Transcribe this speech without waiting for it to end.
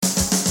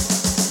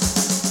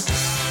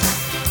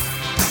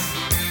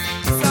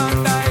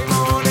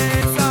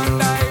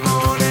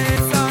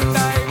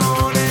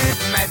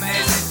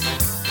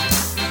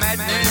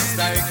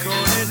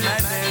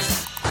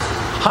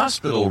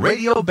Hospital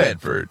Radio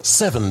Bedford.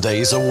 7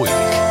 days a week.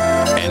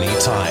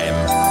 Anytime.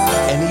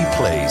 Any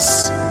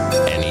place.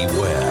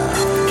 Anywhere.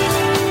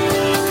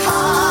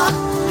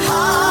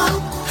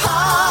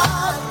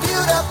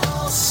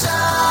 Beautiful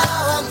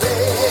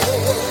Sunday.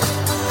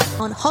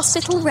 On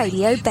Hospital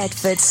Radio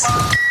Bedford.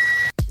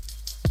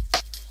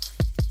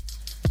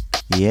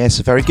 Yes,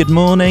 a very good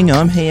morning.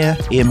 I'm here,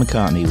 Ian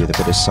McCartney, with a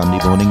bit of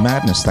Sunday morning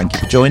madness. Thank you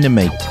for joining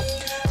me.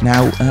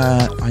 Now,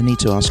 I need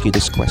to ask you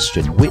this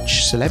question.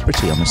 Which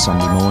celebrity on a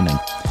Sunday morning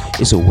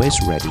is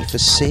always ready for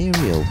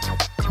cereal?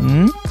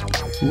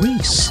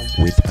 Reese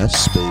with a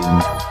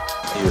spoon.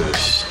 You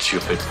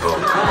stupid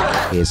bum.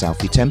 Here's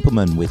Alfie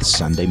Templeman with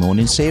Sunday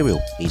morning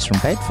cereal. He's from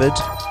Bedford.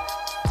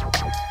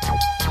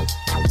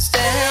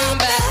 Stand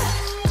back.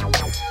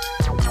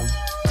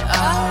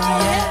 Oh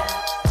yeah.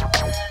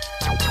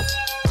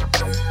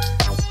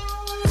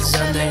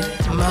 Sunday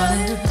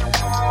morning.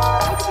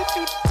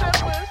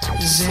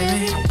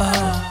 Zero.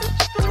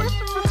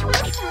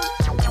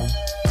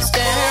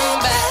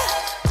 Stand back.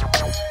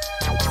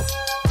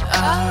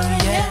 Oh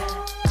yeah.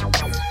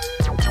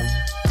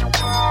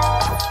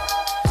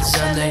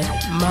 Sunday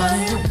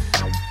morning.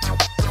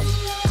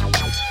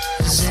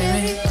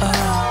 Zero.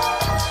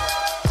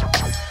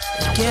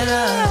 Get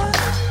up.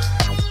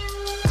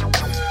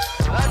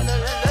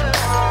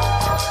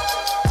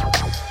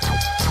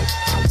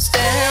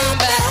 Stand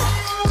back.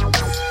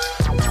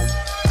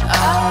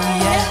 Oh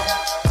yeah.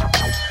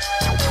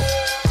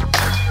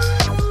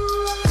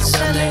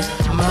 Sunday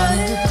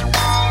morning.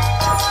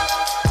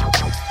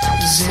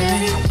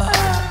 Zero.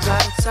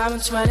 Got a time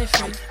and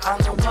 23. I'm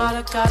the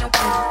water, gotta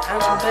be.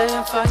 And I'm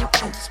begging for your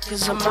please.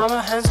 Cause I'm on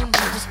my hands and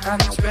knees. I'm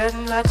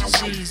spreading like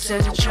disease.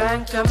 And you try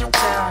and cut me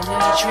down.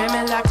 And you treat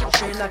me like a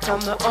tree. Like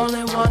I'm the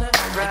only one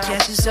around. I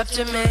guess it's up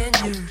to me and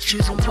you.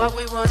 Choosing what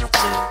we wanna do.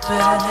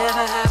 But I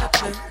never have a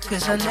clue.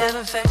 Cause I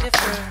never fake it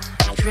through.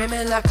 You treat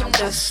me like I'm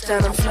dust.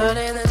 And I'm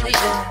floating in the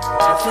air.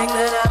 I think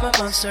that I'm a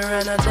monster.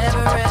 And I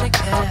never really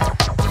care.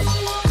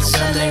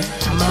 Sunday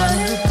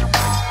morning.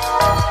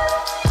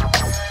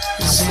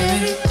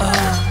 Zero.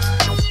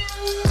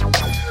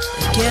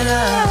 Get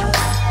up.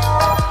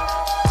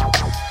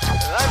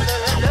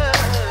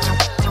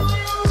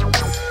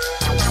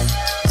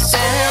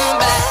 Stand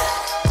back.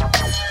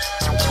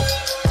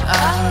 Oh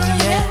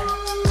yeah.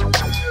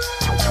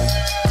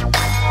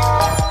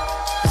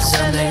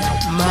 Sunday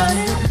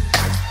morning.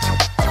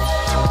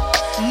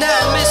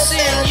 Not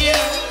missing you.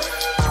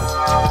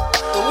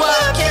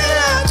 What can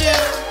I do?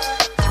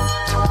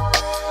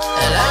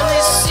 It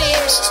only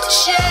seems to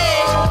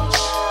change.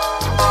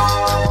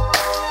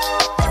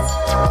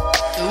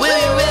 Will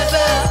you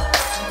ever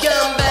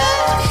come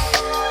back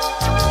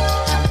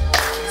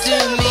to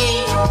me?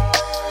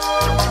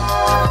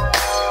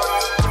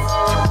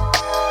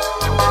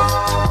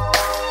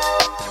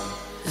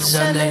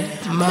 Sunday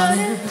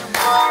morning.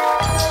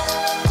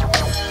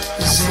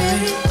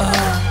 Zero.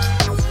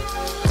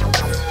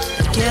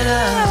 Get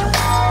up.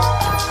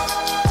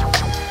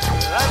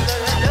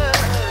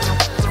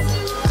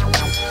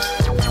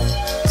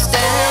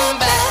 Stand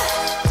back.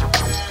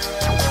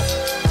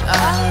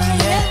 Oh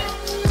yeah.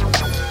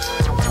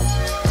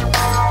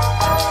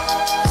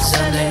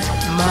 Sunday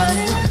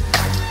morning.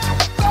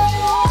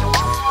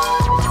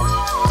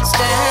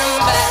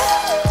 Stand back.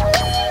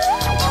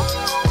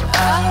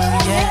 Oh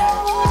yeah.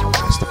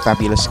 It's the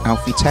fabulous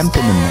Alfie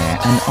Templeman there.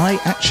 And I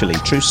actually,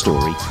 true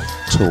story,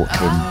 taught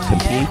him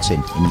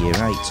computing in year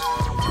 8,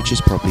 which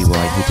is probably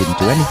why he didn't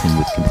do anything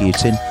with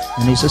computing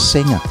and is a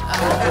singer.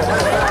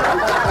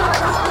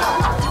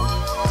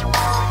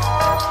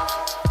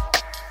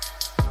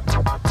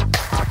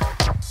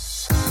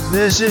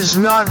 This is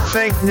not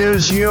fake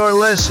news. You're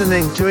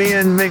listening to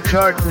Ian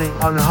McCartney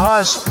on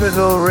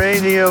Hospital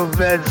Radio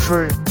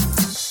Bedford.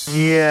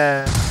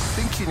 Yeah.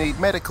 Think you need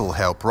medical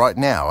help right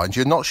now and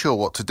you're not sure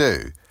what to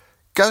do?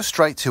 Go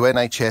straight to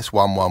NHS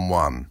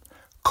 111.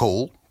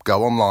 Call,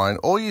 go online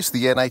or use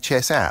the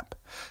NHS app.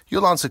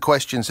 You'll answer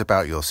questions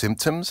about your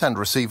symptoms and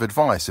receive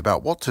advice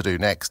about what to do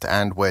next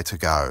and where to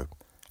go.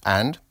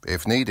 And,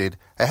 if needed,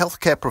 a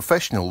healthcare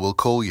professional will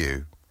call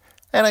you.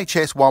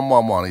 NHS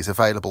 111 is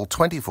available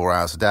 24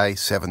 hours a day,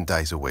 7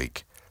 days a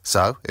week.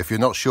 So, if you're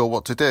not sure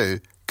what to do,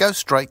 go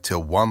straight to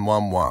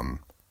 111.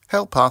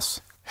 Help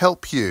us,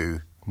 help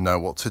you know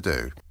what to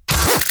do.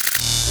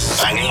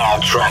 Banging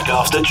out track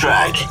after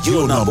track.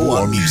 Your number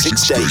one music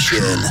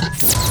station.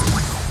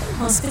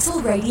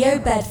 Hospital Radio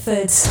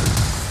Bedford.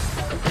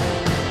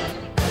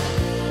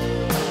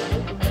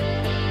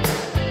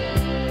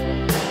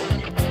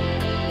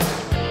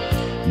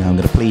 Now I'm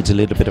going to plead a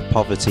little bit of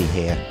poverty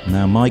here.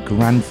 Now my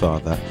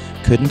grandfather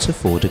couldn't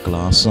afford a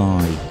glass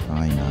eye.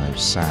 I know,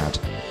 sad.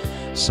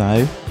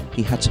 So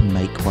he had to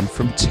make one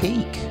from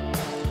teak.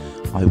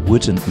 I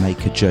wouldn't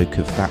make a joke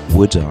of that,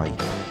 would I?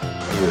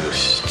 You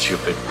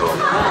stupid bum.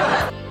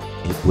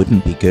 It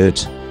wouldn't be good.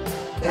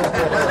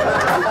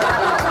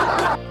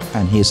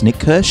 And here's Nick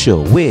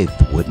Kershaw with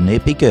Wouldn't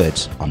It Be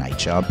Good on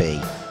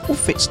HRB. All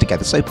fits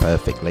together so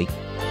perfectly.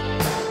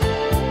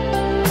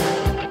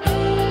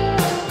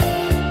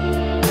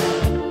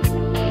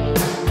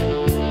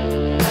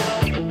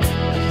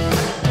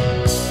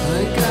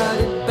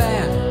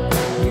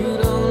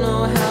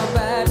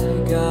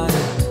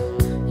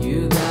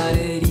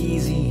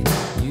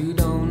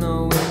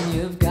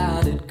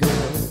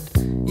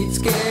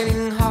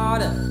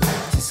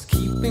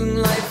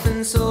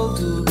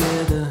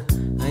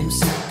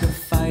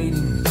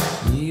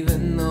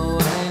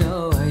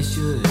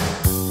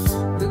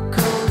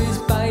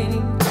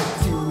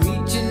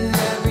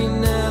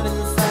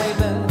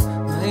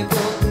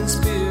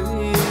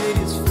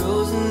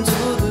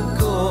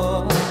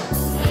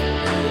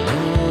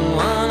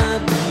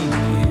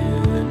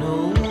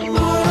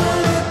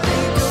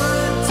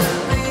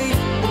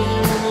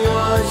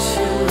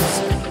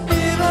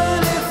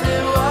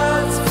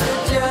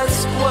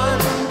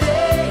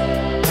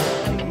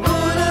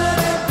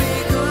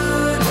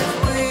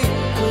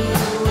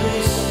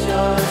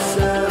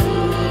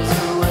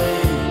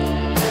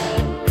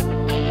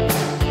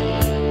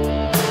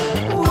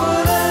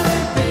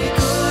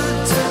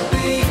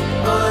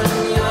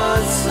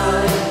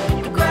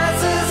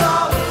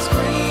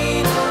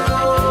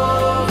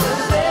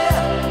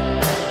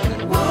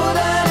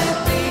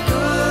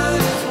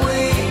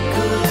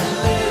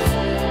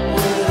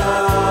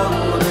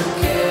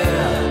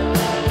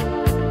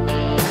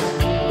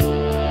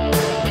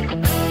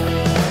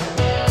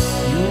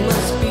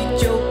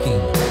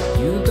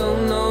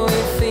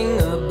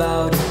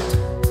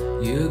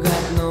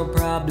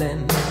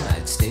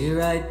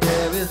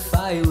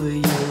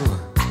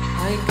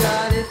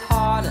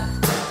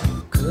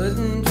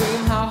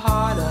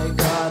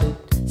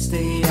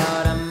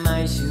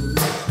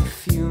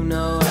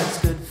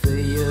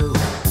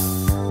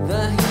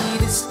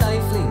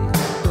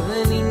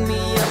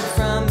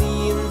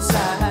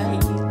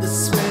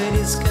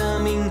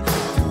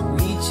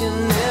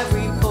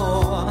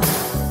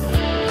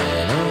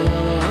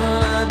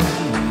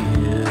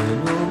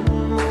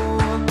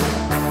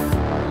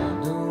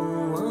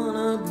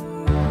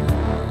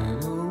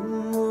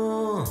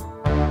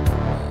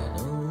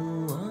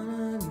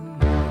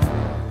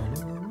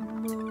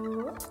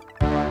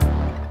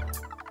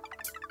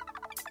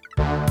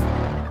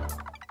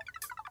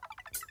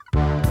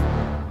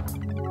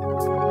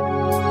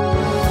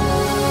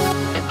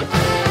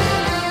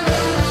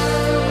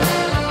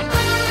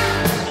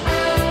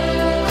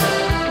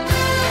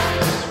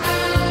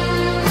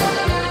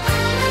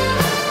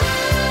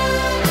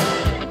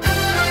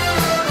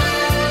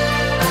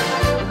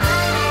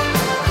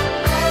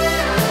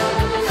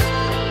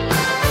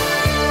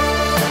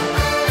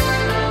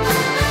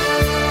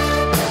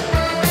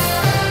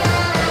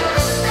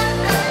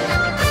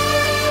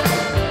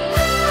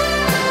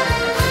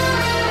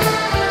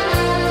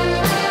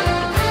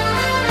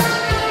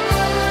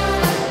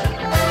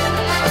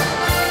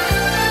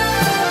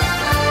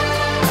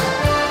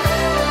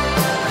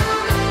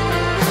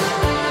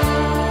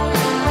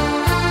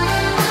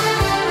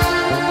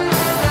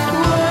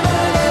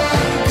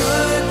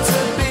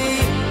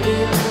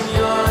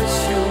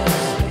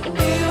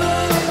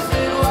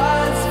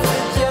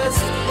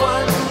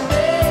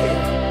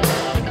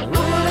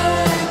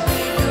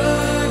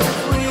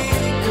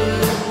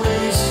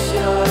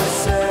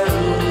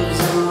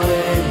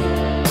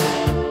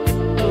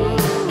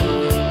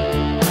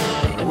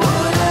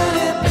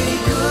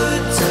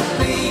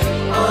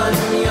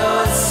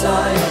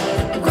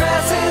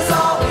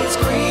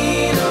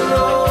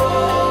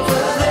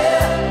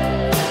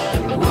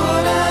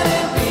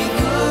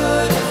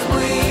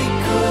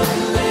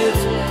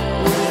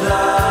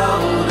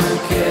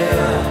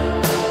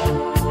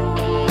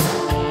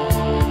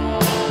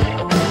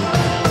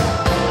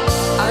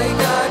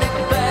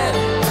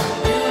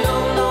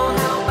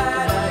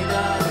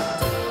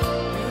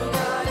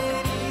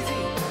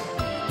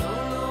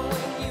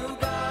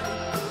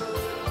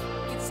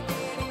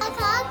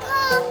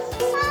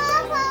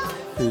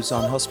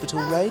 Who's on hospital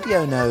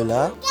radio,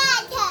 Nola?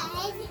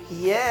 Dad!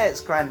 Yeah,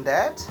 it's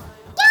Grandad.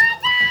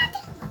 Dad!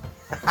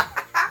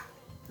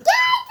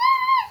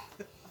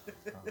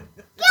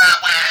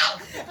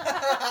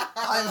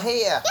 I'm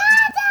here.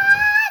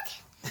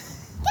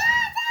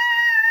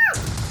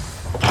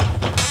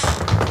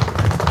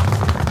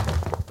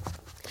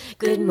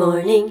 Good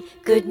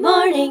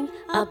morning,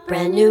 a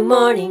brand new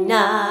morning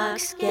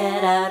knocks.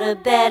 Get out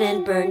of bed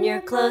and burn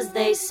your clothes,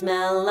 they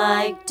smell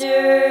like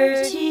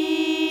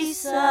dirty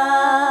socks.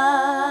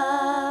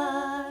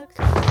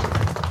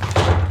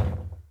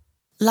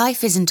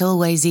 Life isn't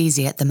always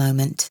easy at the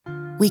moment.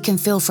 We can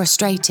feel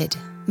frustrated,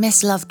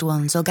 miss loved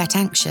ones or get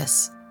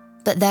anxious.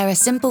 But there are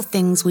simple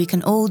things we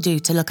can all do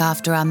to look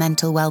after our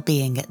mental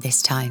well-being at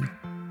this time.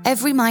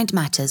 Every Mind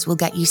Matters will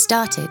get you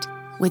started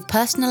with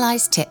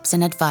personalised tips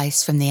and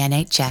advice from the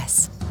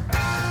NHS.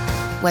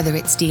 Whether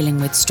it's dealing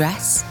with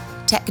stress,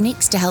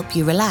 techniques to help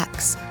you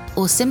relax,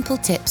 or simple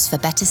tips for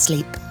better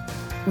sleep,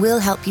 we'll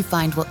help you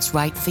find what's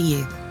right for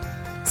you.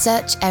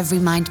 Search Every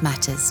Mind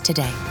Matters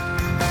today.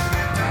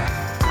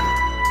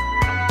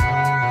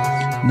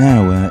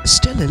 Now,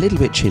 still a little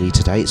bit chilly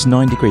today. It's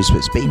 9 degrees, but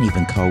it's been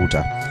even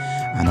colder.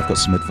 And I've got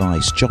some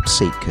advice. Job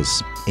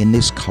seekers, in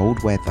this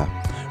cold weather,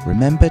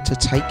 remember to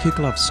take your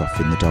gloves off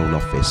in the Dole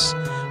office.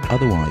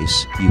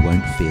 Otherwise, you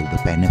won't feel the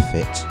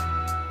benefit.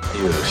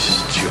 You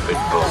stupid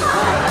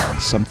bum.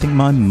 Something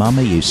my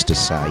mama used to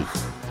say.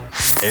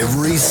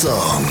 Every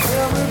song.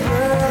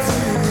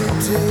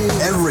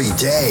 Every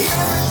day.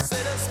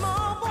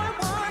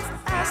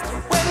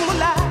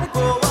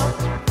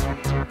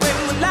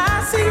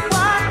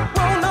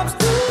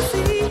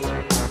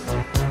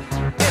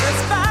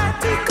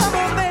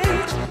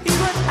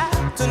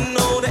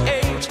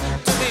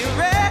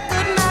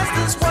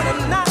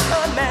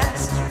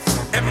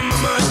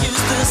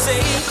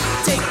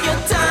 Take your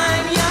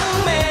time,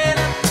 young man.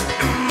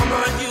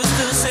 Mama used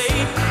to say,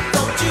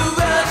 don't you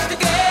rush to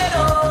get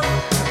old.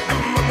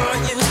 Mama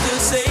used to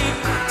say,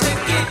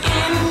 take it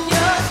in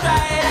your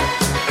stride.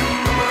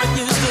 Mama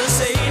used to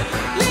say,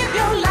 live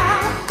your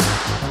life.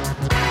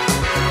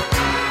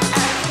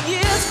 As the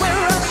years were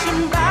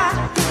rushing by,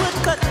 he would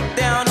cut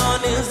down on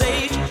his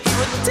age. He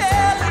would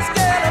tell his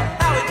girl of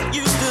how it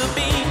used to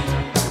be,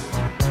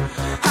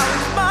 how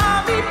his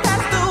mommy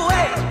passed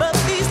away, but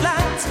these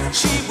lines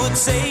she would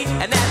say,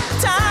 and at the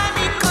time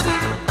he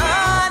couldn't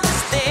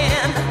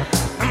understand.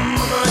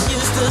 Mama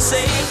used to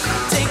say,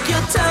 take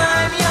your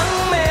time,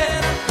 young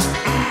man.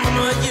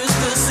 Mama used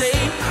to say,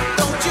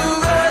 don't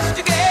you rush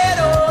to get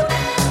old.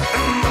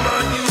 Mama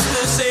used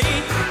to say,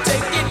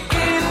 take it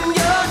in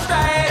your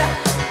stride.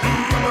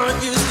 Mama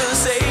used to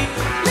say,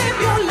 live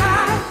your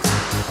life.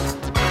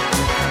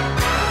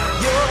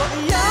 You're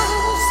young,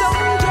 so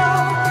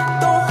young,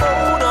 don't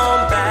hold on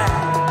back.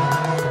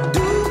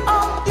 Do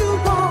all you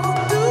want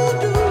to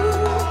do.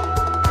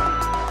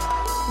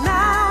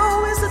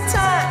 Now is the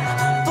time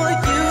for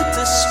you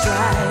to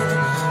strive,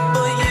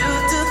 for you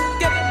to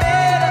get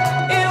better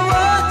in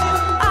what you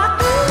are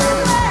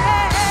doing.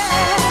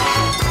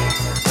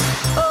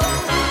 Oh.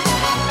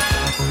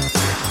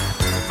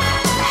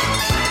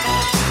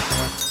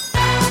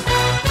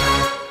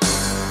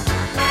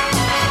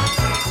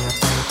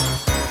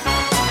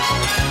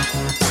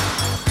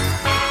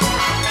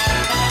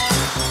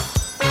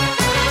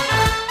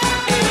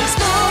 A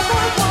small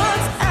boy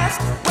once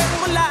asked, when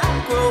will I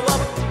grow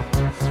up?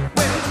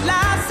 When will I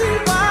see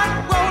what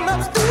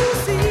grown-ups do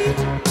see?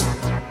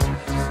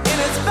 In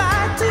his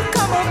fight to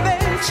come of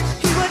age,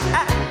 he would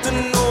have to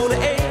know the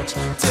age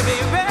to be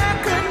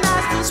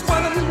recognized as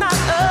one of not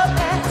a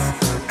past.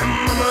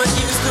 Mama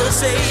used to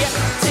say,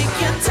 take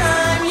your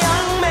time,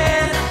 young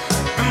man.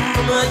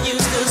 Mama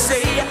used to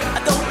say,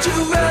 don't you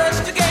rush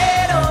to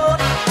get old.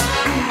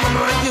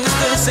 Mama used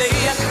to say,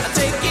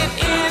 take it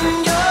in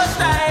your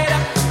stride.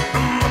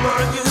 Mama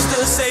used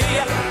to say,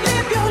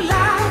 live your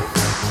life.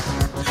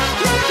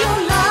 Live your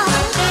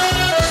life.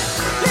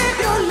 Live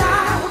your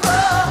life.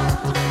 Oh.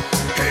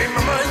 Hey,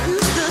 Mama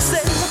used to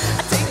say,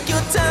 take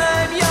your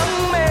time, young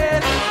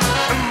man.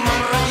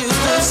 Mama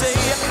used to say,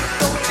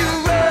 don't you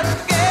rush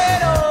to get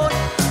old.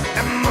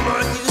 And Mama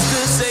used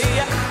to say,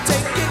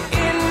 take it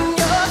in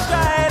your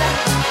stride.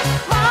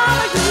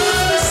 Mama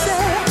used to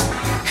say,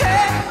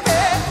 hey,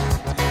 hey,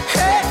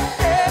 hey,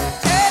 hey,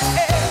 hey,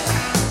 hey.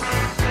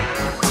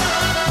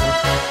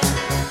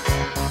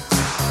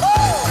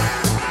 Oh.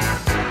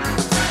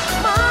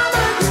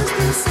 Mama used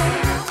to say,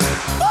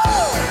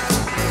 oh.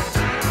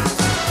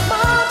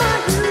 Mama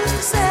used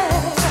to say,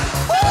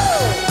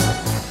 oh.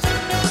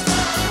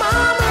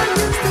 Mama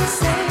used to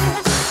say,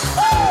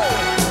 oh.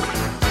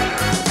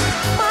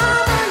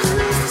 Mama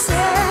used to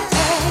say.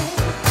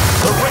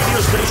 The radio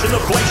station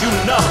that plays you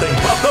nothing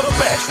but the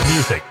best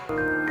music.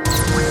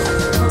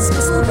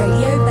 Hospital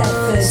Radio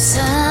Bedford.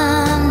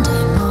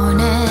 Sunday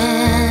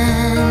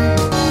morning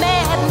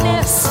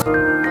madness.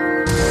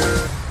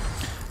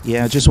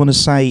 Yeah, I just want to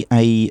say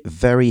a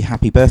very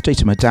happy birthday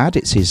to my dad.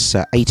 It's his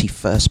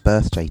 81st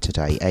birthday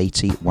today,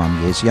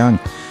 81 years young.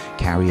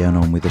 Carry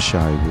on with the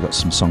show. We've got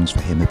some songs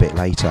for him a bit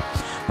later.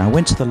 Now, I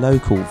went to the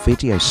local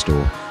video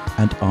store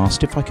and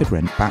asked if I could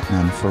rent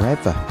Batman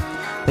Forever.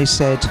 They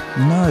said,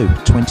 no,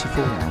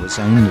 24 hours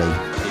only.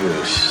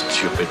 You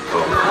stupid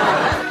bum.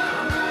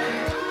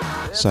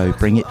 So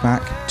bring it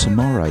back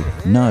tomorrow.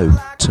 No,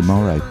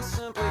 tomorrow.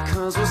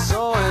 Because we're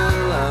so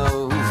in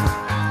love.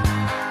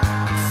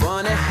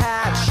 Funny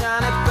hat,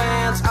 shiny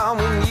pants, all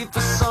we need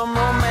for some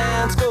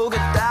romance. Go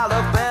get dialed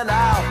up and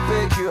I'll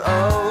pick you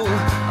up.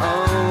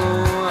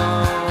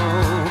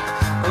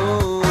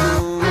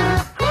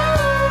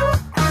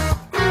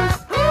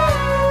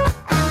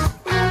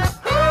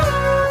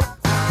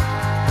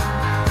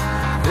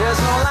 There's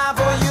no line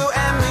for you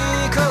and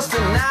me, 'cause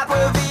tonight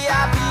we're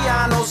VIP.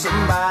 I know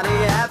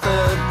somebody at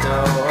the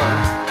door.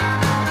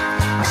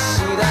 I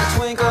see that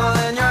twinkle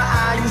in your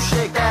eye, you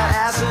shake that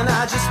ass and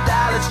I just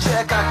die. Let's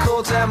check our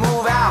codes and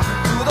move out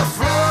to the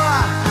floor.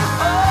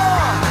 Oh,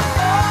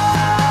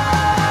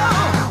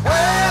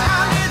 well,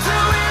 I need to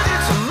read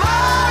it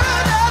tomorrow,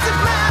 does it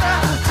matter?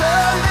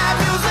 Turn that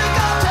music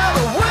up till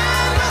the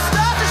windows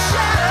start to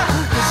shatter.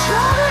 'Cause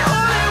you're the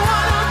only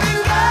one who can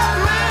get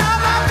me on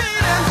my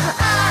feet, and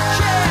I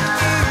can't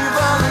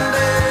even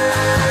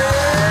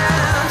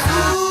dance.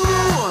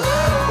 Ooh,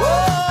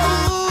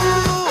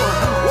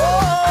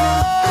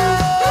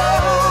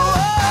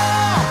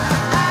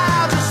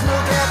 Now just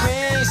look at me,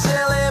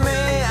 silly me.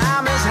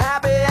 I'm as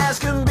happy as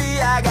can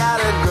be. I got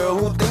a girl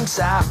who thinks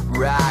I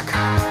rock.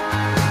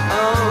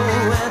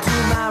 Oh, and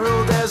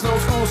tomorrow there's no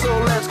school, so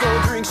let's go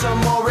drink some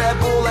more Red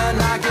Bull and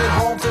not get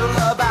home till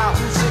about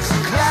 6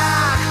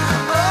 o'clock.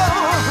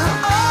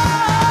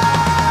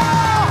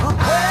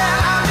 Well,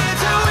 I need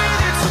to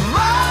read it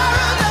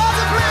tomorrow, does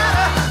it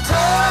matter?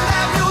 Turn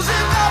that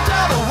music up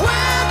till the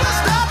windows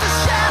start to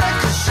shatter.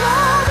 'Cause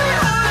you're the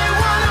only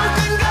one who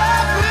can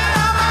get me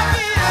on my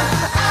feet, and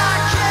I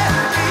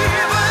can't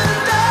even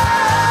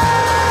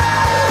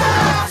dance.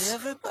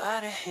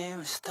 Everybody here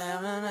is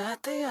staring at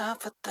the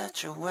outfit that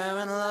you're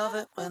wearing. Love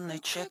it when they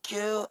check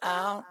you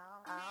out.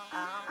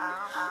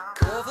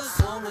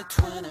 Cover's only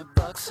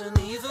 $20, and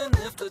even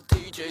if the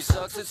DJ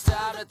sucks, it's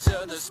time to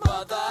turn this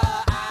mother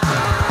out.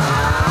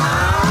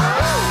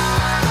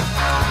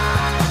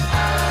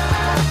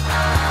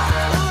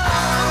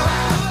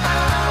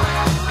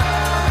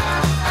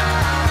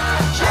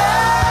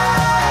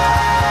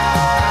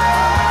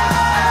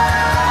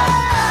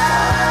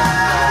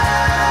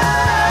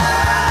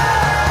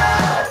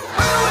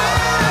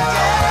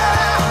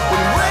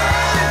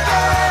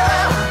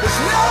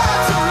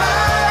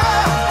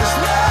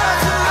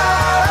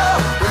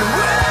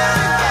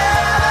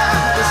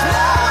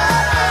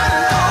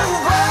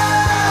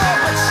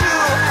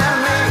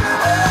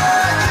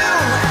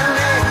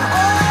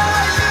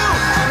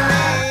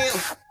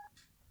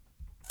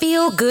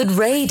 Feel Good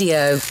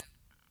Radio.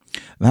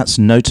 That's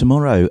No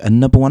Tomorrow, and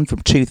number one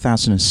from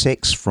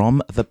 2006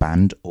 from the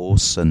band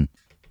Orson.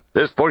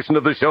 This portion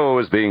of the show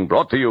is being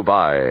brought to you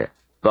by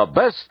The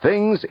Best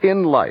Things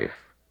in Life,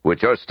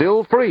 which are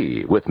still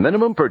free with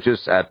minimum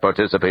purchase at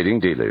participating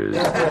dealers.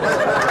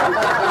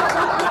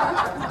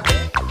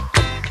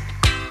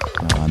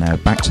 Now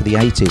back to the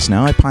 80s.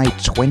 Now I paid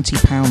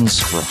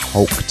 £20 for a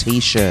Hulk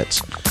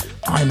t-shirt.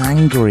 I'm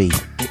angry.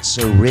 It's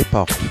a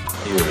rip-off.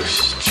 You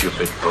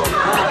stupid bum.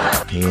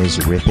 Here's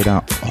Rip It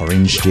Up,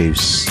 Orange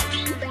Juice.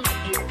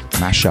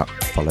 Mashup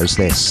follows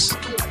this.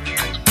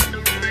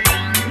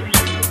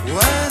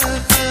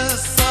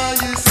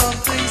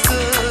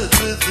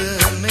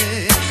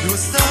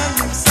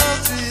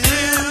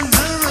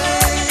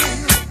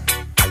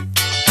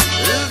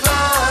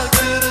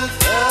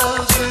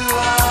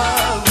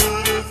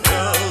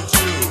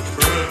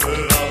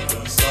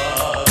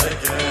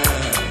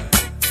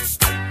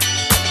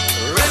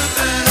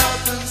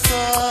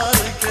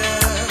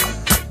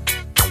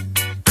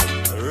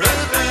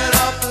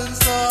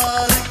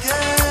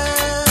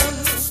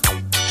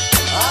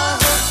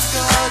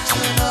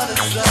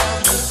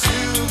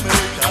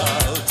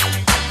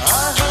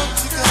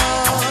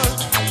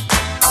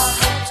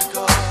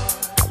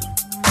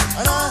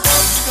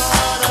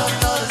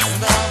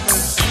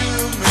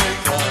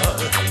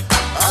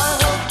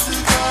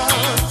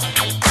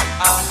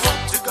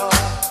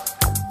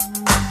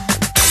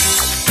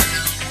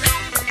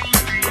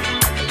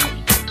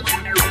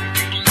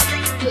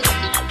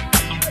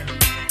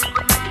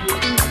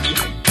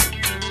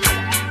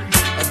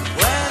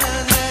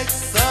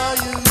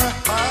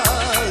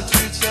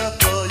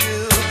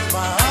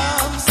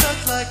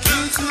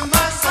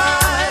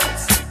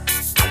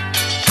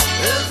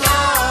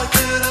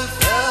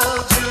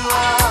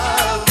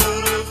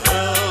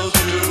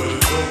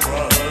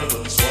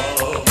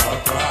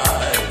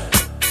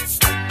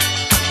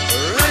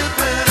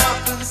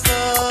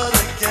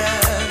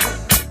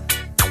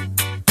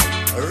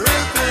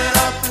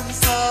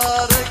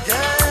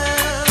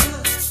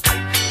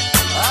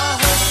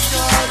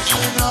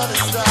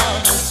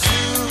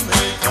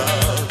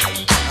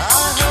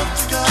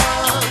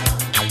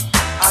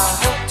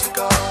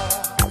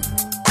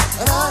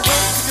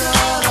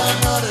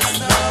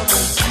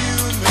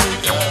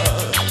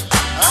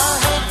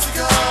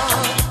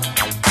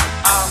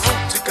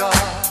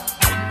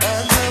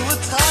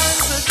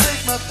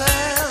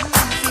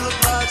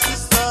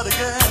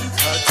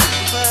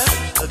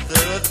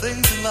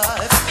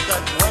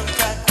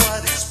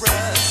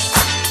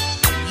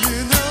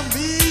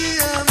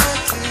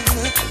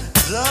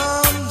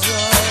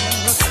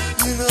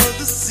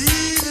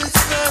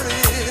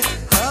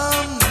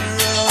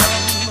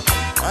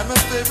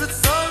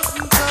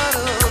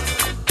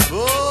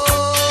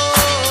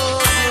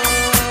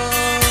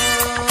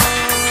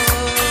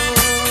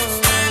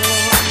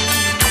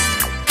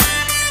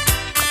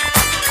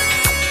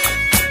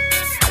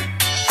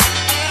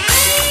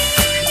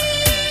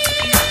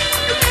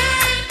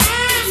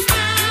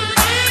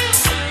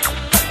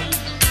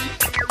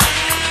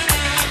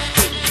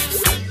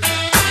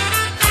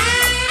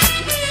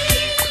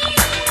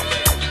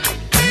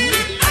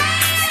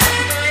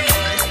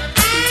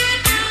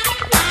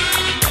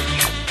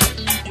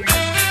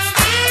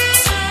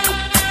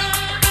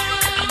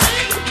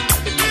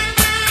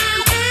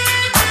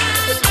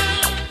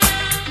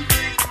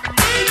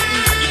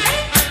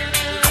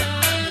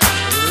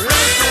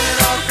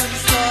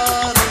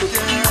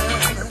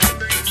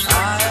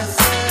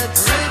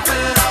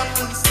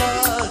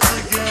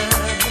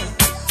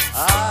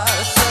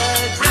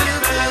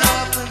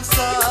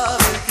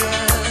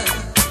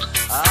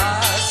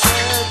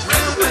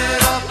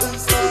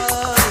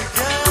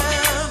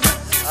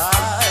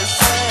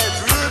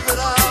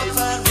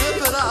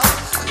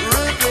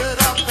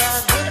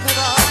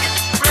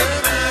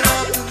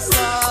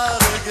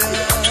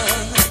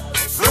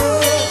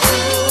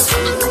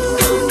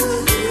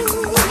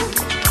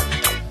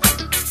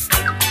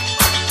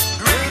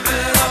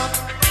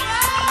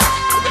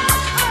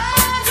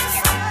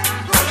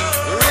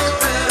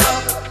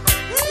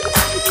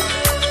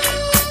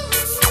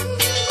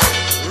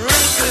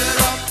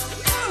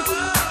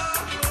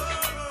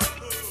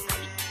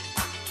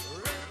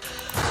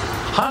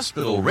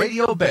 Hospital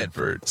Radio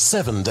Bedford.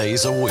 7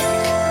 days a week.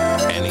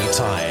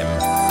 Anytime,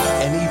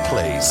 any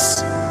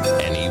place,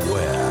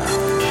 anywhere.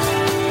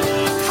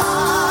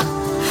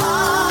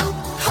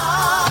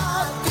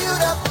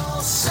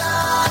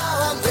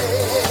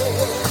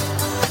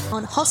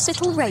 On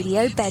Hospital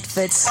Radio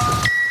Bedford.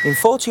 In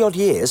 40-odd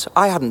years,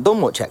 I hadn't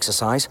done much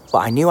exercise, but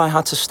I knew I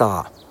had to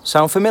start.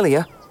 Sound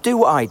familiar? Do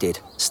what I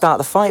did. Start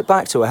the fight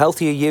back to a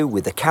healthier you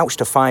with the Couch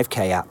to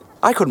 5K app.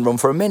 I couldn't run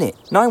for a minute.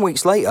 9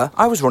 weeks later,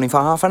 I was running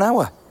for half an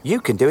hour. You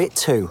can do it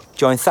too.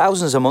 Join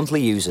thousands of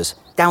monthly users.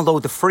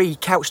 Download the free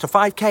Couch to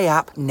 5K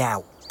app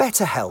now.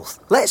 Better health.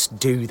 Let's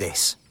do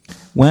this.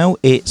 Well,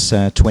 it's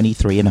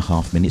 23 and a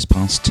half minutes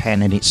past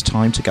 10 and it's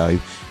time to go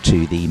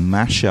to the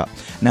mashup.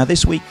 Now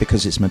this week,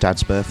 because it's my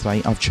dad's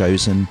birthday, I've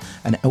chosen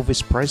an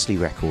Elvis Presley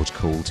record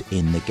called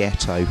In the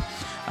Ghetto,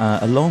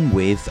 along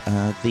with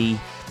the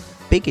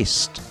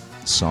biggest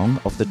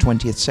song of the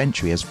 20th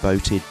century as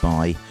voted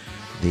by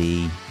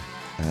the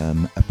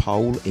a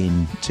poll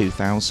in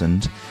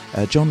 2000,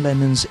 John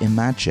Lennon's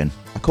Imagine.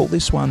 I call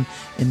this one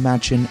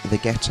Imagine the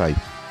Ghetto.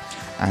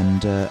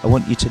 And I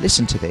want you to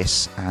listen to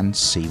this and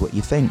see what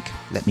you think.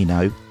 Let me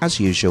know, as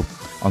usual,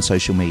 on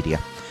social media.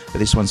 But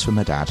this one's for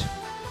my dad.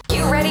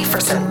 You ready for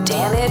some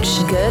damage?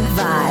 Good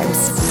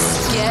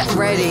vibes. Get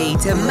ready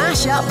to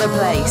mash up the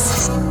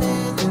place.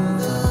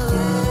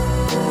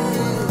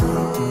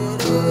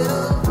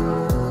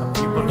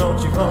 People,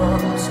 don't you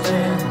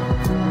understand?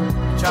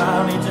 The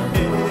child needs a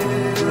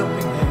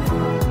helping hand.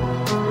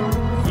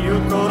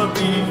 You're gonna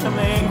be an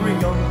angry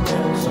young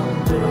man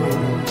someday.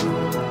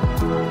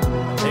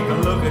 Take a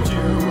look at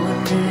you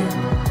and me.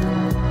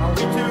 Are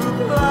we too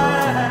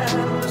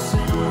blind to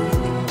see?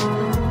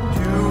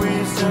 Do we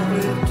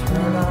simply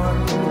turn our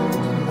heads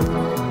and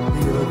look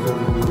the other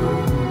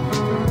way?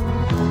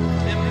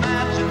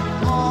 Imagine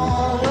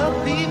all the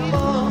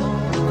people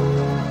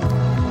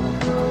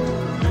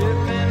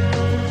living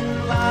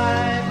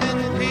life in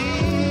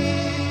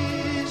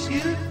peace.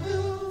 You do.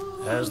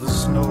 As the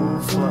snow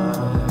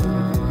flies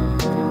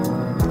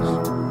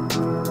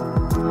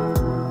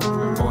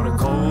on a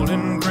cold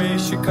and gray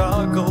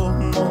Chicago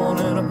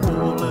morning, a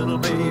poor little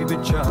baby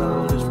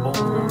child is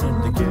born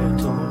in the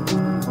ghetto.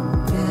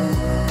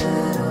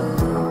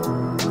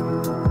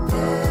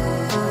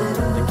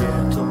 In the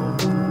ghetto.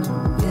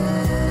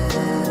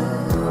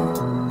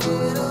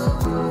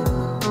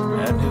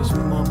 And his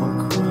mama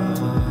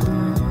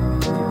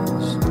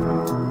cries.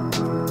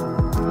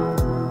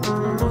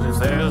 But if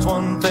there's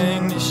one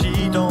thing that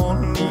she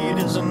don't need,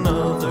 is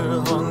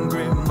another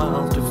hungry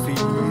mouth to feed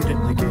in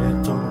the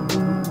ghetto.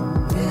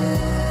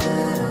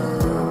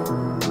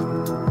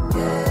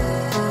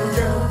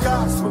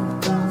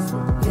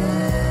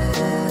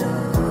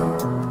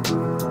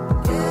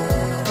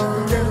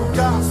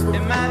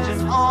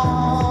 Imagine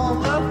all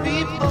the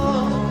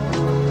people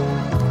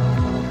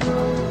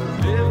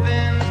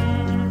living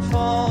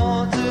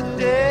for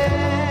today.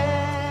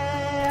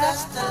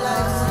 That's the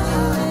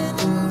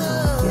life in the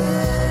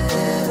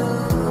ghetto.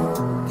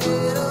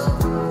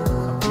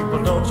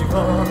 People, don't you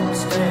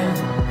understand?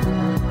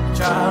 The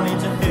child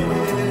needs a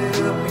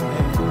helping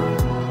hand.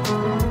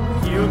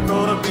 You're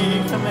gonna be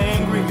an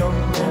angry young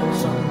man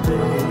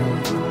someday.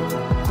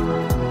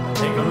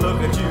 Take a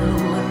look at you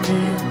and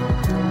me.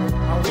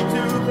 Are we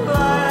too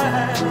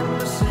blind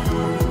to see?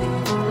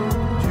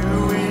 Do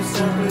we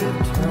simply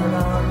turn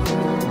our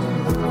heads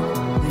and look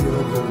the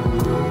other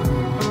way?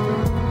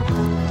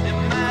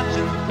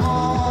 Imagine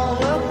all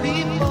the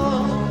people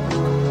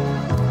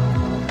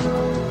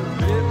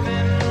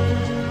living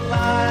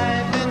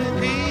life in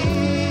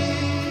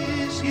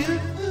peace. You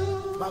do.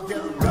 My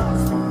ghetto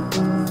gospel.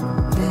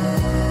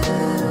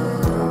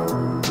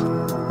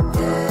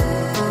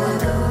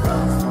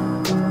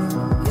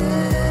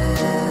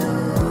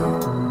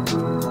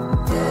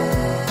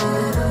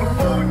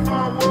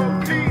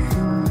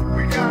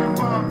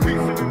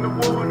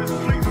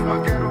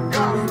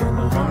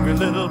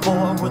 Little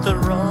boy with a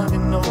runny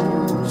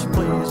nose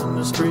plays in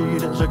the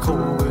street as a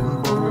cold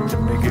wind blows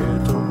in the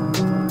ghetto.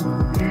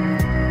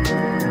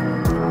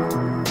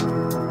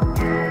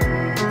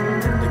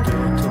 In the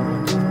ghetto.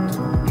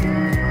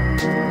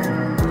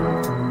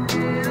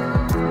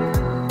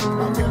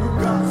 My ghetto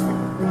gospel.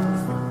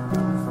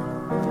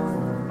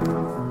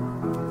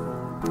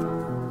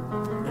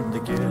 In the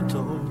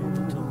ghetto.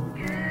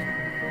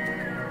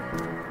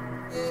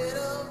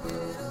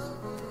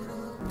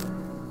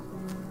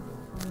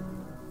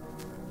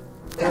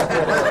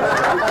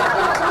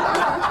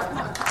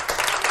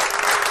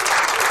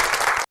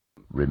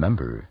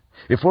 Remember,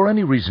 if for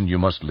any reason you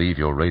must leave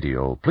your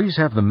radio, please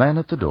have the man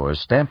at the door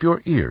stamp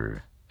your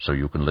ear so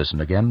you can listen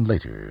again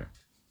later.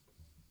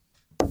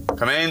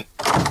 Come in.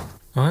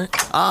 All right.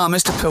 Ah,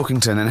 Mr.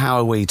 Pilkington, and how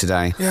are we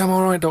today? Yeah, I'm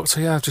all right, Doctor.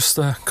 Yeah, I've just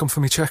come for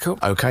my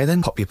checkup. OK,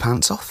 then, pop your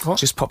pants off. What?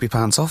 Just pop your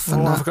pants off. Well,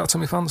 and why have I got to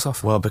take my pants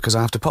off? Well, because I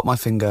have to pop my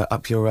finger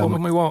up your...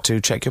 what? To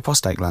check your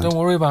prostate gland. Don't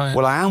worry about it.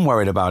 Well, I am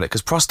worried about it,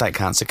 because prostate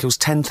cancer kills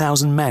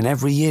 10,000 men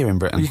every year in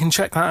Britain. Well, you can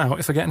check that out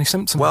if I get any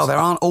symptoms. Well, there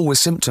aren't always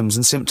symptoms,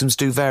 and symptoms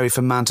do vary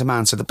from man to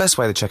man, so the best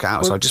way to check it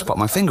out is I just pop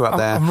my finger up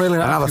there I'm really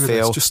not and have a happy with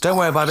feel. this. Just don't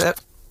worry about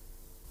it.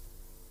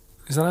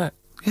 Is that it?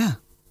 Yeah.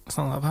 It's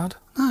not that bad.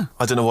 No.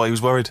 I don't know why he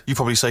was worried. You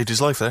probably saved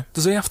his life there.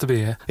 Does he have to be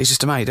here? He's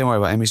just a mate, don't worry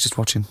about him, he's just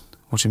watching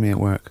me at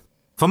work.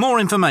 For more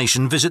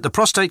information, visit the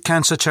Prostate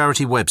Cancer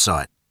Charity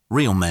website.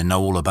 Real men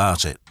know all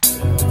about it.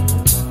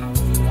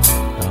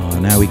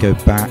 Now we go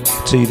back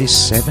to the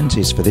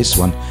 70s for this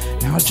one.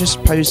 Now I'm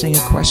just posing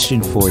a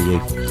question for you.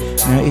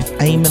 Now if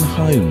Eamon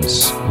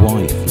Holmes'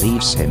 wife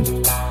leaves him,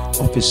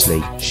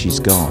 obviously she's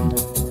gone,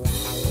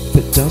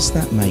 but does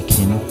that make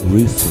him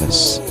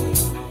ruthless?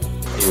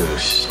 You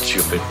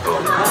stupid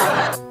bum.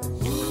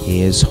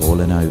 Here's Hall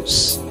 &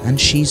 Oates, and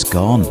she's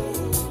gone.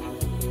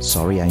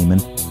 Sorry,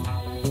 Eamon.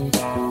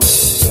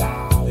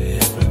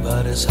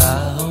 Everybody's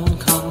high on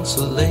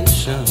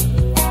consolation.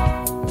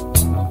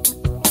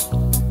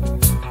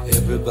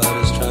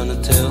 Everybody's trying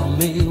to tell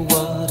me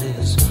what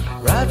is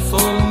right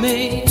for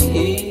me.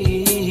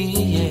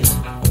 Yeah.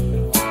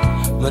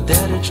 My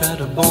daddy tried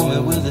to bore me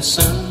with a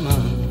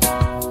sermon,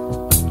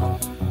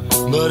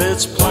 but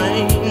it's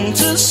plain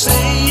to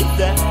see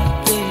that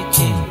they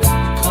can't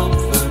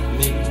comfort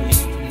me.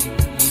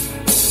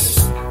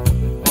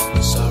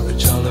 Sorry,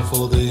 Charlie,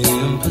 for the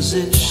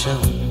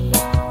imposition.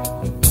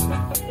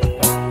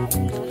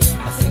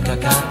 I think I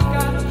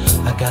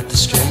got the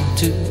strength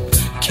to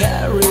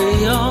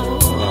carry on.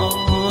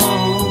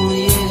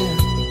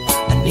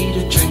 Yeah, I need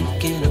a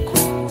drink and a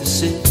quick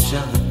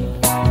decision.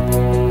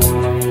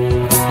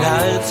 Now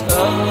it's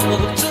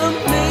up to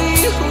me.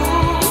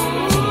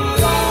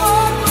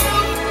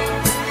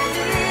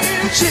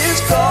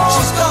 She's gone.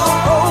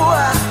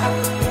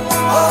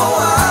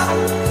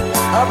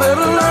 I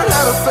better learn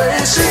how to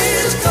face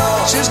it.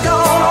 She's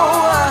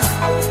gone.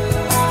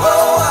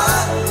 I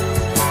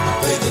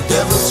pay the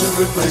devil to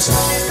replace her.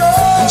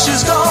 And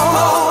she's gone.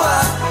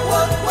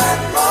 What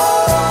went wrong?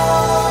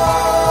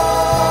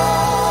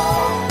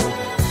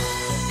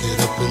 Get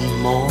up in the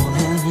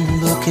morning,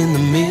 look in the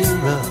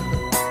mirror.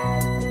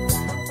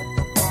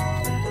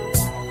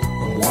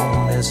 I'm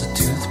worn as a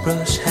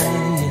toothbrush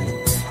hanging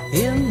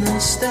in the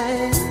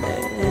stand.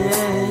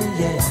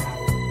 Yeah,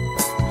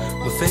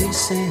 my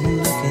face ain't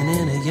looking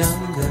any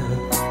younger.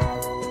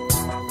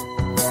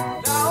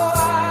 Now I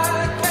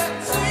can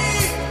see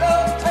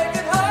love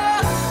taking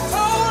her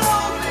hold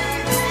on me.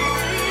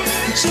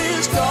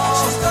 She's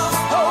gone.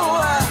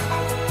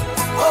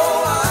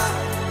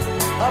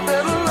 I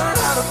better learn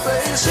how to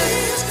face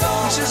it.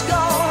 She's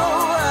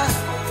gone.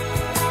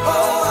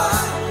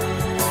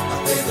 I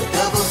pay the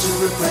devil to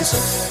replace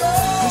her.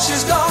 And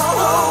she's gone.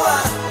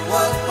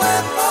 What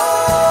went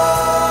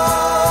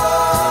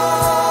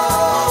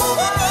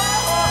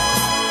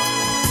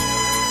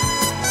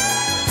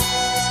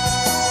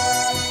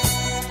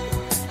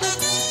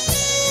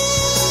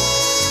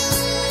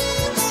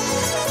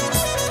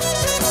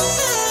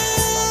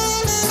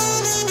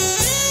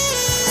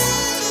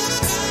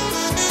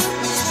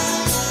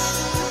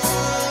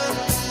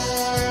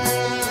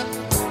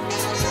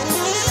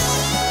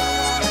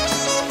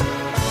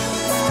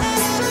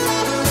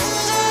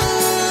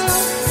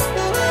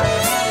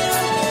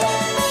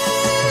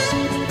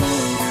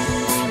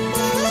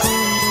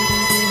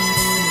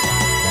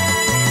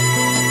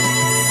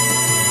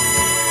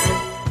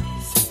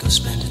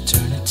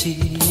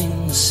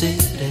in the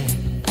city?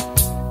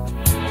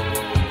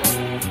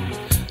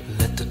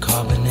 Let the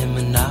carbon and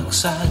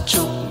monoxide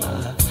choke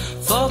my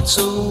thoughts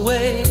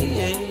away.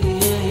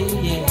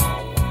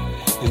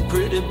 And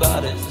pretty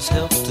bodies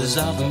help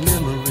dissolve the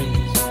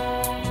memories.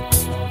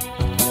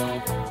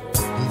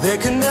 There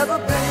can never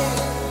be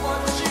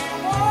what she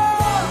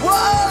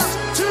was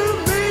to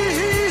me.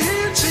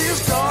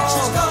 She's gone.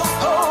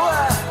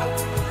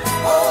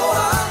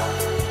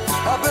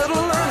 I better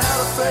learn how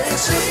to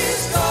face it.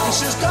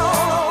 She's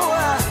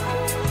gone.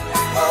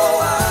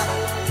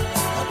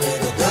 I pay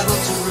the devil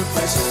to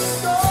replace her.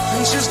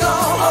 And she's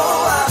gone.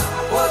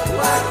 What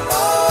went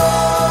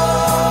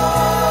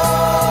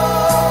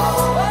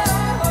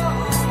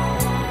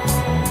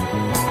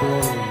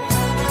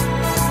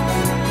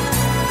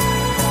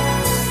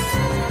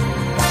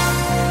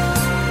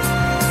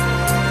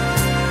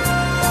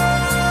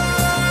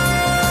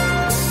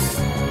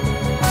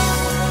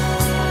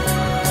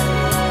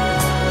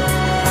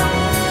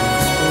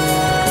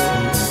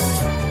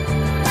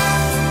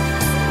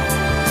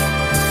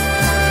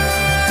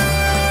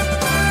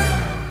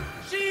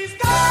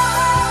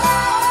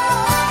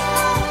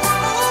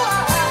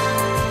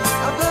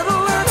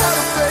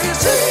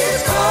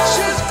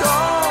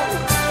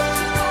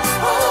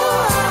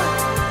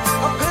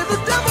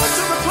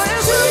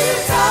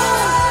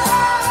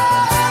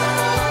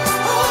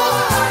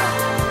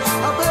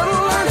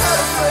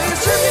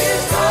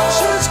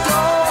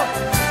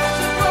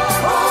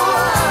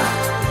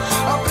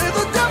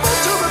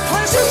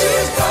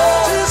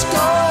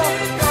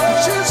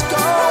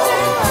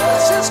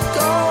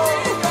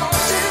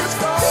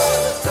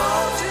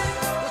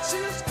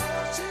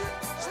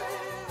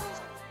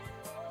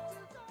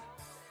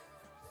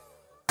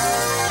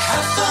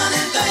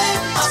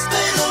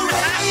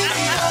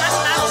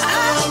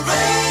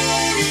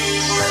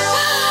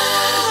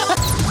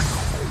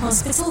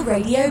Hospital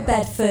Radio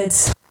Bedford.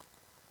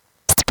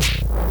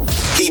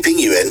 Keeping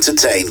you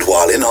entertained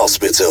while in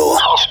hospital.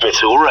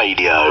 Hospital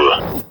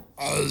Radio.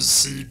 I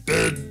see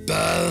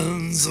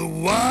bedbands are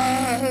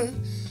white,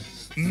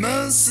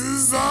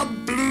 nurses are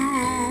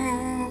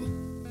blue.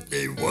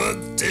 They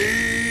work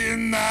day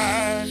and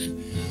night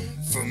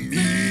for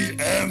me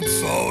and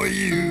for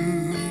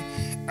you.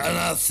 And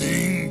I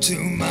think to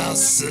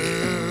myself,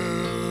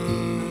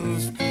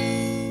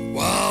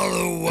 what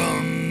a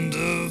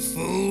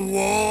wonderful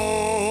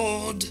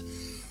ward.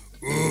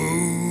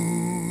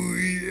 Oh,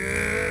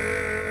 yeah.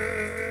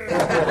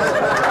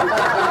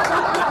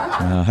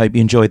 I hope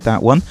you enjoyed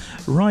that one.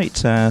 Right,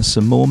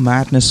 some more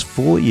madness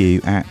for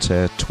you at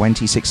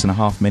 26 and a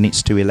half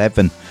minutes to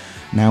 11.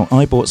 Now,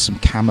 I bought some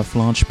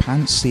camouflage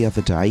pants the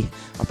other day.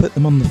 I put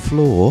them on the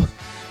floor.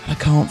 I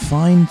can't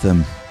find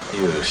them.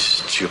 You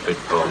stupid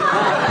bum.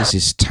 This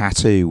is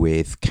Tattoo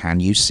with Can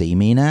You See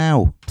Me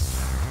Now?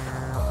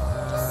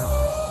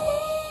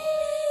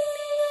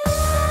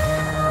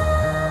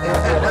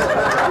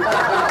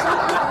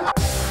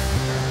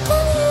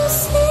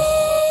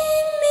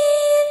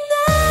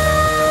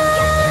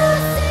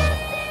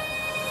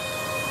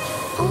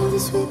 All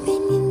this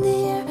weeping in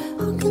the air,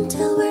 who can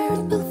tell where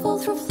it will fall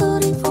through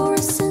floating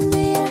forests in the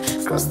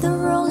air? Cross the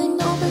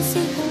rolling open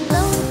sea,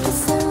 lonely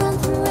place I run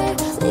through air.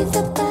 Leave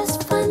the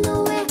past, find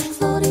a way,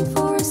 floating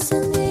forests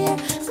in the air.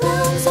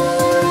 Clouds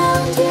all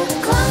around you,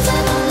 clouds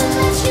that only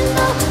let you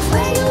know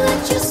where you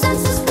let your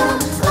senses go.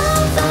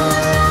 Clouds all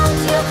around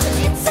you,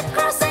 it's a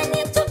cross I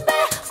need to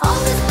bear. All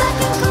this black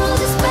and cruel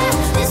despair,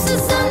 this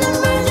is an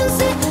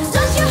emergency.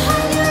 Don't you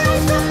hide your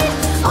eyes from me,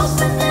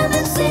 open them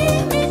and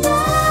see me now.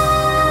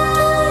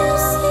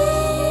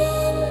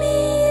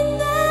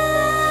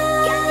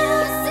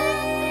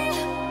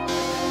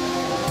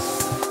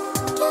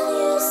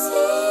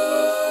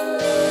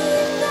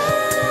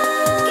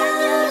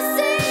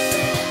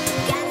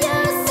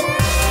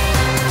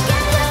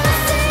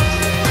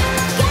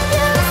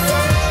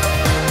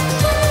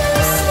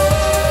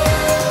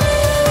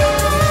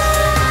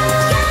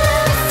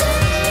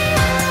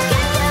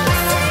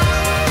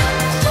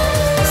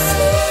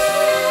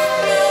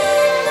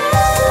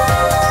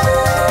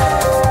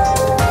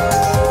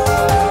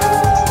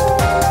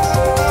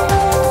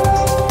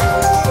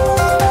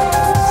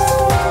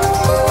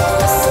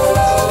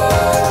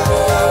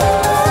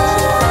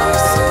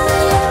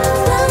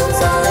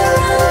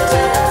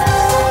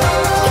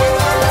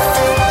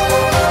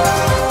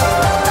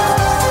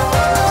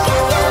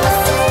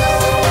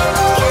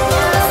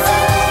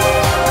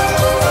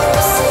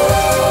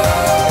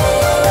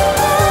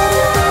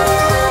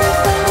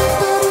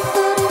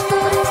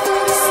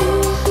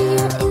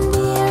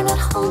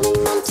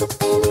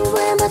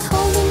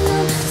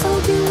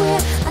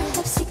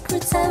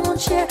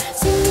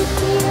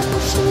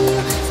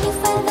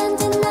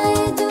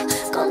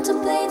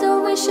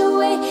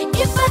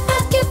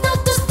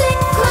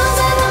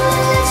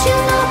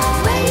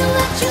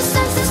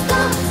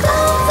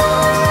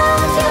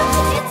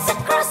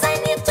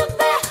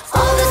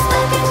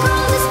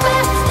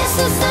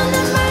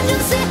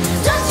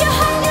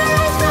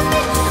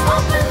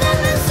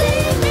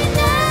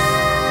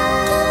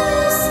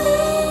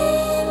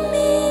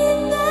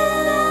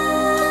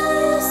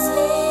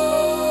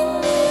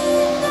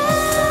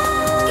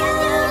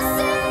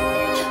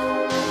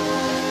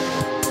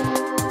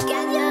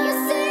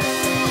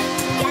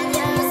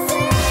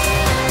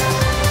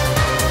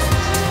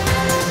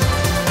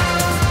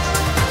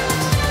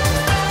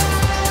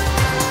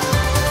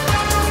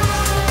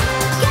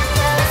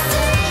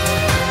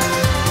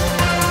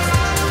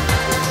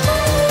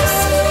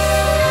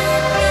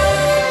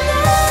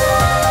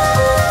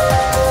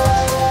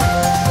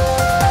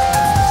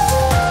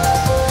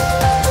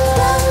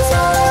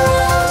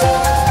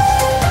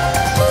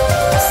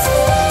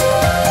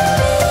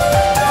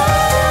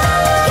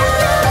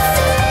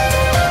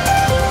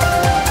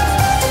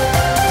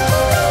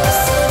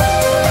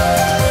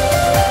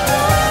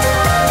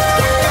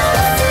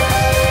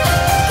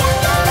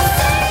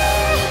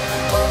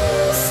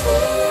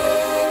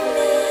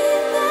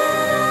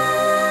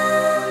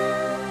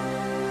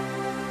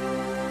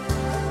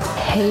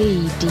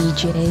 Hey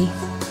DJ,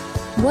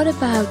 what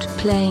about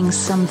playing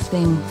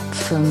something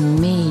for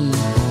me?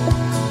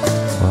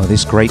 Well,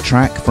 this great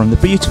track from the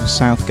beautiful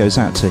South goes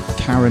out to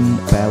Karen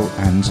Bell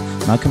and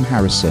Malcolm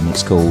Harrison.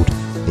 It's called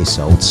This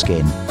Old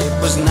Skin.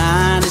 It was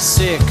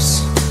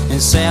 96 in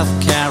South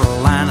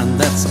Carolina, and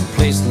that's a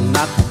place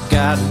not the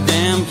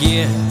goddamn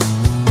year.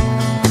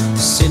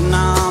 Sitting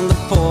on the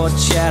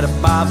porch at a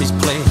Bobby's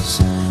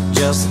place,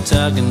 just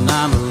tugging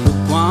on a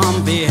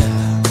lukewarm beer.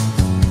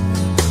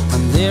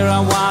 And there I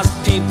was,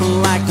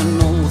 peeping like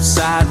an old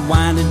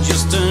sidewinder,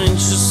 just an inch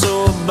or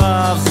so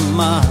above the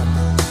mud.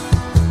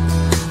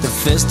 The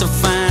first to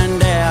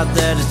find out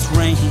that it's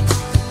rain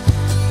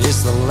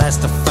is the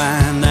last to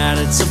find out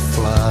it's a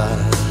flood.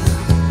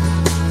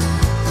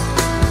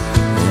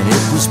 And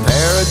it was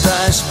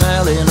Paradise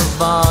Valley,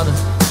 Nevada,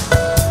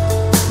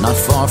 not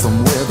far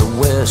from where the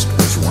West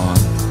was won.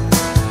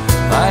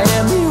 I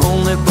am the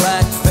only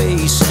black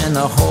face in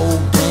the whole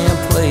damn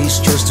place,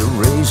 just a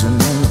raisin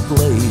in the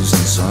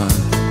blazing sun.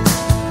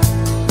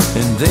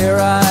 And there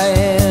I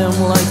am,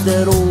 like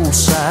that old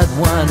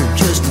sidewinder,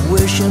 just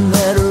wishing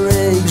that her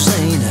eggs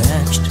ain't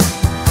hatched.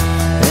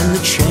 And the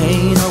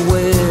chain I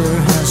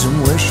wear has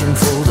him wishing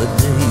for the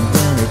day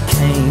when it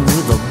came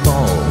with a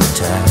ball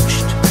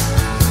attached.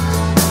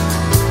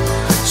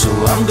 So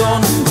I'm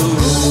gonna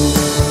move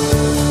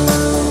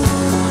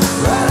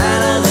right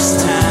out of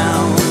this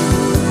town.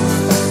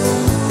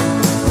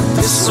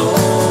 This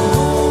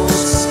old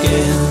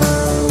skin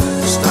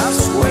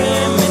starts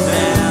weighing me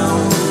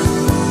down.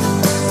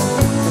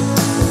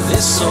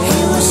 This old He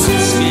was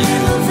sitting in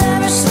the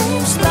very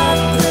same spot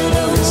that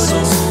Otis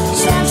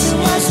Sampson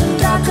was in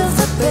dock of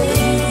the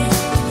bay.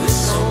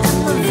 And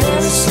the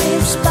very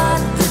same spot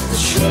that the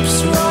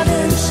ships rode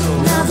in.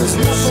 Now there's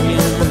nothing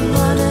but the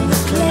mud and the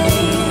clay.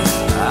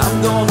 I'm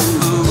gonna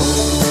move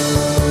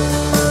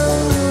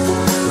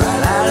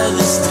right out of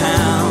this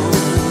town.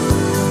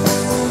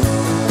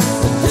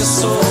 This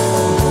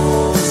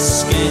old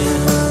skin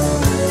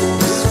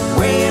is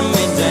weighing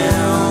me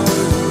down.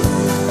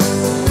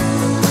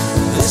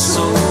 This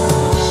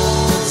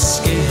old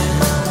skin.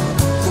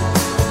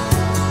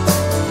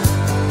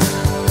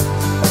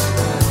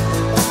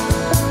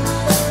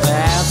 The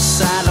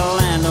outside of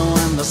Orlando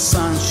when the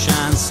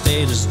sunshine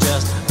state is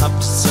just up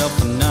itself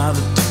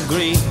another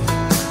degree.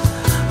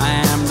 I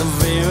am the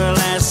very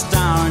last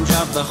orange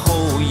of the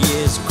whole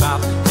year's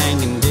crop,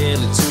 hanging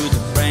daily to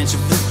the branch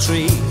of the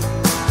tree.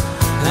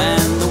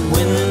 And the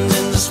wind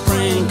in the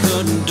spring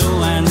couldn't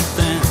do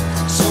anything,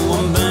 so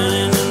I'm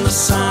burning in the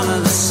sun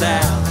of the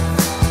south.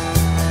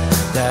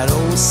 That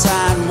old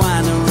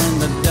sidewinder in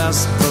the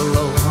dust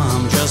below,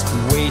 I'm just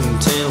waiting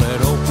till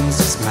it opens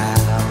its mouth.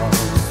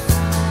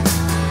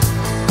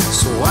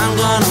 So I'm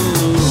gonna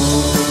move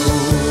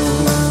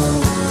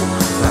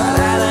right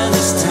out of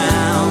this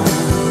town.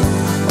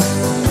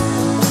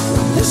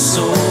 This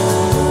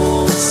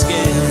old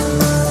skin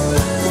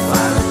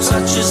finally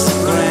touches the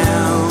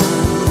ground.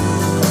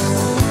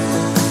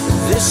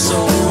 This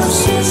old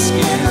skin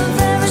in the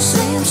very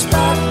same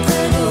spot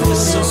that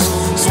Otis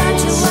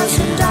Sampson was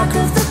in dock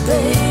of the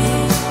bay.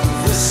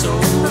 In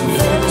the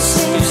very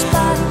same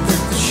spot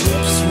that the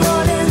ships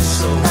rode in.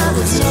 Now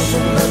there's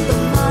nothing but the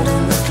mud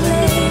and the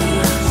clay.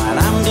 But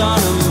I'm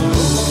gonna move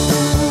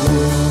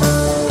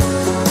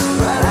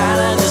right out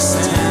of this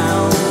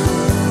town.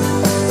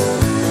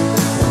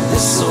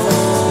 This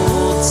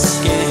old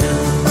skin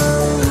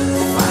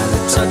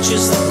finally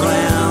touches the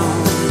ground.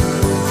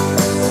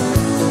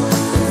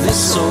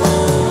 This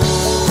old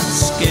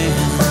skin.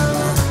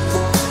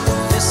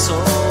 This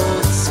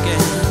old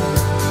skin.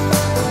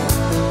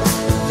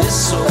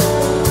 This old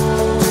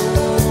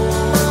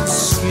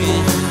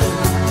skin.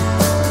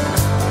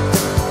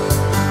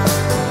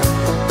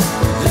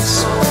 This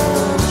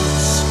old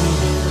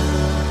skin.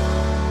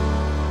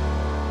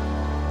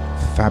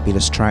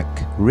 Fabulous track,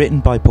 written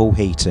by Paul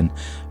Heaton,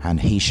 and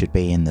he should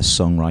be in the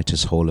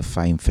Songwriters Hall of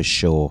Fame for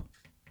sure.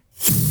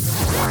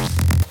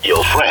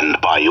 Your friend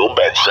by your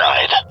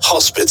bedside.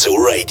 Hospital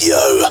Radio.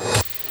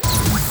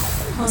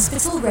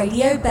 Hospital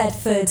Radio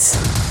Bedford.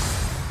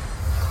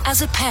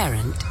 As a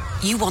parent,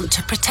 you want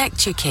to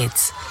protect your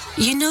kids.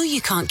 You know you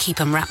can't keep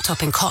them wrapped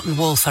up in cotton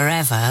wool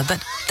forever,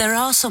 but there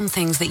are some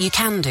things that you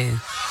can do,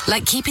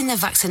 like keeping their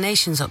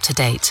vaccinations up to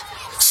date.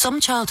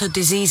 Some childhood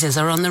diseases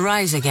are on the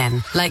rise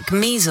again, like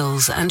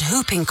measles and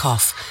whooping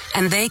cough,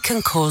 and they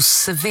can cause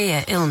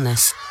severe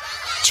illness.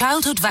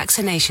 Childhood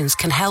vaccinations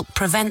can help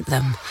prevent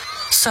them.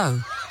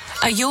 So,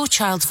 are your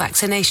child's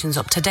vaccinations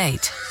up to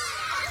date?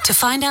 To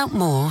find out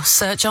more,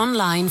 search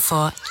online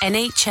for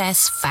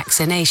NHS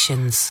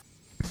vaccinations.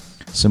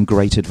 Some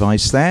great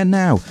advice there.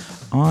 Now,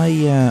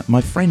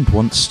 my friend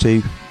wants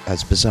to,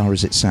 as bizarre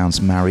as it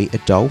sounds, marry a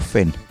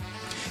dolphin.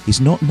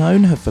 He's not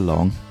known her for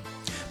long,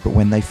 but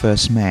when they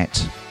first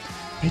met,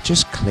 it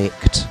just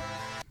clicked.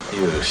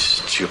 You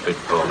stupid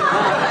bum.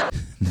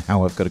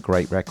 Now I've got a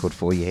great record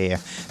for you here.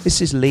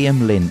 This is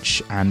Liam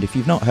Lynch, and if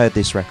you've not heard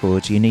this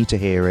record, you need to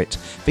hear it.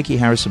 Vicky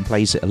Harrison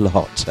plays it a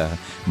lot,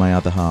 my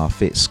other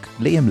half. It's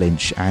Liam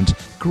Lynch and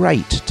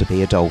Great to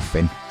Be a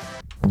Dolphin.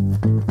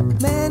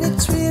 Man,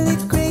 it's really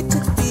great to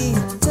be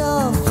a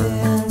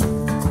dolphin.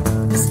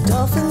 'Cause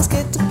dolphins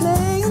get to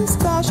play and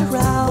splash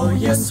around. Oh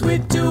yes we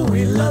do,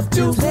 we love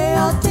to play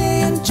all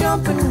day and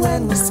jumping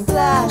when we're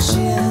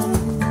splashing.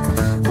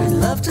 We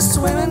love to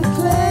swim and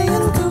play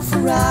and goof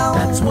around.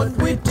 That's what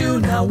we do.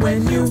 Now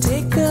when you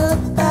take a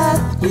bath,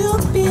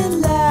 you'll be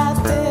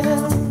laughing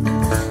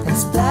and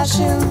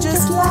splashing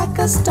just like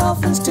us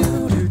dolphins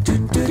do.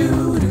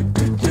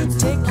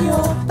 Take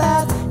your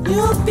bath,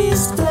 you'll be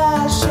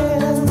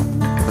splashing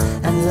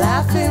and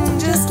laughing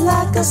just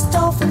like us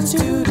dolphins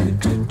do.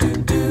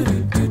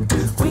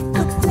 We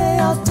could play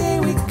all day,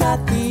 we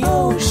got the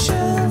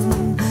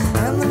ocean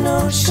and the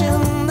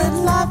notion that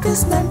life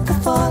is meant for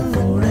fun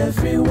for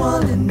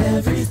everyone and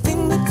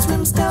everything that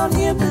swims down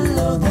here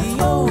below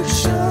the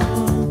ocean.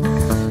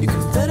 You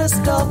can bet us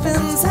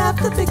dolphins have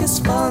the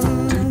biggest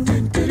fun.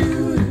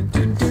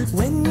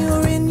 When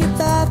you're in your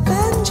bath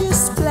and you're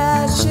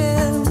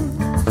splashing,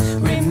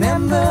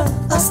 remember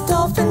us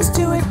dolphins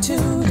do it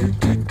too.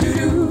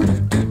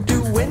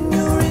 When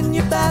you're in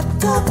your bath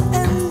wrapped up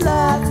and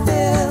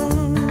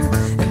laughing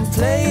and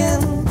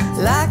playing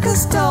like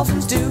us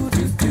dolphins do.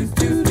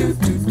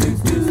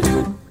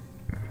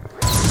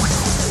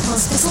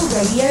 Hospital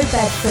Radio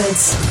Bedford.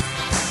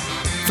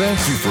 Thank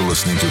you for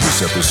listening to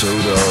this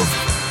episode of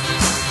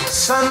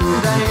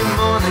Sunday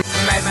morning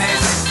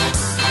madness,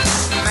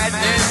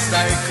 madness,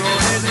 I call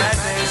it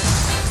madness.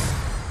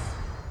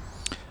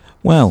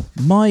 Well,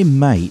 my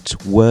mate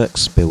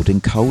works building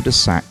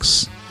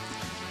cul-de-sacs.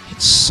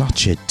 It's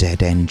such a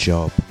dead-end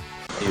job.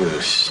 You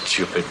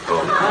stupid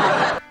bum.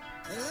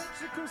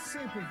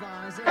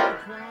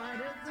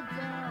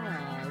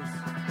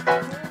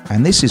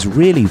 And this is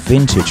really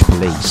vintage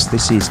Police.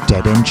 This is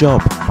Dead End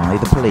Job by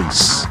the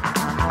Police.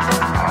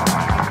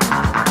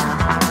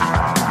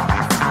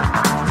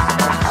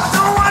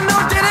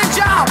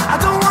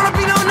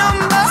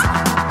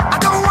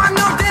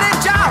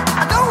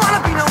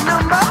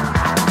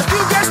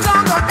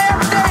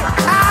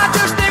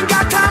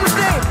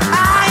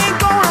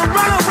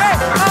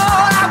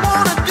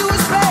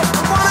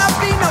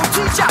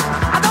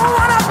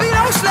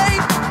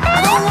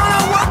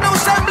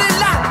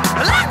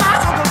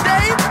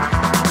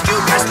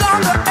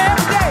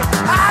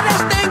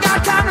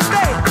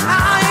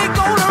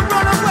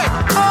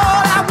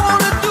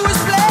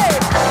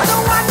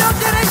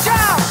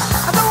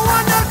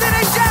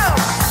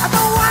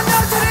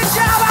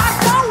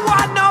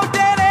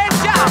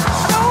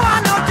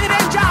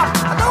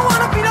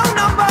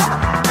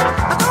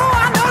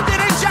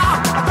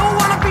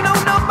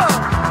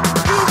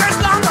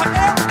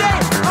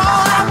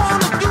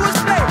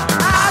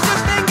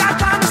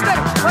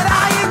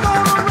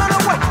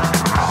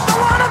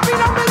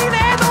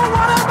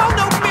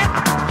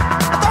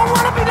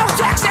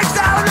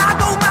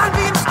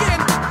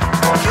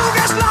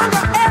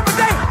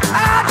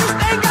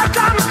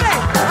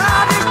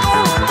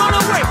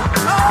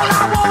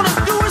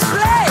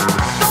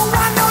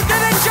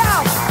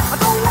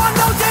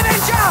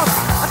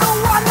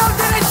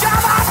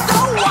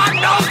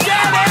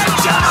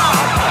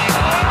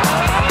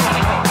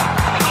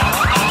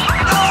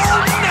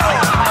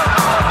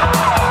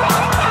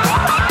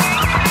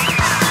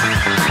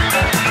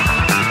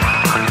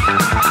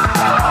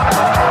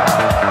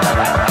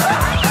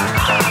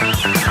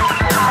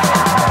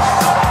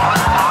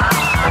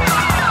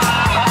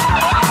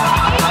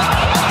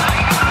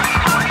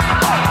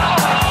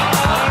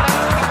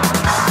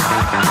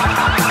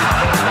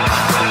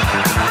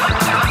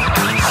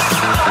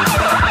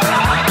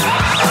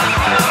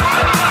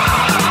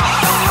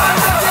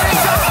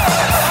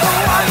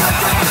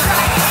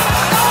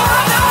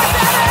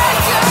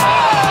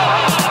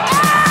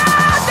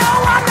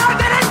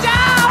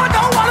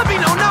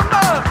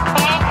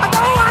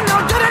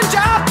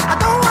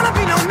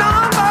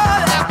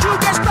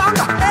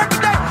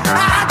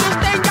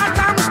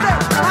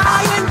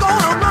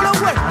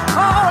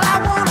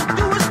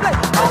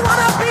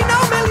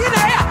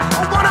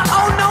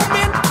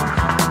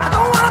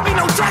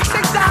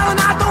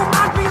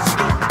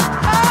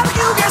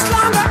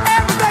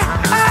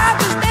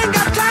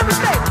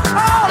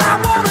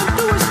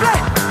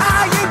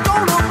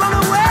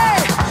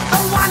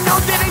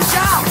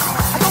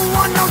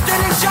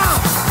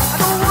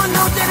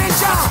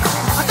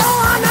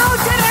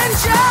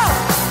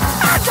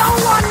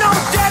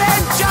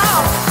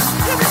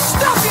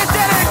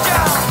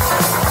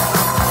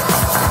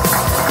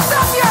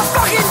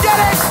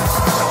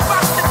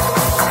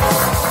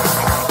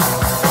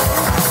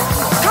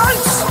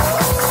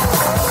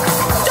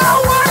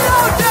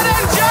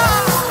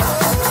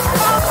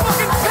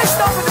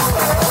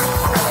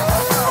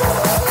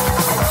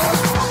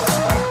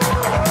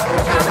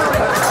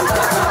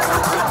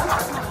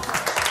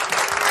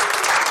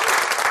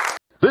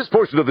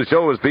 Of the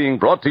show is being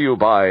brought to you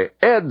by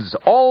Ed's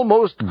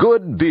Almost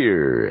Good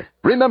Beer.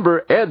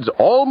 Remember, Ed's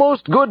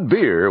Almost Good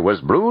Beer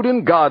was brewed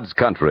in God's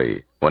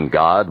country when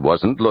God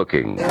wasn't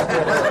looking. I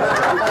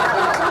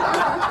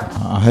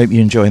hope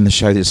you're enjoying the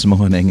show this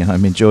morning.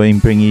 I'm enjoying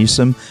bringing you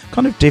some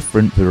kind of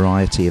different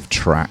variety of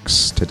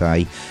tracks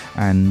today,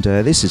 and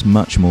this is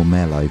much more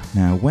mellow.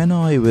 Now, when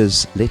I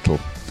was little,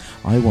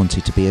 I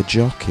wanted to be a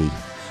jockey,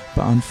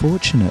 but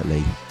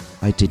unfortunately,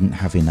 I didn't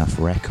have enough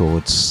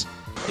records.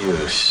 You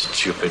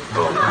stupid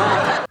bum.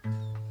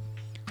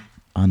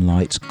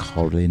 Unlike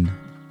Colin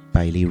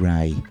Bailey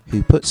Ray,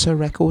 who puts her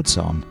records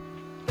on.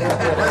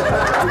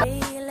 Three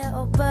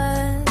little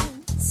birds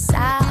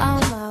sat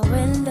on my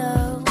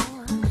window,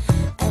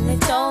 and they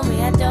told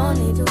me I don't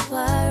need to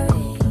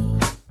worry.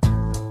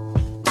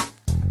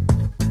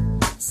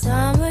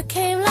 Summer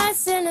came like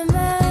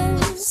cinnamon,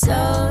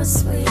 so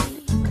sweet.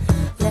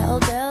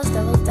 Little girls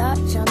double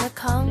dutch on the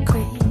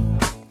concrete.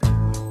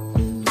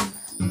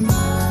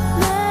 More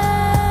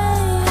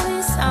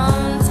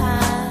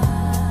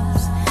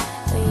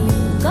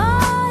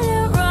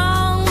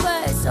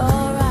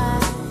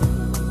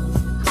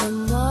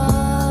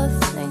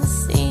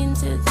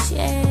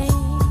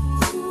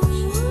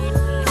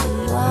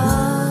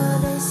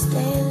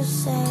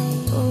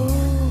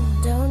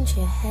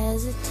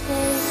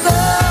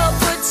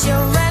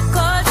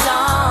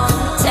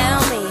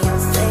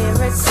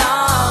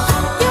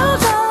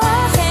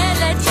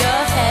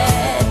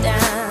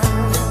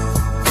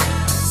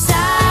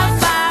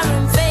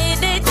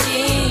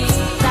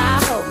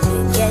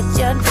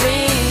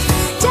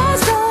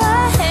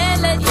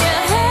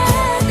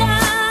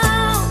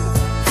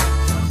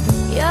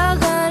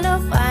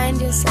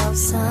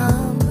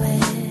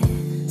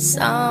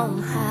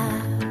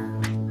somehow.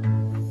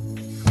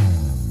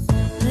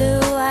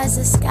 Blue as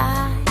the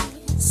sky,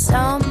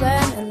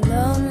 sunburned and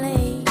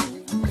lonely,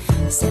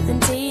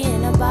 sipping tea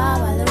in a bar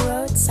by the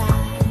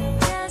roadside.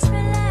 Just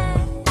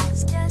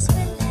relax, just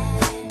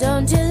relax.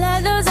 Don't you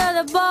let those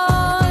other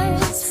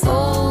boys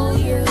fool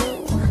you.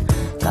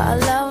 God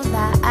love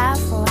that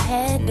Afro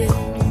hairdo.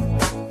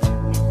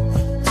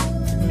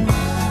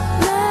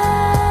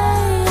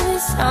 Maybe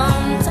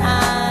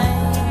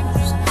sometimes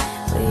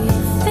we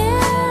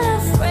feel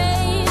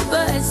afraid,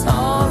 but it's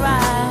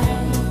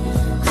alright.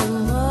 The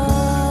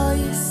more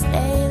you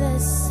stay the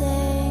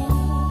same,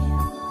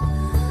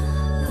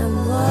 the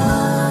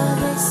more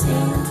they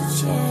seem to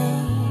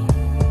change.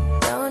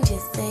 Don't you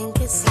think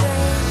it's strange?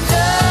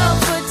 Girl,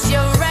 put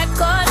your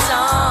records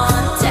on.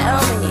 Tell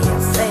me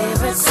your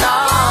favorite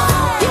song.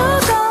 You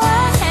go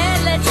ahead,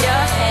 let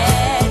your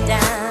hair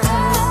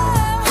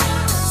down.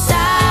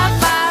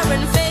 Sapphire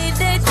and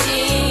faded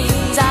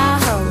jeans. I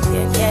hope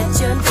you get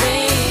your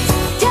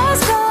dreams.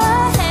 Just go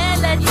ahead,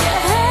 let your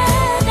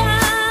hair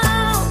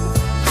down.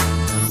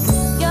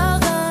 You're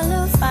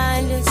gonna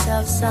find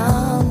yourself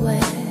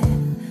somewhere,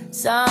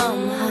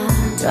 somehow.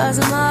 Drugs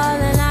are more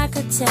than I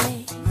could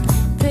take.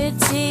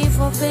 Pity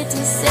for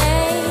pity's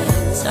sake.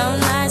 Some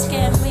nights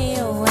kept me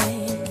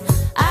awake.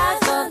 I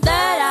thought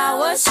that I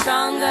was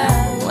stronger.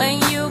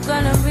 When you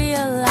gonna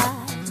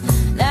realize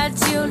that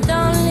you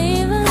don't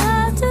even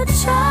have to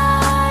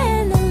try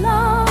any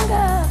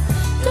longer?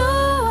 Do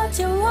what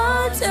you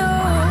want to.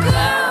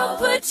 Girl,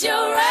 put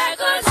your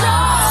records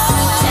on.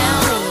 Tell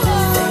me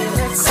your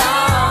favorite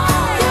song.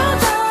 You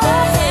go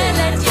ahead,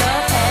 let your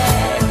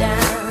hair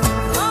down.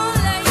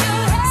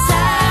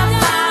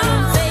 Sapphire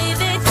and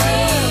faded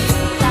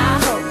jeans. I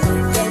hope you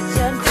get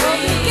your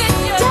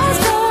dreams. Just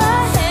go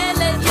ahead,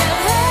 let your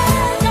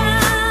hair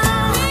down.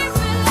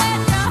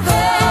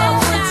 Girl,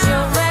 put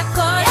your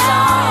records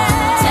on.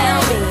 Tell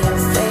me your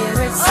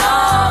favorite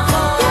song.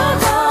 You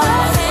go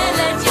ahead,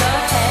 let your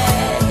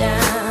hair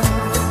down.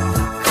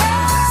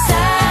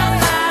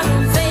 Sapphire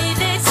and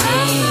faded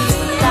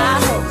jeans. I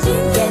hope you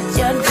get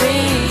your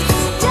dreams.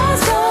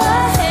 Just go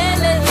ahead,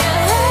 let your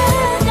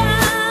hair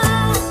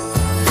down.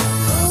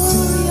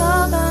 Ooh,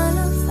 you're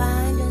gonna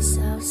find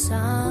yourself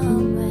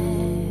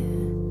somewhere,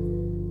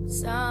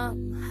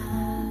 somehow.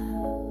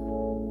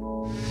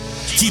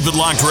 Keep it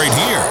locked right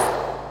here.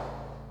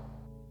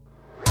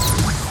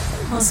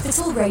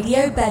 Hospital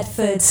Radio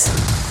Bedford.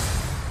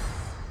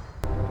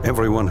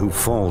 Everyone who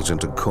falls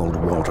into cold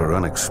water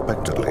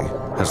unexpectedly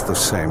has the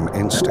same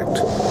instinct.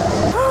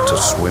 To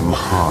swim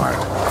hard,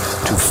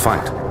 to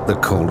fight the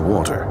cold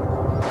water.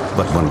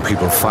 But when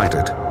people fight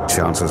it,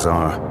 chances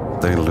are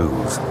they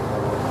lose.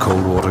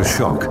 Cold water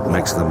shock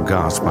makes them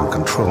gasp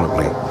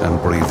uncontrollably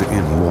and breathe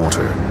in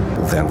water.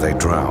 Then they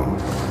drown.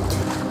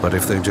 But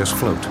if they just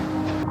float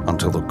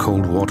until the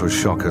cold water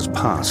shock has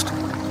passed,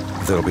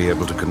 they'll be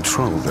able to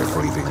control their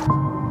breathing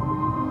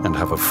and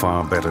have a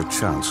far better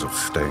chance of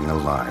staying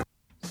alive.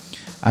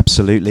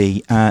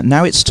 Absolutely.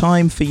 Now it's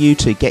time for you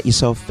to get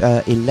yourself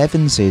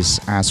 11s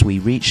as we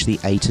reach the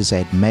A to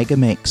Z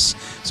megamix.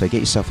 So get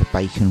yourself a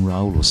bacon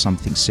roll or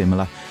something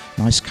similar,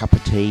 nice cup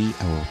of tea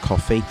or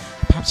coffee,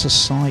 perhaps a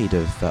side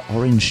of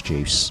orange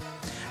juice,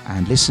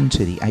 and listen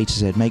to the A to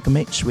Z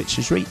megamix, which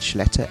has reached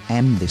letter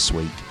M this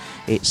week.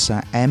 It's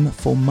M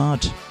for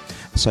Mud.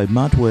 So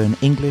Mud were an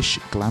English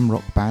glam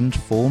rock band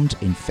formed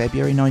in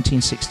February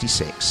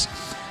 1966.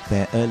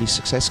 Their early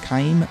success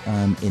came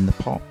in the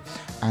pop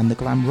and the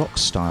glam rock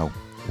style,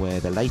 where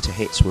their later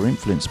hits were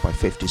influenced by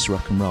 50s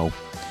rock and roll.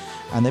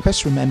 And they're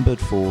best remembered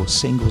for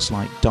singles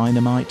like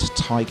Dynamite,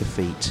 Tiger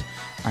Feet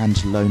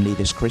and Lonely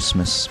This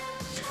Christmas.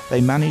 They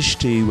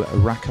managed to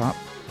rack up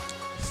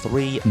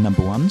 3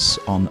 number ones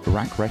on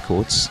Rack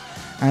Records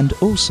and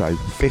also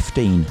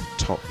 15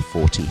 top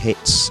 40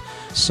 hits.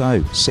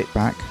 So sit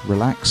back,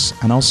 relax,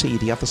 and I'll see you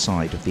the other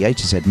side of the A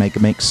to Z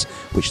Megamix,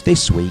 which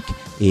this week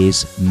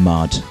is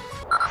Mud.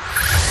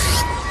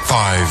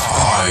 5,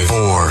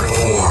 4,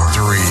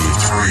 3,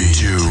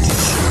 2,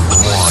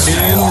 1.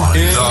 In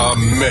the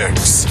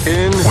mix.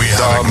 We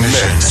have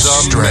ignition.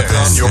 Strap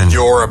in.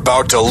 You're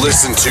about to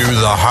listen to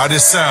the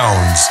hottest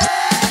sounds.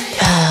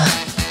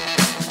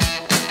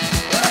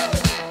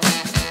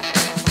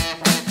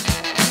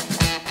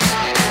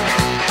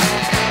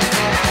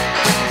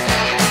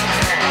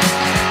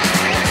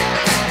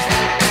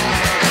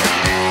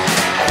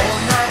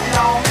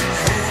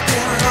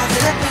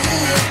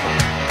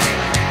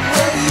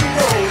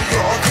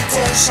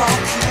 So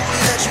cool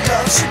that you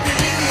love to be.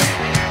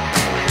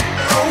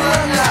 Oh,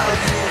 well, now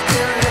you've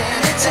been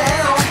laying it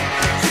down.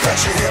 You got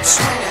your hips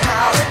swinging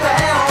out of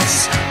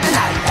bounds, and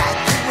I like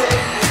the way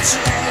you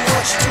do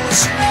what you do.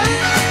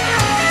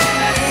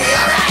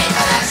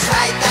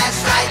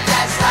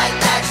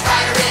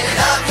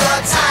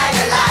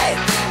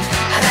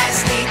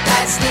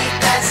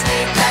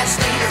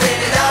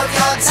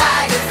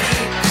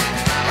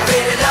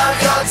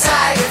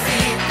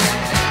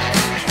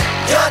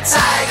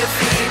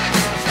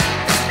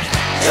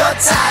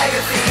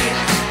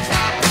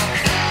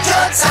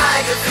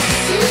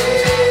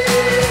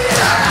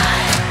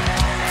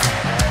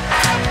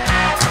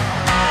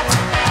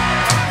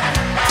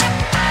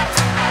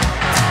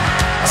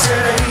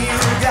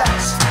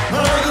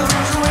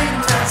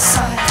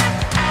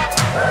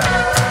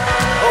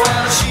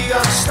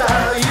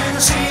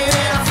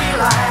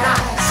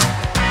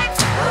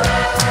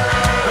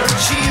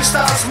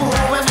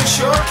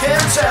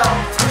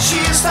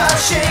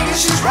 starts shaking,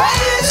 she's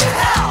raising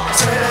hell. I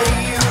said,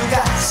 hey, you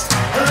guys,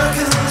 look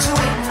who's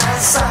waiting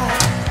outside.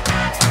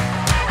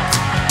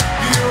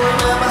 You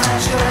remember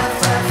how she left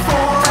that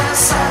phone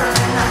last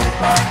Saturday night?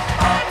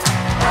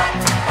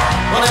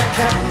 Well, that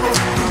cat was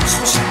loose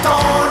when she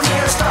don't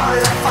hear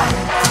started a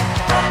fight.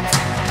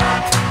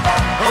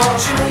 Oh,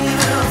 she made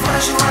a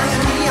flashing like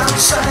a neon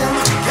sign,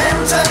 but you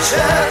can't touch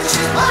her, 'cause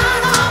she's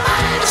mine, all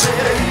mine. I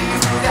said, hey, you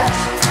guys,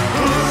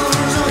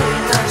 who's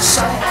waiting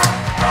outside?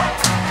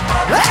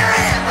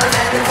 Larry! And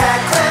then the cat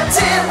crept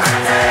in,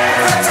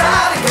 crept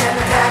out again,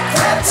 the cat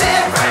crept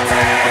in,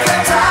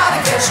 crept out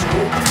again. She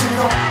opened the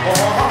door,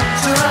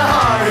 to the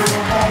heart of the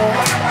home.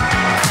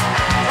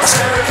 I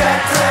said the cat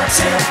crept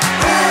in,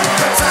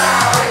 crept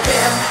out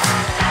again.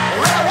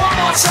 Well, one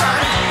more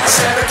time. I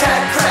said the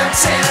cat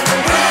crept in, and the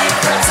weed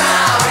crept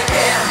out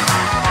again.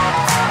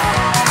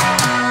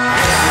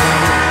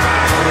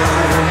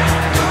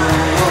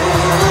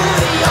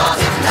 You're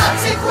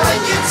hypnotic when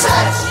you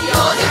touch,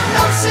 your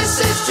hypnosis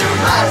is too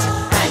much,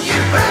 and you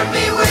burn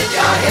me with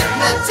your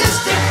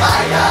hypnotistic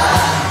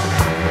fire.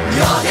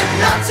 You're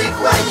hypnotic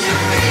when you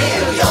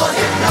feel, your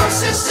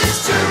hypnosis is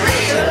too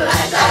real,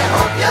 and I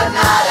hope you're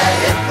not a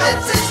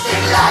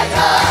hypnotistic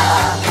liar.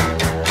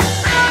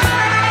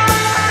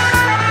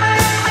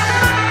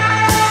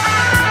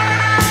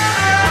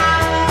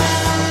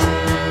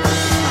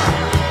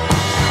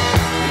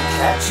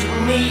 Catching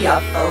me, I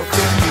fell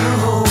for you.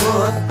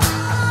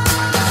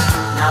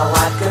 Now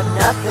I've got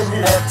nothing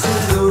left to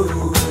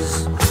lose.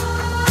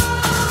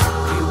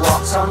 You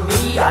walked on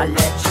me, I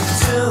let you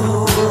do.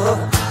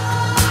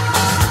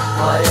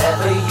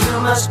 Whatever you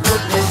must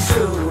put me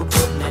through,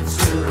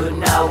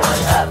 now what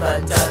have I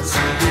done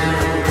to you?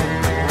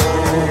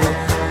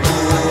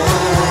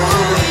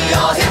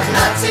 You're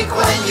hypnotic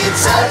when you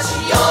touch,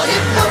 your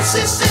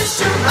hypnosis is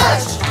too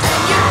much, and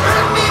you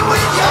burn me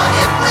with your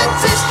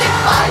hypnotistic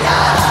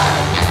fire.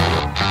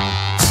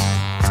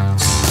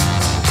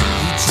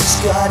 You just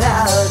got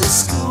out of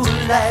school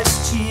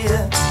last year,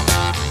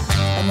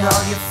 and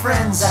all your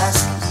friends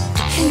ask,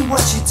 hey,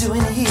 what you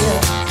doing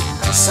here?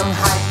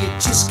 Somehow you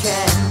just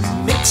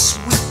can't mix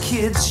with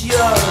kids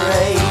your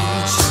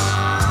age.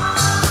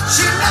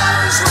 She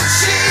knows what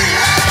she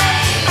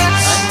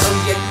likes. I know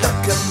you're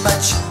looking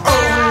much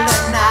older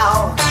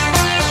now,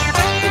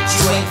 but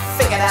you ain't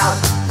figured out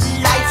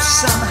life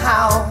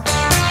somehow.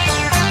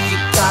 You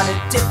got a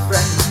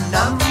different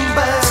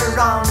number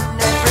on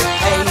every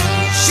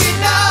page. She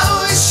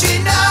knows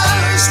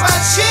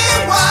what she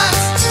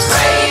wants.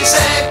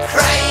 Crazy,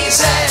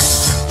 crazy,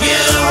 you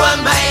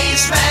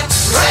amaze me.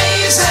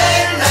 Crazy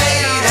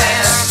lady,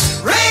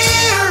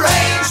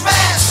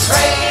 rearrangement.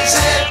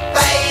 Crazy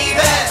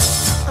baby,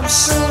 I'm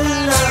so in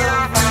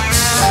love with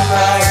you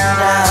right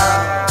now.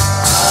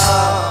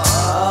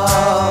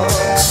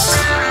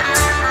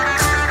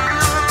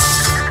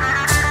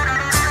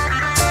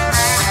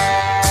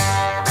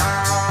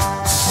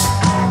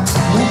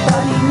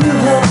 Nobody knew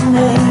her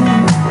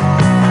name,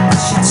 but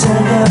she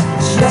turned up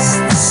just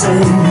the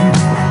same.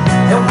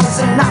 There was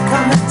a knock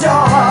on the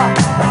door,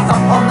 a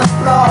thump on the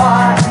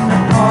floor, and the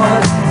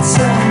boy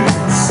turned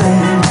the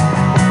same.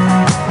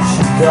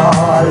 She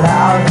called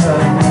out her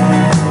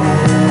name.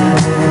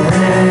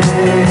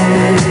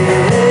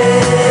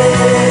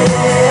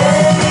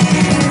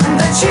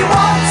 Then she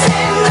walked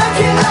in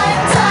looking like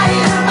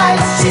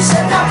dynamite. She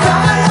said, now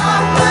come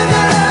along, we're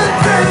gonna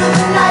through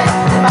the night.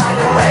 And by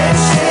the way,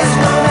 she's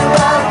moving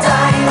well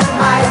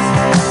dynamite.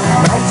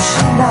 Might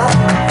she not,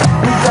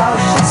 with all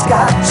she's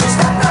got, she's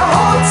got the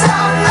whole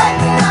town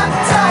lighting up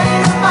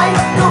dynamite.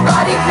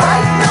 Nobody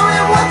quite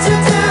knowing what to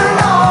do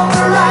wrong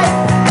or right,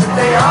 but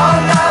they all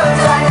know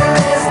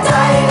dynamite is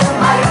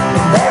dynamite,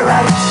 and they're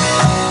right.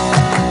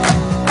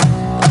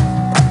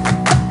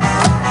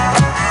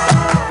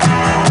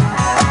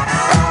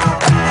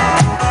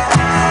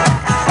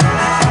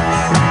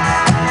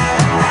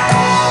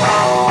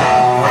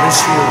 Well, this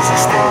here's a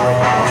story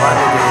of my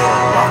little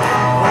rocket.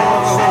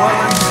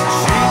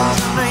 She was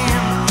the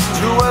name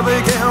to a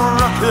big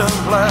rocket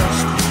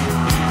blast.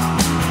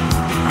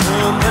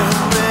 And then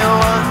they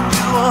lined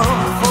you up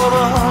for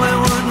the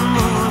Hollywood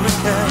movie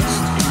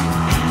cast.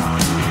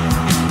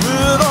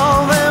 With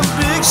all them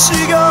big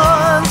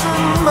cigars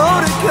and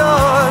motor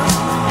cars,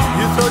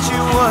 you thought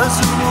you was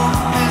a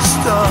movie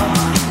star.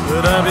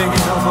 But I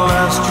began to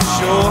last, you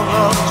sure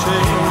love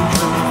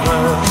changing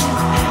fast.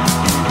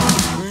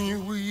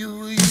 You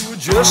were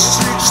just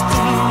 16,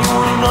 you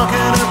were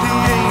knocking at the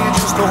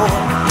age's door.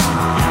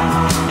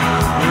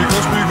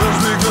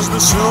 Because the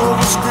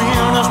silver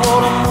screen is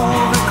what a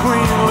movie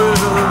queen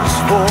lives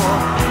for.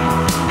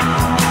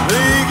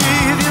 They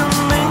gave you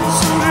minks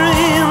and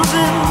dreams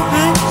and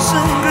pinks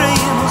and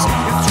greens.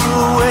 You threw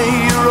away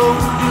your old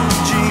blue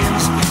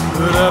jeans,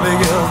 but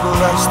Abigail,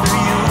 that's the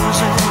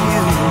using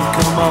you.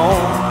 Come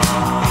on,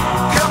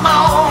 come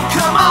on,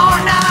 come on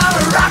now,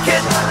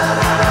 rocket.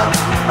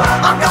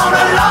 I'm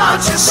gonna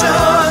launch you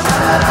soon.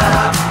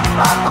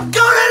 I'm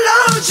gonna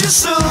launch you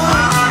soon.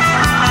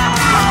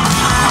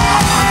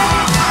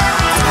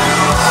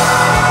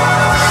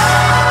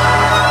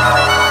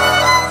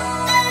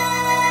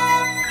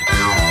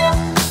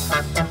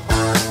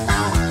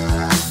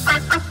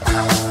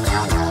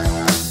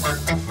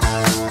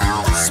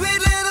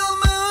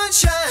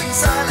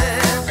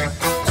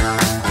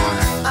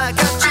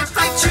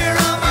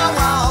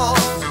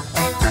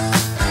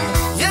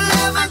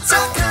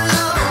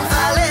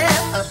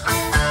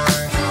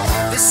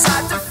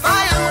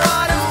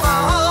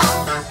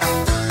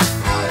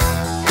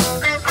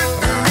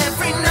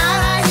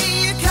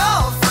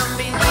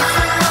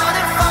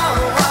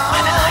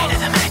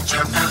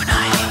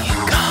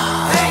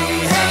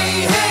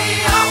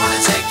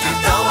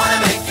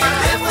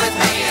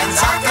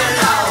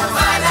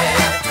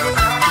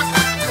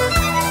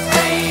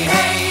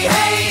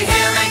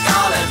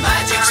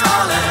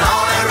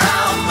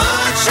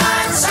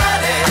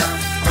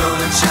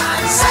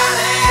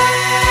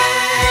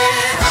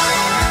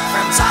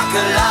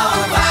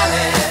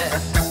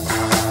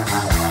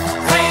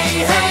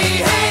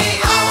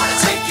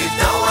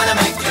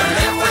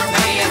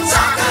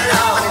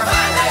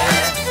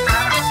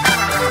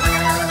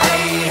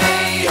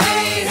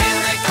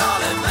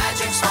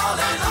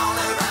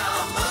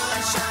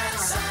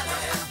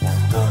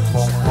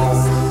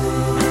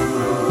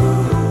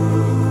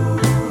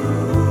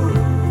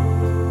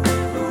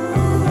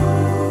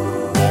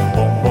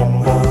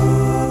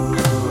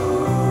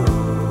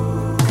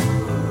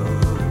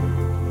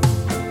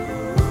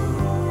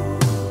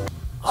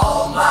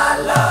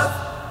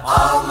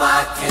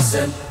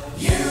 listen,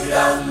 you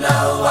don't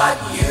know what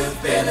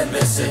you've been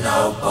missing,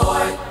 oh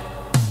boy.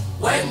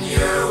 When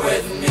you're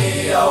with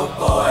me, oh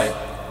boy,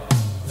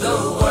 the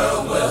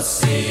world will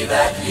see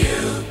that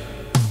you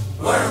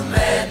were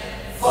meant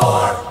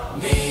for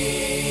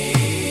me.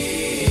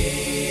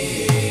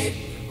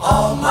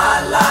 All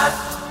my life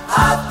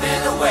I've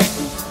been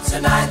waiting.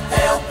 Tonight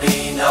there'll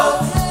be no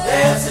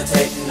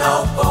hesitating,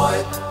 oh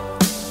boy.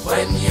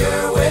 When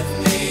you're with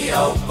me,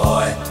 oh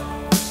boy,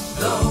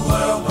 the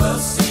world will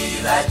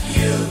see that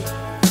you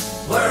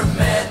were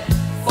meant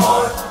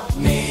for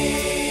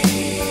me.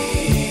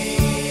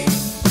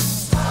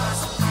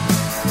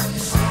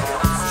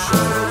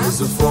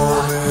 Shadows are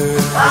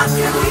forming. I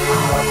can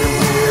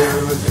hear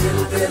a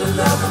little bit of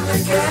love and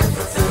make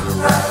everything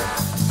right.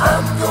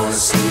 I'm gonna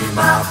see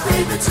my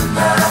baby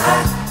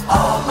tonight.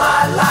 All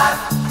my life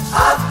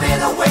I've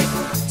been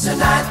waiting.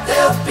 Tonight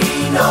there'll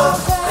be no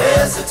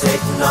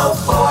hesitating, oh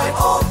boy,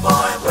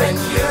 when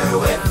you're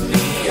with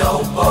me,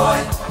 oh boy,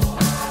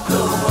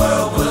 the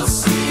world will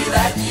see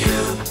that you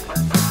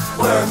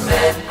were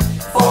meant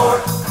for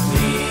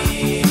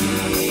me.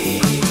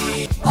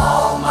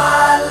 All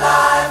my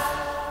life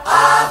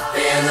I've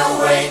been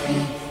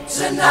waiting.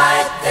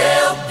 Tonight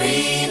there'll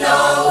be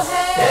no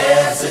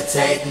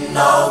hesitating,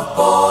 oh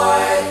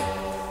boy,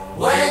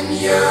 when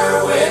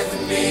you're with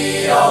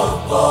me, oh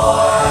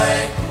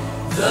boy,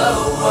 the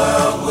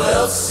world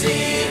will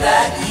see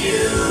that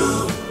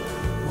you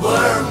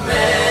were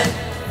meant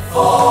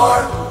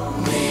for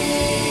me.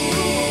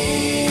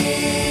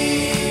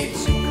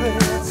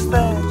 Secrets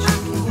that you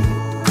keep,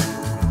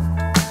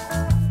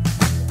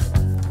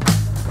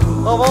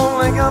 I've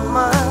only got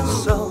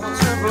myself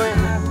to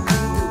blame.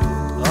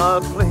 I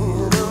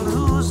played a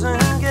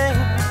losing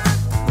game.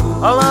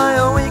 I lie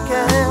awake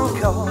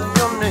and call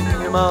your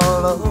name.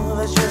 Our love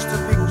is just a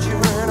picture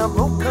in a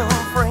broken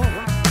frame.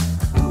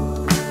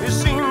 It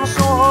seems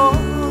so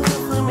hard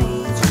for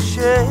me to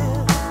share.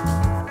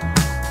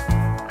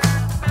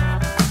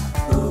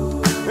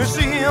 It's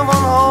even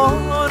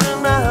harder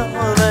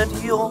now that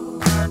you're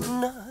not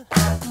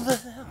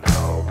there.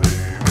 Now,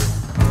 baby,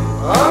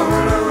 I'm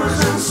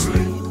losing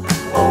sleep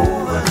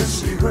over the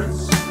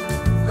secrets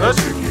that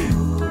you keep.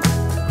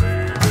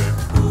 Baby,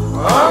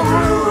 I'm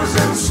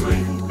losing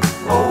sleep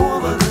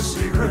over the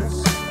secrets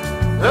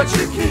that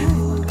you keep.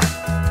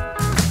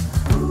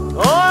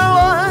 I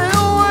lie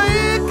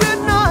awake at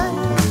night,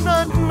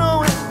 not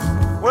knowing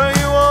where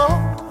you are.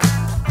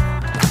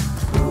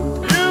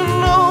 You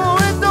know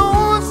it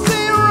don't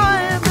seem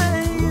right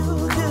that you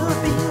could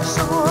be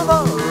so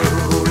far away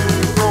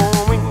from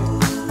me.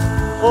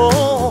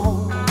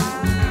 Oh,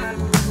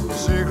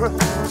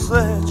 secrets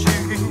that you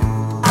keep.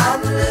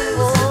 I'm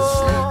losing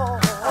sleep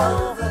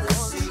over the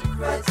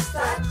secrets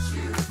that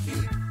you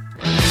keep.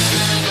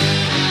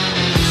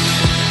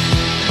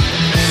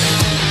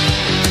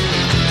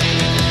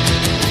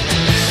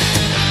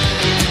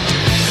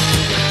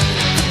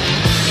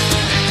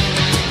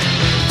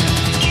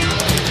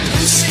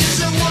 She's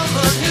a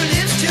woman who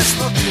lives just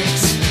for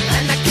kicks,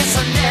 and I guess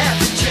I'll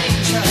never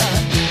change her.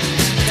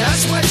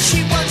 Does what she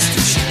wants to,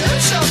 she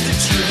knows all the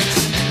tricks.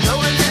 No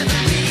one ever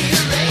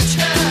rearrange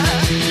her.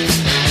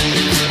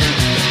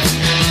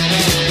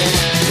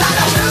 La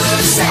la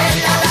lose it,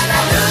 la la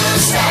la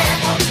lose it.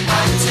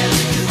 I'm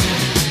telling you,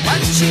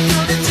 what you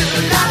gonna do?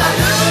 La la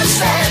lose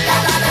it, la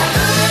la la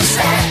lose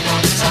it.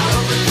 It's all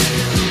over you.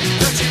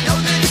 Don't you know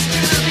that it's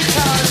true?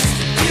 Because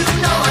you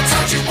know I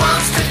told you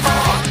once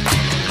before.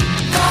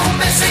 Don't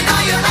messing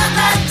on you at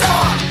that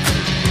door.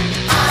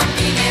 I'm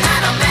meaning I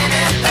don't mean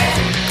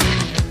anything.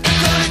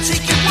 Gonna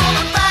take your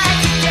woman back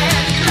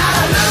again. La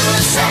la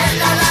lose it,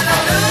 la la la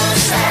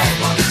lose it.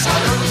 It's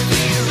all over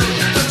you.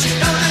 Don't you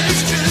know that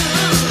it's true?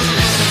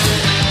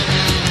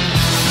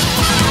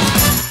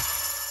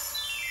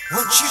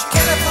 Won't you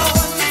get up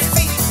on your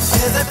feet?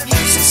 Hear that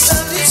music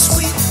sounding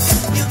sweet.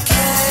 You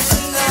can't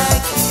deny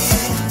it.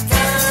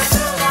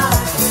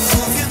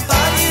 Move your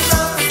body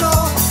around the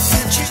floor.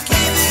 Can't you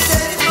give it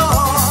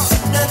anymore?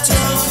 Now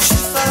don't you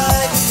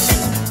fight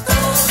it.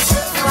 Don't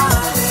you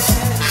fight it.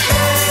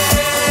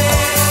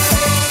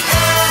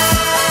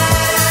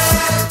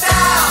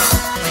 Down.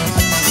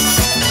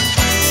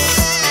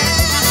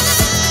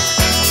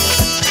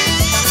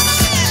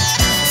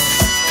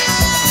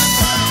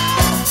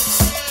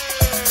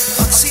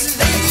 Foxy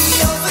lady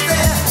over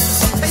there,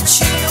 bet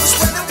she knows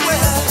when and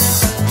where.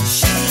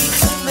 She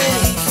can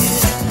make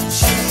it.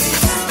 She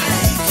can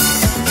make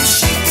it. If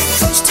she get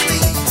close to me,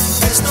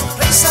 there's no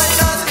place I'd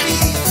rather be.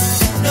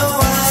 No,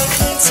 I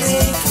can't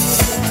take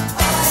it.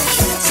 I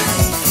can't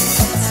take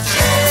it.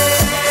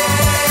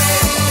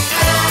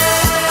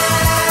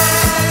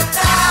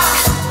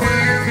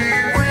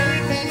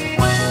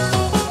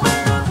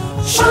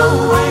 Show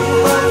me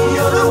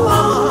you're the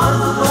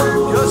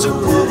woman. You're so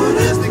good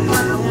as the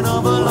queen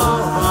of a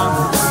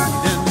love.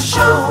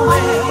 Show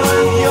me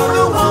you're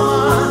the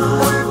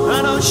woman,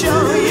 and I'll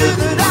show you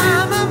that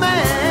I'm a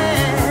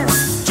man.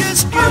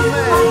 Just give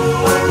me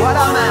what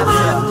I'm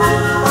after.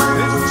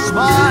 It's the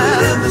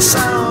smile and the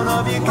sound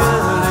of your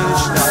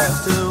girlish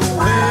laughter.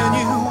 When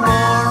you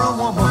are a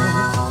woman,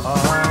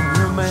 I'm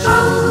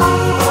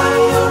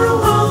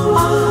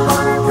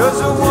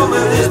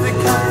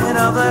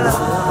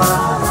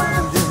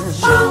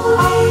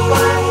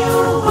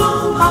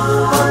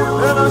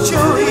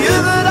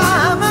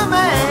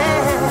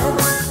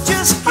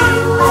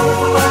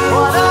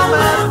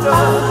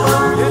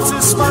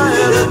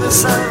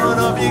sound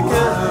of your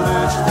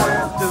girlish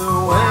laughter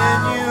when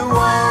you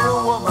are a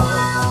woman.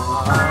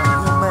 I'm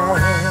your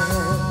man.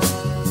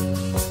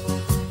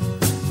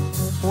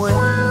 When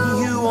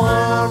you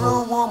are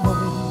a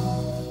woman,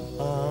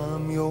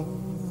 I'm your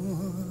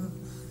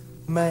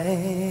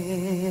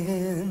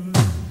man.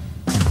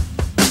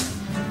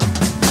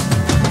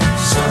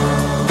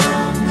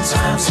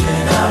 Sometimes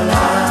in our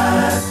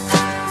life,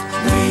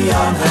 we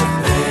all have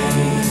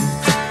pain,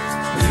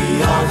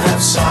 we all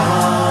have sorrow,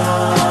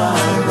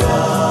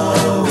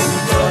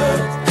 but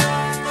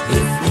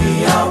if we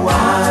are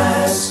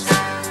wise,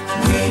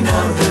 we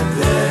know that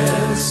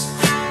there's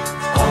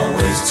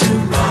always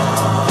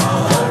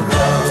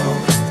tomorrow.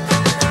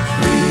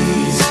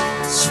 Please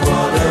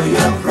swallow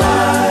your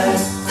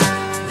pride.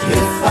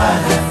 If I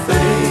have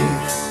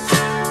faith,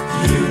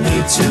 you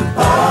need to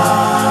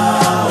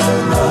borrow,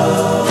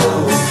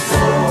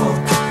 for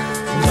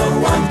no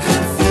one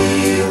can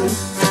feel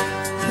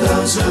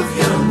those of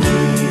your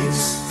needs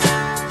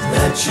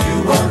that you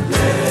won't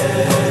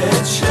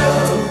let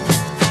show.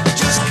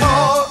 Just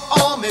call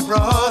on me,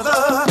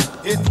 brother,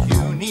 if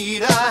you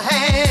need a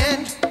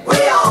hand. We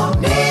all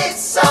need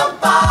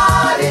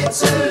somebody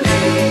to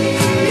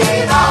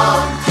lean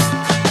on.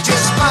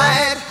 Just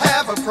might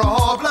have a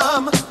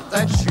problem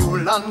that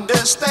you'll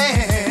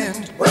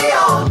understand. We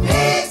all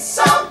need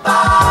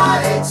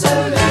somebody to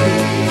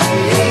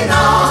lean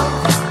on.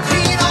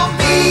 Lean on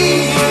me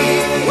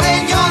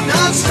when you're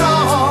not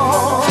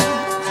strong.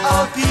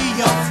 I'll be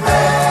your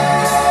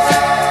friend.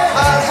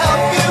 I'll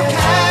help you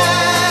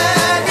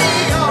carry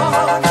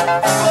on.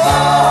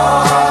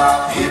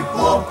 Oh, it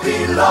won't be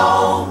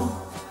long.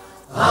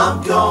 I'm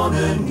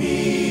gonna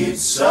need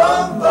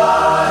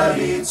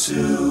somebody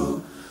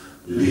to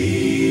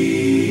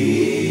lean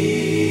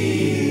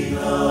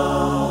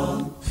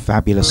on.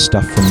 Fabulous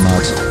stuff from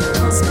Mud.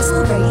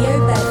 Hospital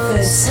Radio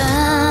Bedford.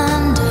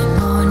 Sunday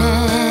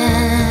morning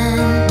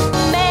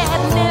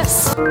madness.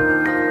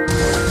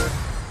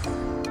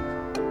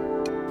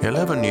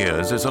 11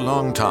 years is a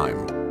long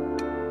time.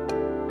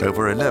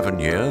 Over 11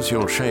 years,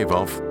 you'll shave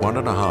off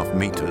 1.5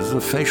 meters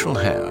of facial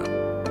hair.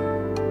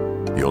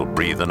 You'll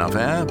breathe enough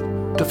air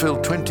to fill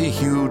 20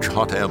 huge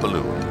hot air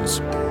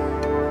balloons.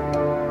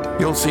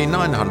 You'll see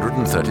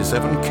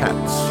 937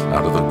 cats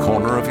out of the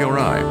corner of your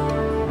eye.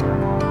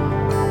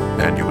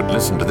 And you would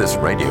listen to this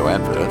radio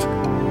advert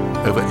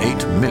over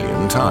 8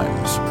 million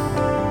times.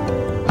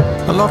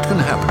 A lot can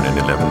happen in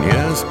 11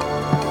 years,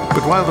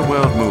 but while the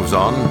world moves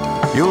on,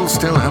 you'll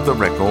still have the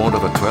record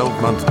of a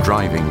 12-month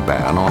driving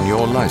ban on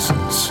your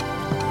license.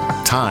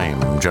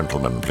 Time,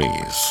 gentlemen,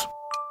 please.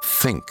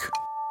 Think.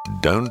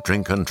 Don't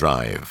drink and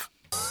drive.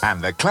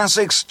 And the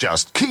classics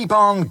just keep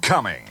on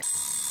coming.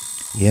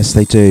 Yes,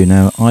 they do.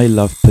 Now, I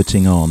love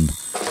putting on.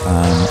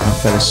 I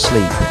fell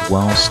asleep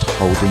whilst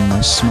holding my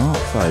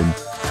smartphone.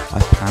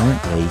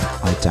 Apparently,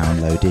 I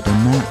downloaded a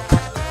map.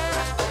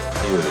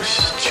 You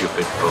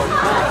stupid bum.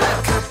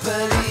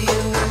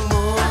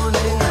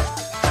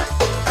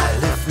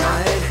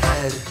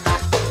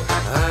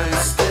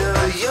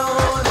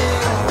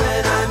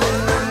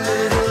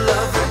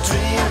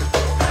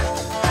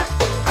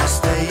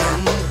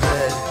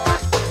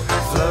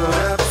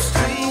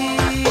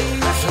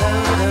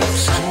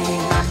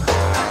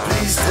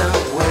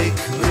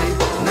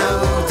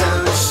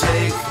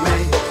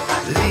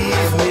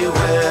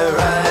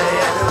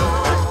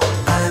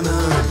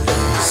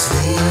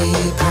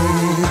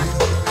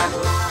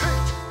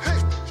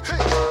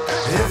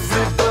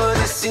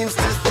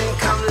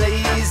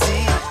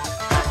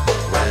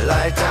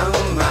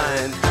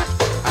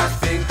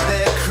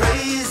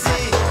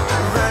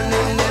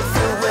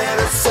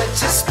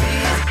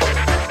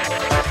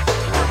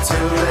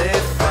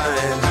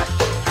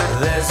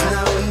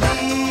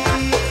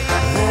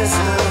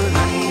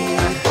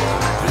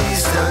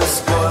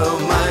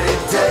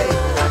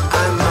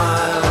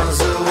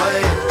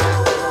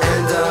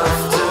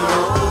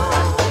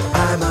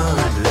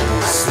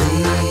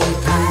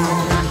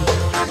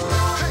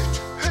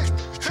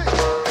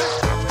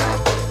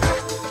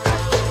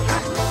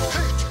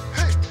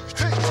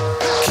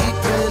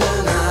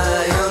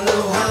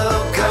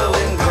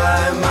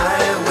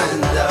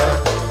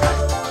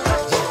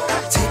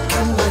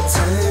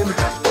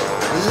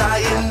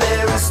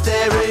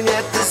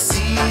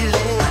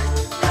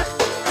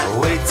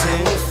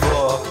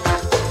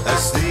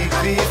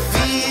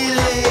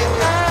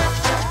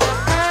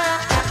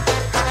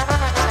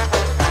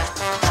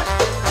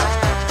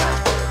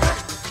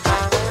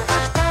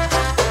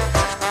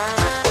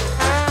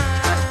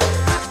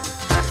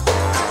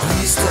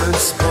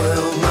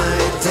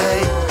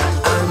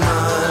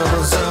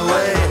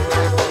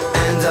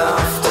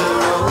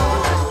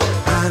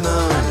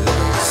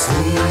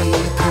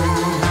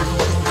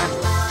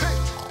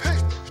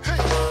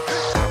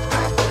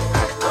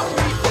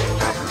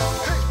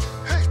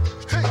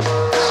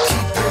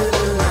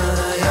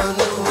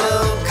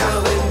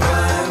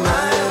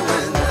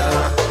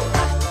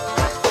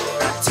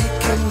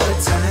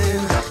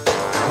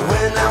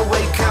 When I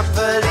wake up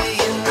early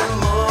in the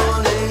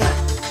morning,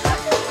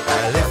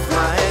 I lift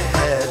my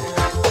head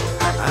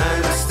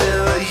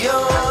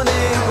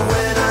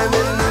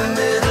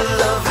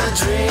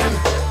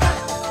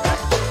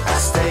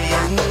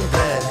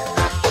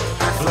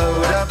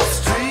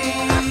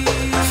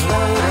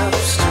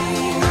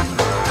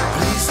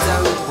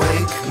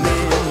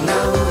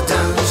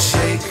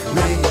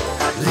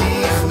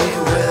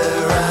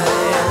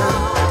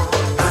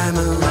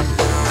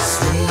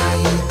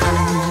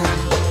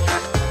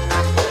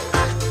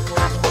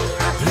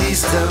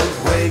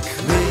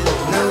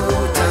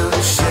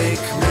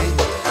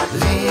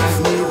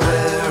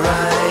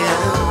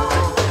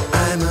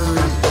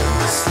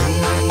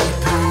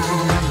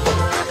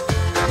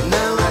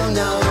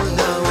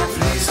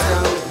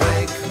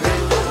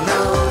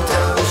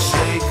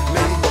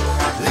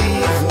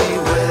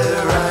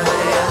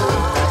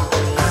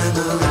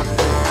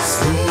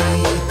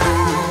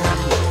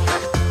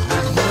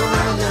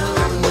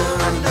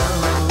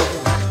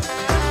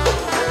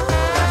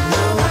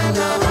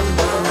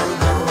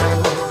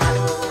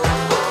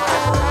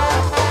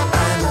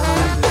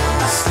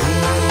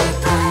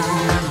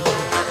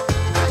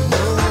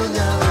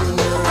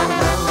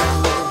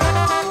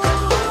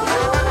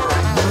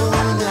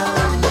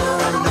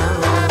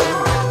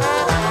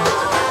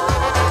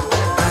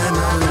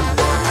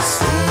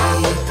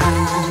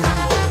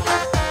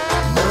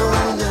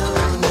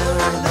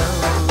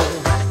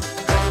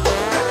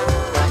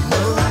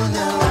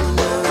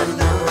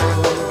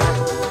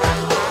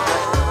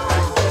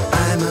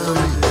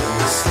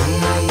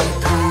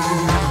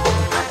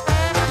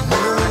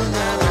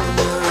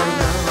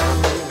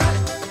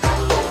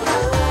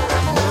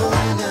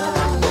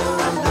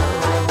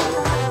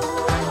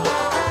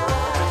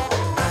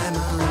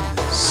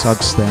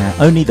Suggs there.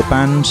 Only the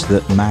band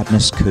that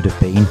madness could have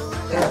been.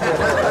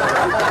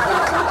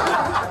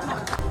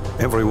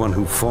 Everyone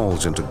who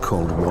falls into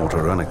cold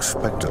water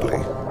unexpectedly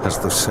has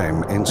the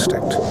same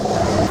instinct: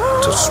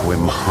 to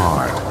swim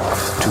hard,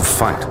 to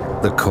fight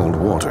the cold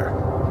water.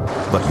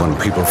 But when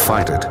people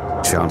fight it,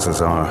 chances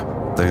are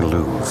they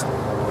lose.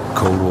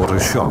 Cold water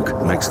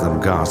shock makes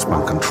them gasp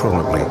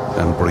uncontrollably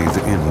and breathe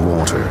in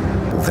water.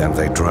 Then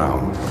they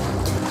drown.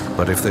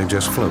 But if they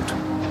just float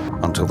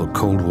until the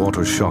cold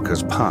water shock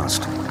has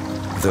passed,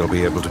 they'll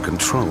be able to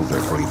control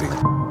their breathing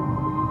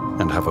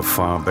and have a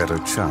far better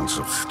chance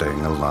of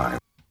staying alive.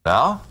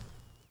 Now,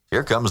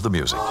 here comes the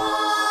music.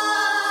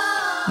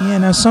 Yeah,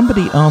 now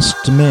somebody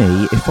asked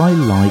me if I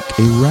like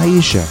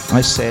Erasure.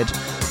 I said,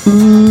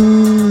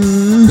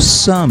 ooh,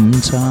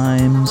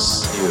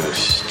 sometimes. You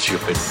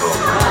stupid bum.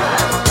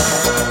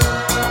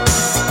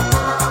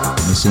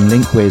 Missing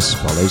Link quiz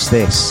follows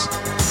this.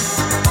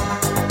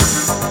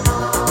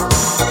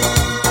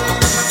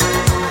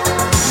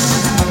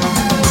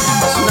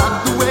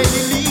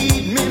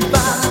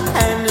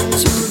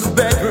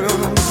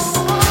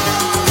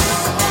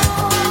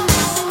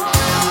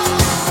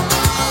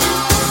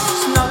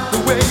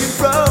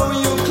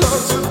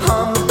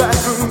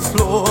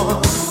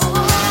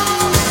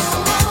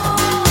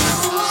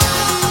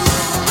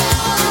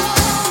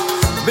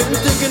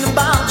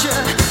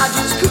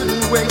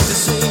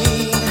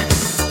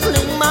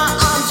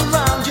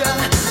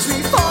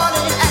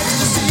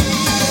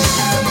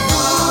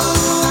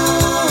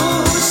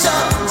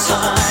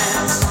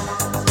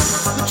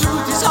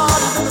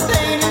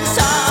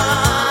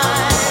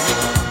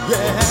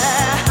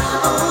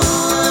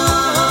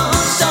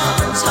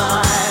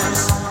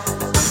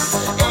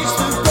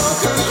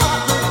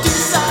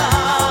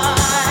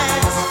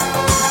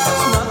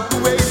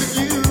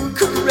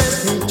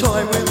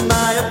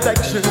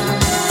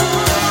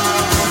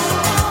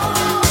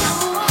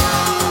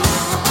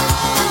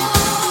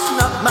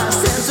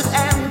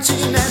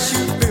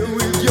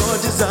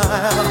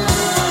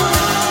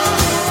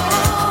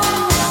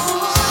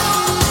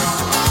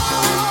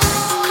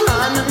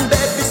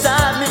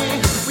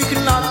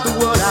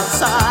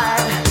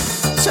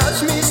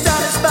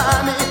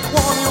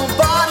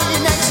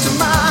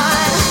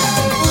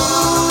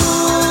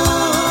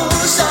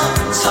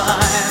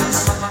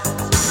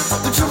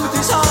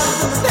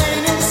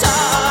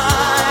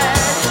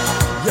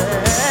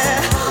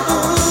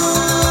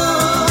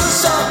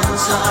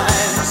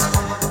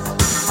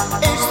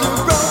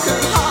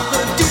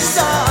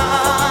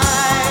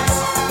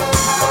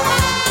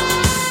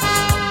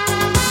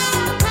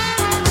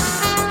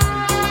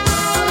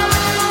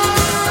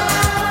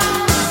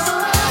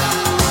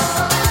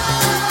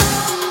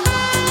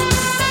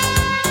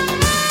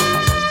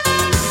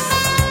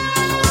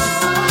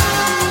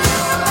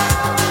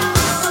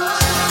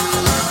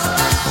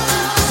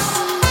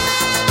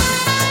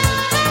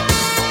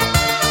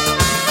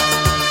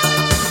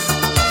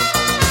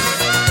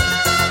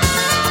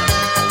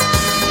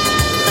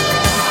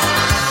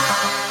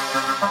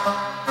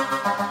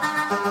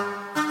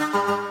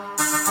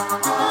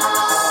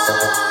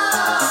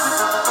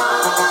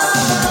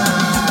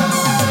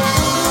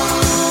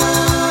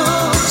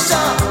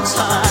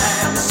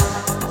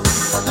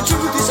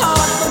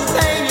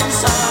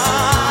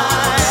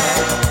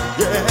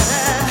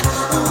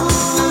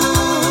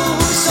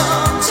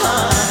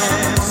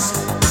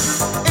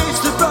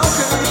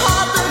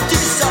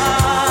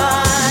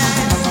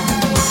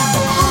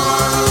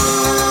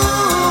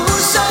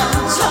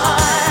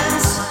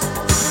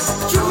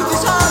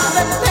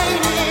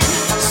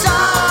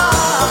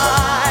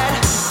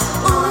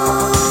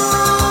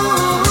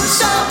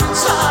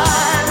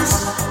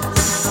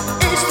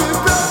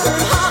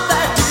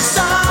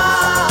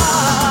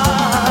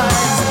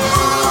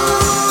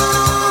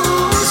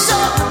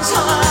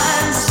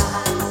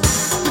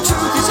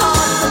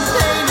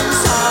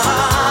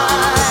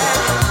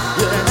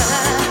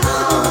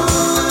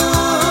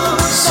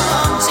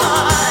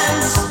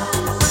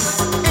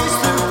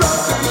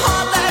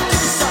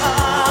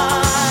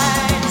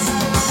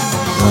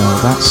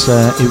 That's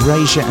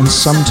Erasure and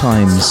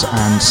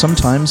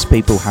sometimes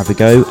people have a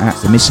go at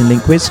the Missing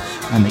Link quiz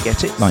and they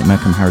get it, like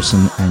Malcolm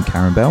Harrison and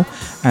Karen Bell,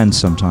 and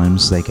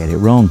sometimes they get it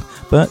wrong.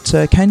 But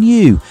can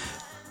you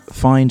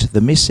find the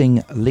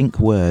missing link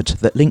word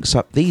that links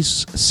up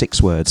these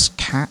 6 words: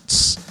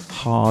 cats,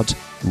 hard,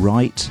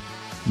 right,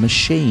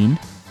 machine,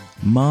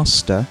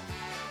 master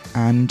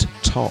and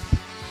top?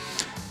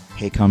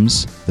 Here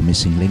comes the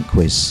Missing Link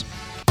quiz.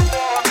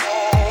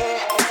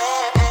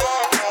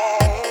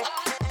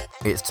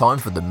 It's time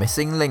for the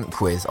Missing Link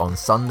quiz on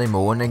Sunday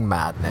Morning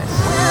Madness.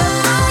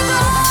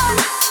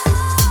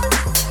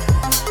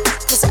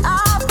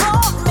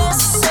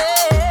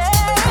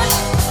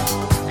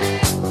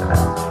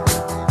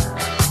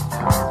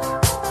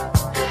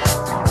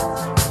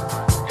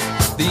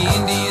 The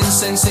Indians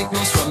send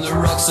signals from the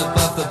rocks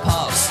above the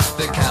pass.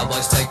 The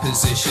cowboys take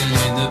position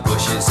in the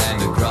bushes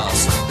and the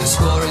grass. The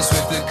squaw is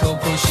with the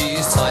corporal, she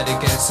is tied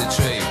against a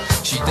tree.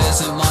 She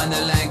doesn't mind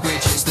the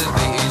language, it's the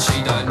beating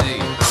she don't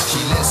need. She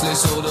lets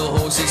loose all the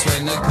horses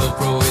when the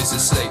corporal is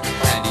asleep,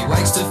 and he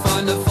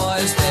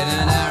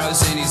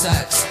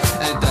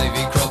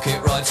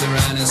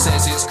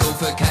it's cool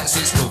for cats,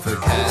 it's cool for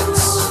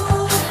cats.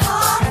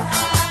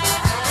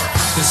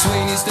 The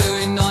Sweeney's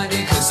doing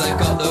 90 cause they've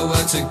got the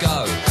word to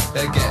go.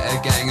 They get a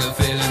gang of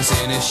villains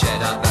in a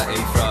shed up at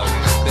Heathrow.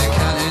 They're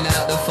counting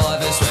out the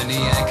fivers when the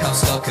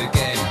handcuffs lock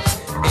again.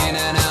 In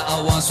and out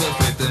of Wandsworth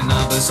with the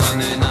numbers on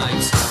their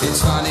names.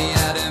 It's funny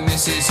how the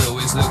missus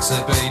always looks a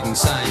bleeding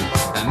sane.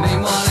 And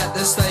meanwhile at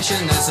the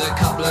station there's a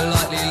couple of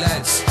likely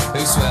lads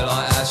who swear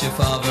like how's your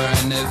father,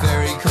 and they're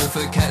very cool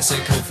for cats,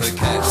 they're cool for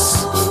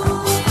cats.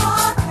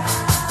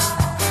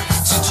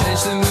 To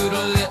change the mood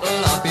a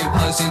little, I've been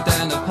posing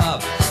down the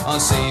pub. I'm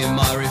seeing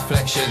my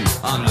reflection,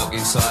 I'm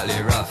looking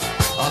slightly rough.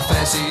 I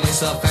fancy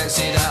this, I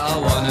fancy that, I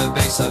wanna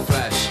be so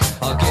flash.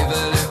 I'll give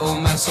a little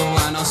muscle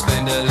and I'll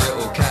spend a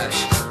little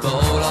cash. But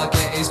all I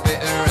get is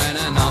bitter and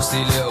a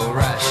nasty little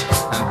rash.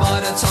 And by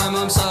the time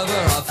I'm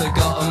sober I've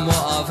forgotten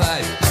what I've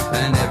had.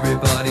 And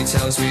everybody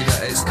tells me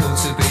that it's cool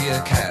to be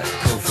a cat,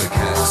 cool for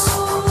cats.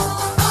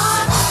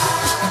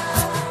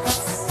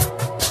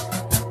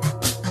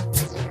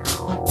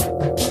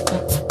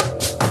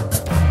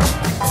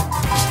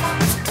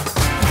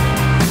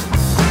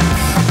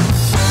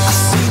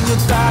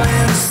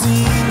 Darling,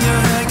 seen you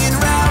hanging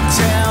round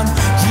town.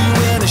 You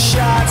in a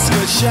short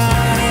skirt,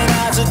 shining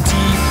as a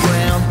deep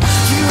brown.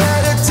 You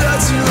had a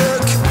dirty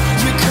look,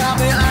 you caught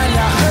me on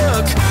your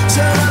hook.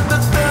 Turn up the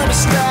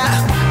thermostat,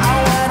 I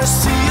wanna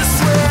see you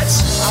sweat.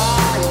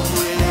 Oh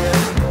yeah,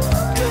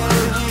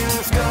 girl,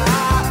 you've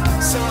got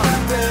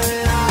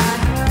something I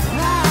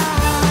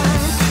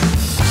like.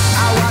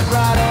 I walked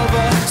right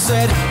over,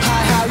 said,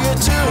 hi, how you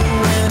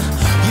doing?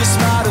 You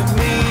smiled at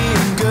me,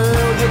 and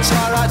girl, you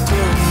tore right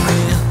through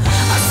me.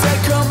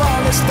 Come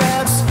on, let's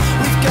dance,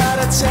 we've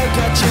gotta take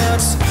a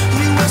chance.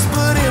 You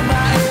whispered in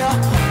my ear,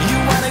 you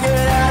wanna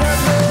get out of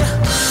here.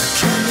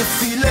 Can you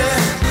feel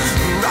it,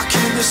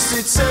 rocking the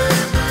city?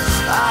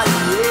 Ah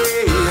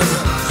yeah,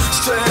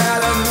 straight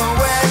out of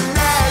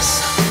nowhereness,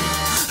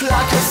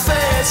 like a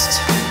fist.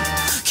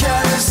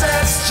 Can't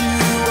resist you,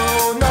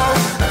 oh no,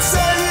 I'll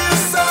tell you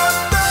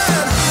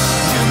something.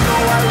 You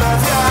know I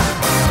love ya,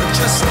 I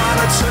just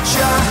wanna touch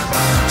ya.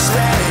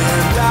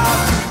 Stand up,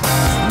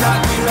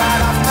 knock me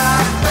right off my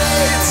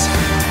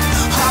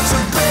hard to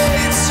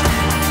beat,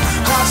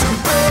 hard to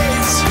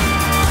beat,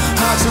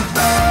 hard to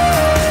beat.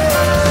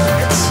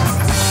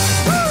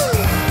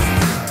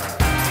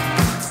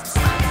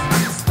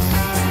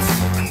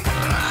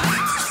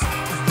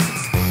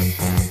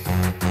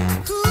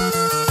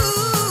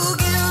 Ooh,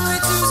 give me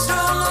 2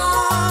 strong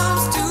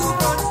arms to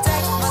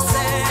protect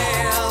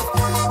myself.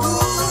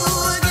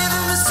 Ooh,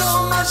 giving me so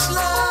much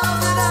love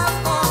that I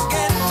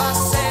forget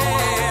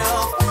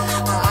myself.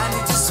 I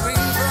need to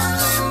swing from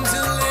limb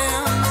to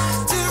limb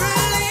to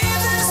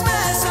relieve this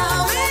mess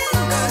I'm in.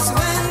 'Cause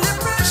when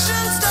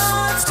depression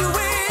starts to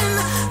win,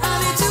 I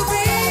need to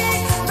be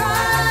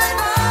right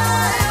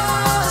by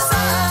your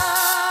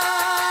side.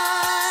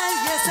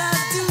 Yes, I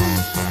do.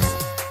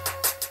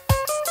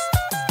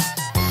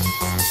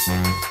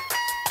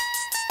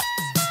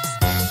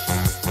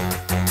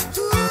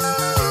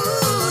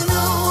 Ooh,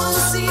 no one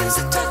seems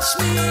to touch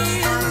me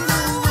in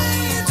the way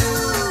you do.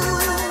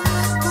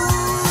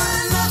 Ooh,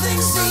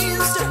 nothing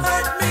seems to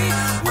hurt me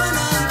when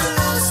I'm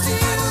close to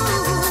you.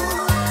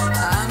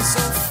 I'm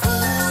so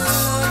full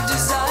of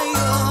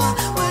desire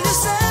when you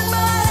set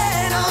my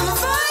head on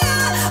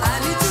fire. I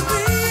need to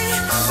be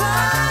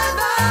right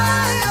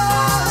by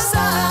your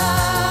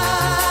side.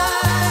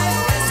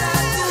 Yes,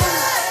 I do.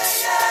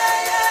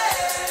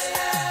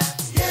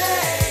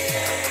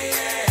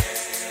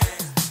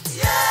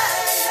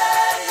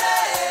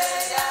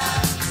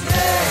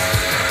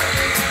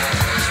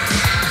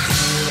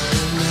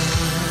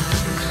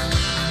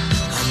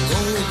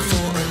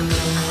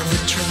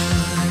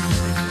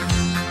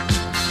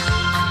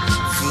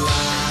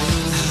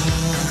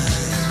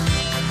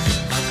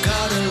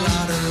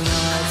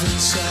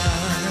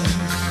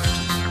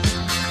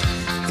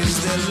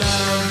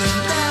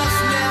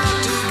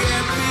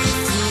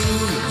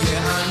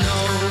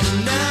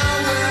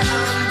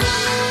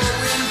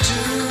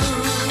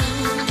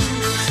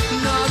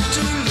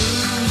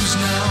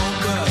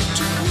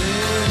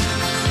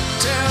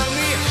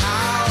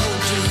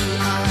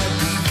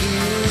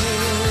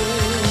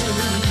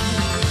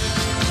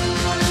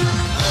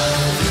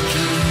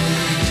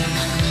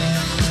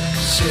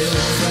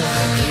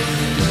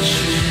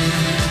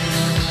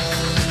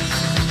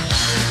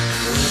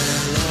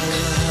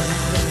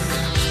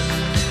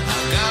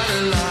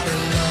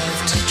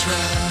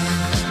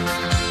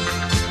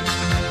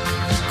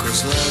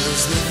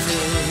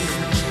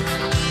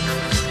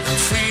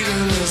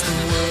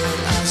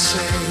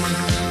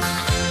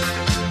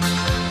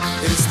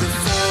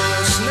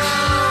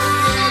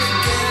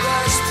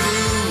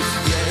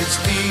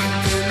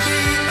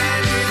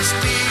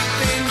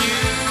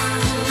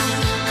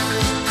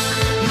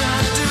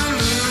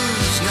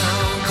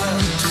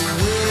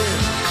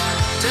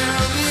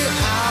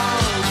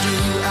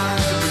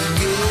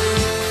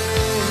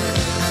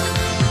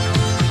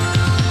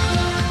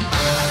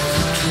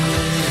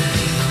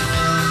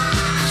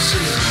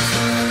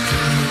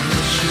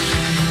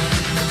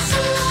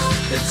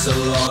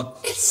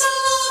 It's a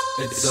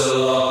lot. It's a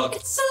lot.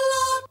 It's a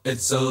lot.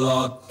 It's a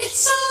lot.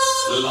 It's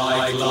a lot.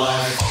 Like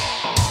life.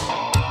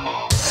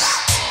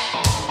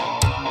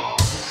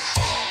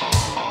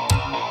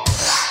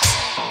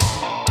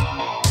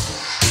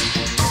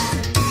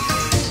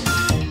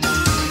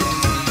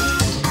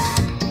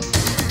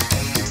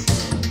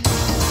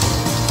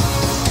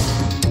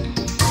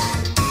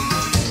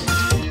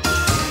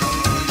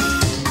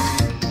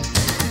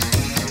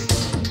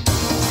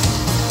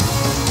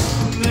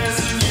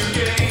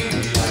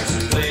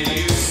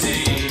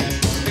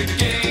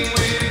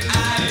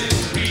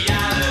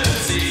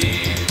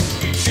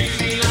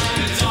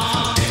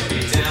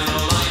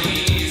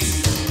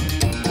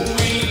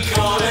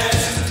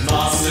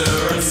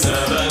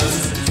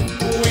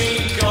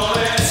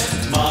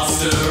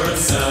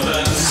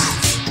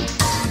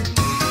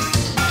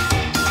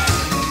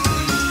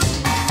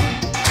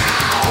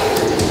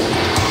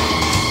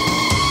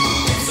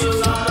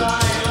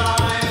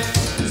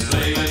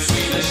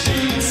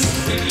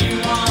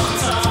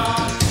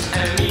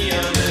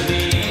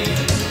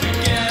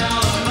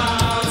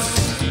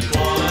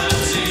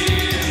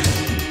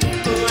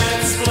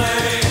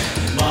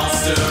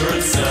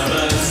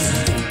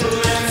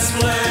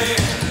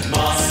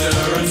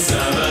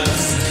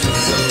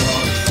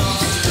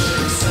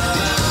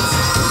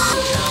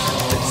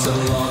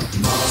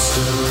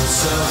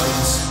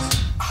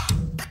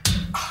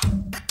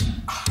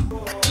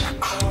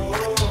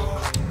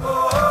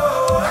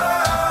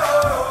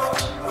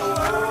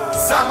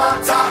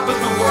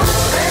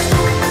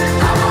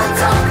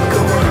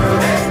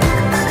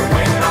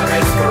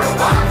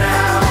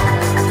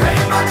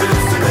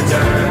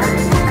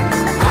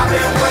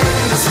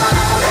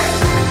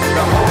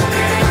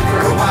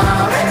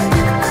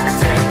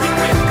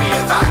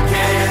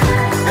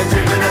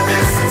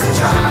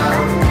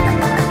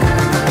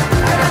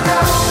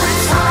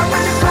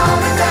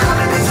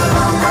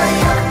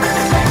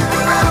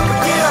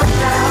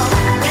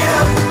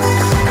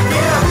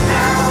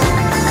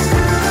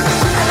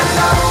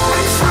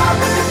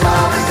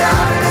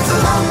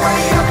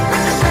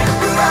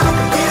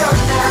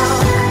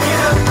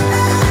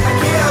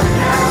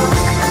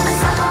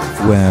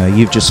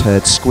 You've just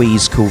heard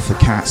Squeeze Call for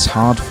Cats,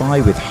 Hard-Fi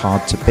with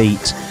Hard to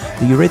Beat,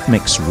 the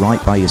Eurythmics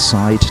Right by Your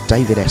Side,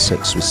 David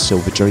Essex with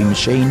Silver Dream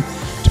Machine,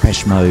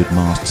 Depeche Mode,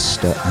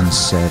 Master and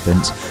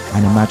Servant,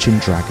 and Imagine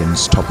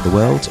Dragons, Top of the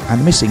World. And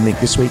the missing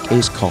link this week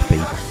is Copy.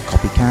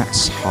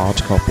 Copycats, Hard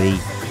Copy,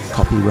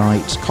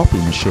 Copyright, Copy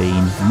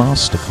Machine,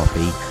 Master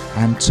Copy,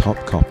 and Top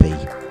Copy.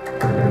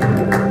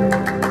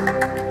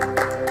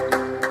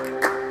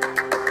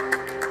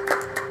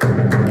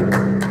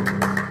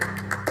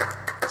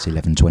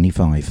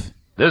 11:25.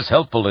 This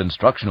helpful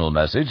instructional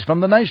message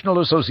from the National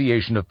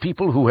Association of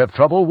People Who Have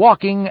Trouble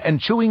Walking and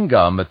Chewing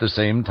Gum at the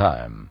same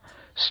time.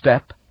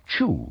 Step,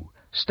 chew.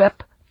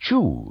 Step,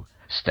 chew.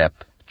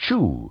 Step,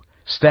 chew.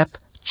 Step,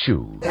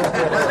 chew.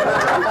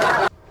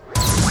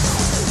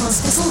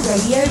 Hospital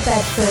Radio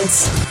Bedford.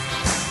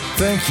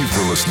 Thank you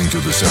for listening to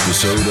this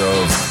episode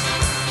of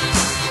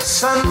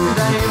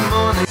Sunday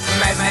Morning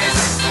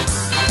Madness.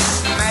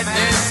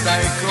 Madness,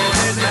 they call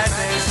it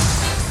madness.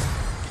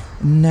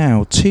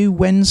 Now, 2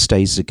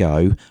 Wednesdays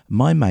ago,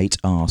 my mate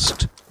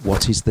asked,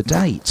 what is the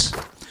date?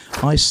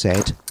 I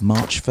said,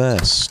 March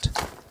 1st.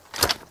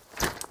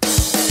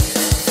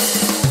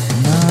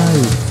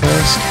 No,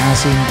 first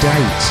as in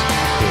date.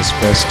 Here's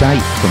First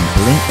Date from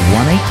Blink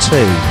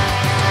 182.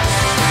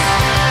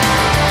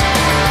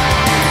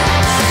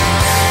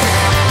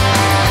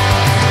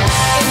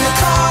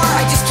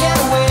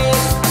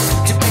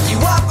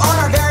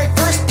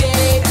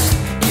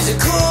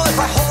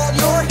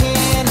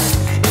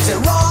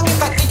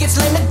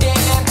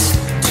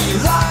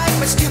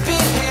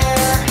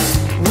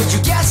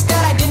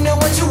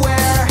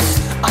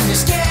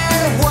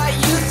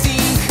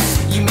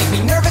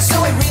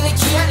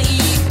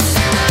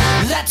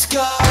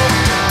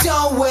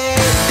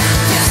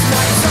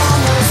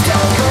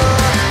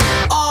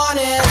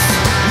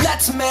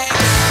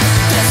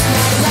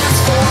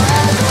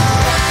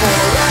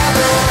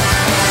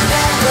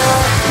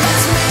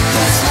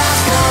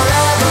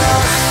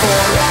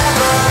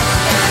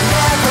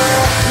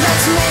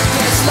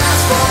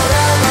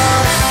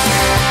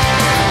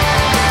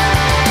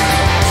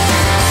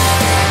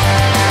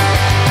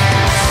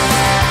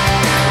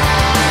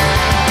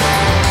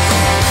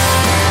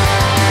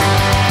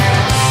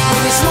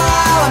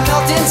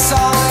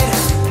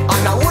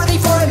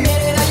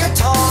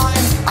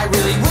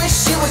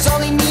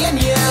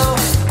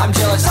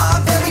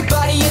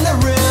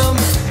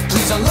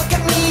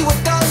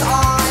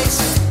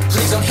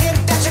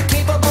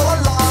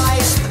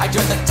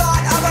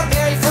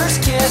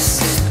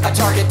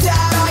 Target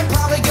that I'm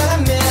probably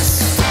gonna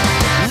miss.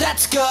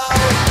 Let's go,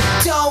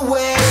 don't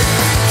wait.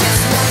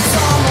 This one's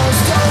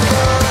almost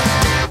over.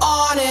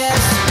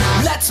 Honest,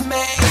 let's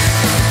make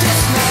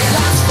this may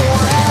last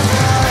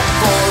forever,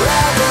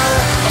 forever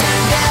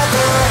and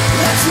ever.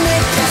 Let's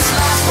make this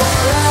last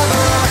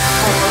forever,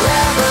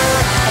 forever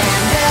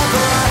and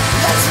ever.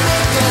 Let's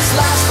make this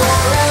last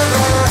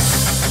forever.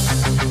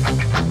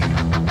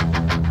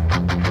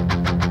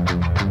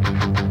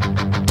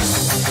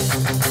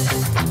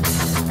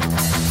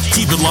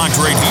 locked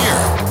right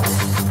here.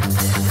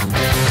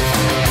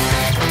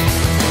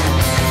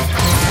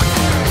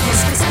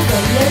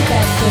 Radio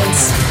Bedford.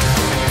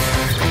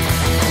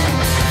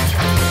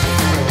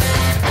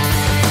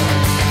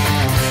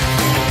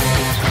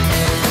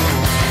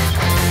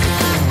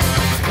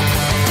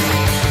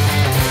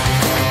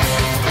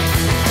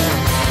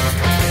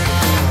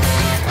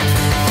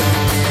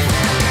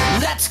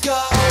 Let's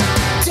go,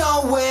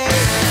 don't wait.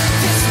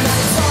 This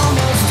night's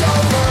almost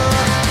over.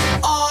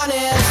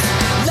 Honest,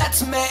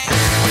 let's make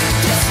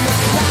this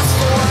night last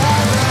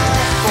forever,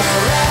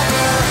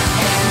 forever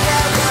and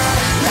ever.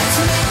 Let's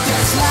make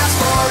this last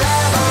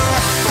forever,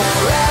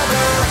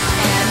 forever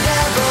and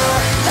ever.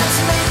 Let's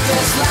make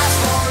this last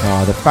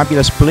forever. The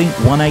fabulous Blink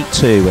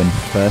 182 and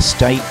First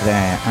Date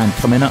there, and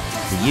coming up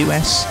the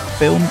US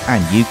film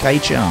and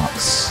UK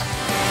charts.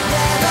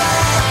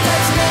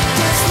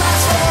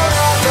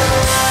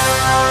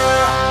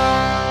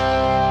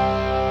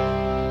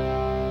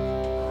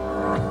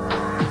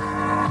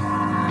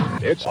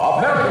 It's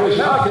America's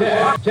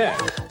Top 10.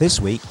 This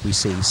week we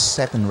see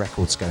 7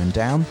 records going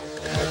down,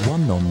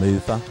 1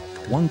 non-mover,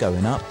 1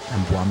 going up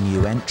and 1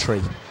 new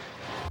entry.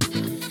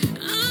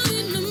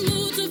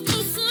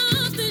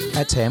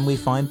 At 10 we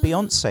find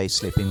Beyonce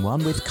slipping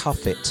 1 with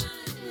Cuff It.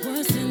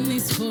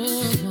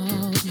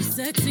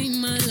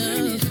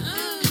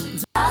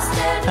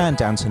 And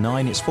down to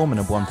 9 it's former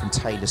number 1 from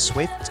Taylor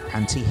Swift,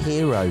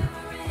 Anti-Hero.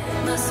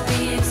 Must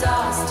be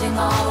exhausting,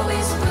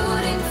 always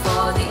rooting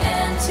for the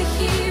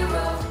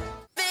anti-hero.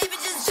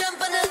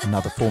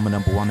 Another former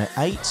number 1 at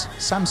 8,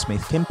 Sam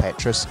Smith, Kim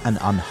Petras and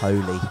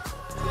Unholy.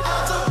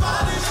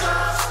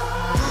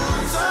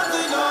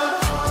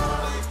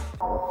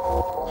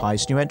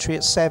 Highest new entry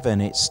at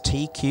 7, it's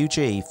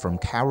TQG from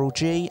Karol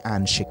G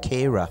and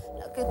Shakira.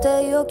 Que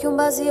te digo que un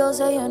vacío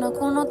se llena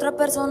con otra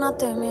persona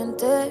te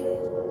miente.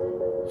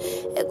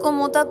 Es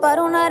como tapar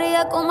una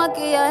herida con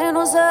maquillaje,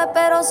 no se ve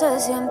pero se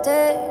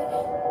siente.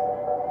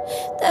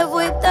 Te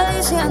fuiste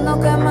diciendo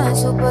que me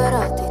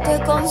superaste y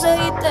te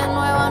conseguiste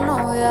nueva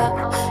novia.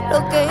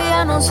 Lo que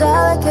ella no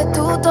sabe es que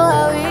tú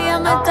todavía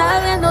me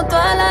estás viendo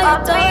toda la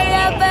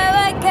historia.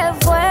 Bebé, ¿qué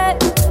fue?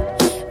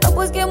 No,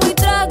 pues que muy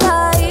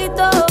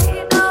tragadito.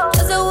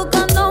 Yo estoy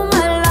buscándome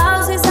el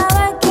lado si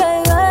sabes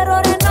que yo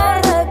errores no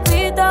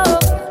repito.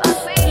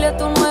 Dile a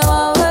tu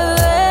nueva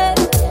bebé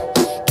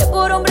que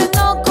por hombre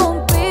no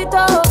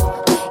compito.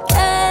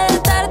 Que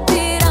estar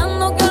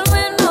tirando que al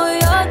menos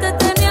yo te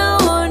tenía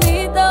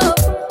bonito.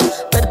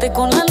 Verte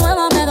con la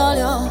nueva me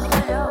dolió,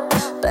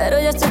 pero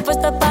ya estoy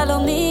puesta para lo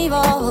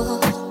mío.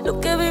 Lo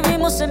que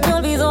vivimos se me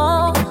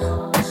olvidó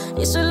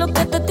y eso es lo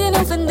que te tiene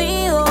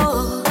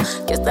ofendido.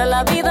 Que hasta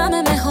la vida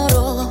me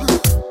mejoró.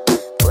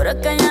 Por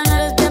acá ya no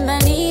eres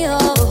bienvenido.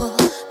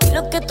 Y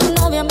lo que tu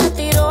novia me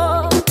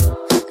tiró,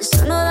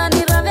 eso no da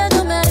ni rabia,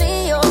 yo me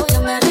río,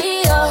 yo me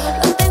río.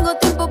 No tengo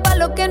tiempo para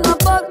lo que no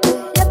aporte.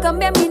 Ya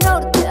cambié mi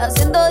norte,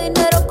 haciendo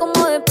dinero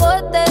como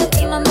deporte.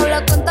 Y no nos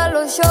la cuenta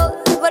los shows,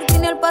 el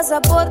parking y el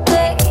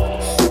pasaporte.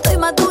 Estoy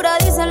madura,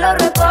 dicen los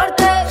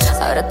reportes.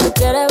 Ahora tú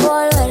quieres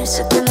volver,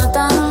 se te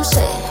nota, no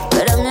sé.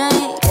 Espérame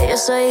ahí, que yo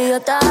soy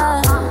idiota.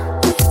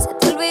 Se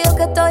te olvidó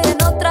que estoy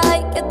en otra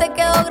y que te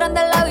quedó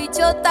grande la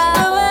bichota.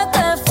 Bebé,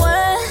 ¿qué fue?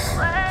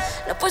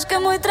 No, pues que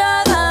muy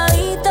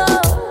tragadito.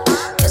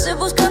 Que estoy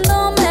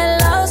buscándome el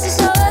lado si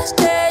sabes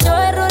que yo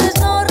errores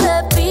no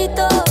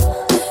repito.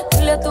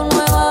 Dile a tu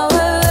nueva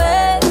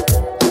bebé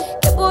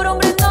que por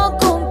hombre no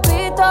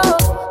compito.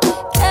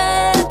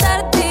 Que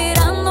estar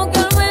tirando que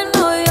al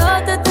menos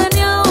yo te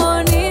tenía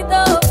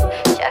bonito.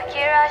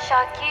 Shakira,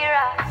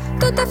 Shakira.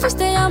 Tú te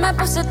fuiste y yo me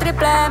puse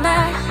triple M.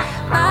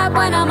 Más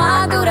buena,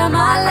 más dura,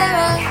 más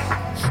leve.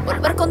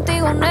 Volver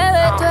contigo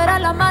 9, tú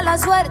eras la mala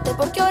suerte.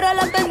 Porque ahora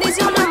las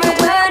bendiciones me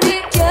ven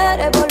y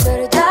quieres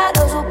volver, ya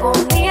lo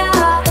suponía.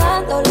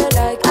 Dándole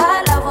like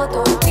a la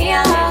foto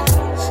mía.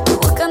 Tú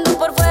buscando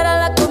por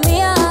fuera la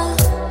comida.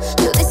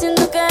 Yo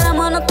diciendo que era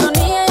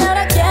monotonía. Y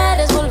ahora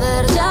quieres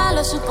volver, ya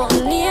lo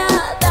suponía.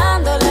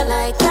 Dándole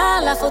like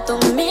a la foto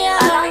mía.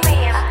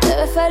 Te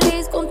ves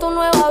feliz con tu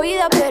nueva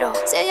vida, pero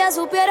si ella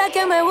supiera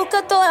que me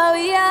busca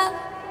todavía.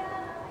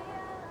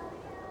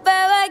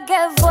 Bebé,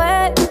 ¿qué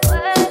fue?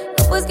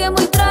 No, pues que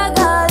muy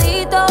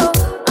tragadito.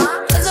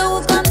 Estoy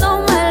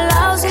buscándome el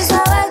lado si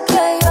sabes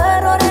que yo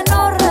errores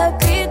no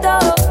repito.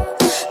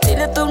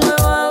 Dile a tu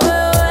nueva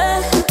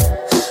bebé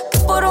que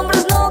por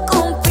hombres no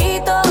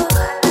compito.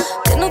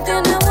 Que no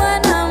tiene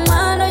buena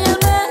mano y al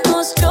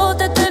menos yo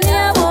te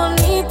tenía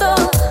bonito.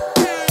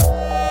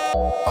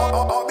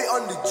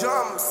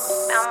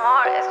 Mi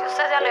amor, es que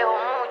usted se alejó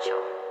mucho.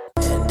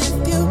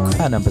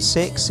 At number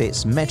 6,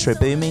 it's Metro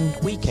Boomin,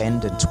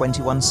 Weekend and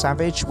 21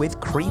 Savage with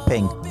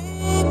Creeping.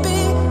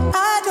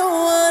 I don't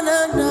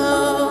wanna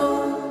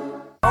know.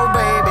 Oh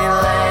baby,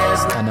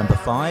 last At number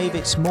 5,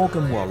 it's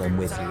Morgan Wallen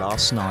with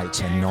Last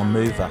Night and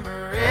Non-Mover.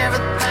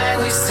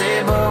 everything we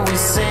said, but we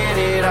said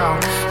it all.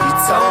 You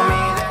told me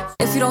that.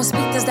 If you don't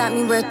speak, does that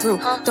mean we're through?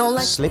 Don't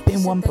like.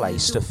 Slipping 1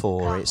 place to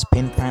 4, it's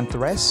Pink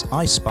Pantheress,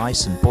 Ice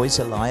Spice and Boys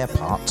a Liar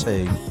Part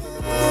 2.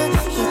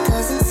 He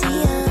doesn't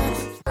see her.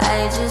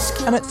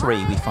 And at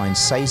 3 we find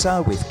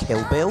Cesar with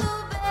Kill Bill.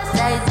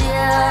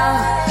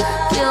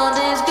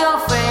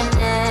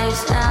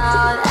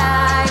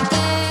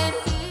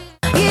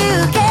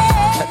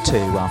 At 2,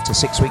 after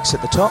 6 weeks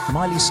at the top,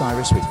 Miley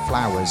Cyrus with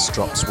Flowers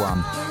drops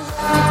 1.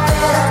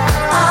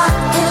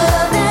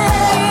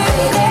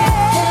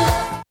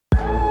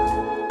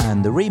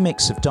 And the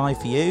remix of Die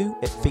For You,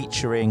 it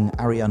featuring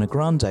Ariana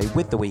Grande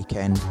with The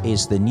Weeknd,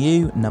 is the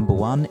new number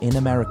 1 in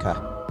America.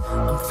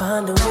 I'm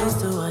finding ways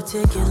to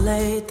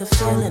articulate the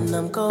feeling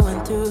I'm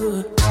going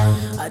through.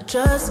 I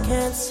just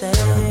can't say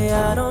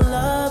I don't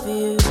love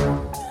you,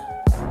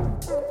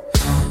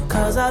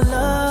 'cause I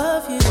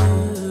love you.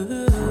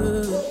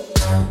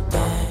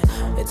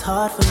 Yeah, it's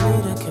hard for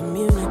me to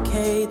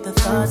communicate the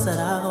thoughts that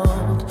I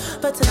hold,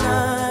 but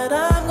tonight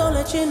I'm gonna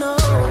let you know.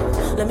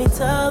 Let me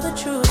tell the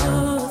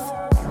truth.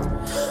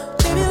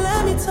 Baby,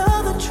 let me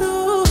tell the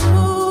truth.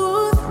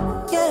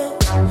 Yeah,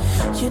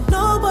 you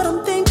know what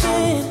I'm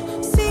thinking.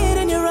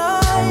 In your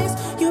eyes,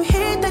 you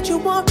hate that you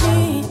want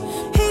me,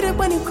 hate it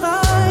when you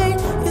cry.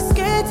 You're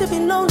scared to be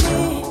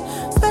lonely,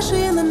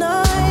 especially in the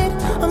night.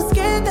 I'm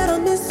scared that I'll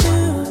miss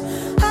you.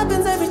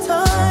 Happens every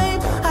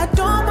time. I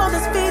don't want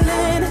this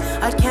feeling.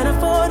 I can't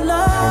afford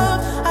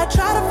love. I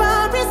try to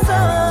find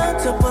reason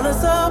to pull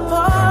us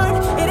apart.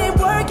 It ain't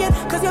working,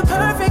 'cause you're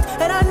perfect,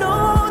 and I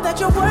know that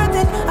you're worth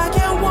it. I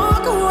can't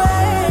walk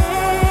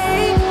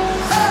away.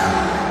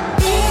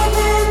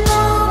 Even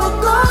though we're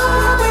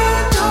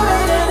going through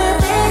it and it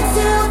makes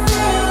you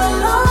feel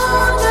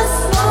alone, just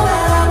know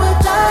that I would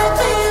die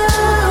for you.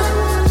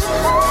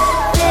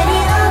 Baby,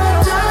 I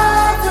would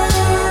die for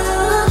you.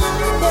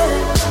 Yeah.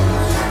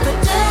 The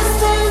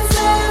distance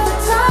and the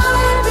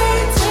time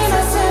between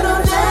us,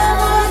 it'll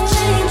never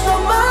change my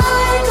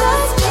mind.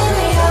 'Cause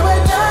baby, I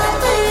would die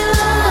for you.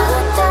 I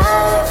would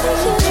die for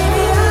you.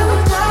 Baby, I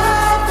would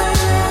die for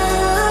you.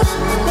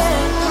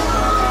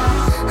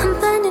 Yeah. I'm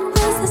finding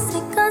ways to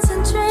stay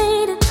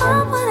concentrated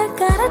on what I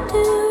gotta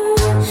do.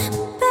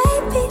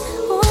 Baby,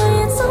 boy,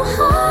 it's so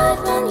hard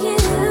on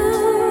you.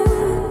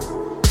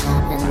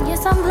 And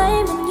yes, I'm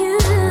blaming you.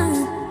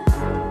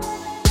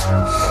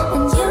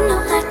 And you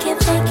know I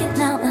can't fake it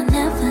now or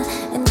never.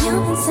 And you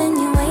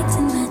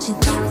insinuating that you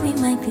think we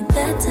might be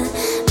better.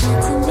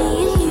 Better me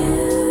and you.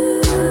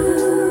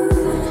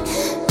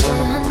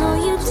 Yeah, I know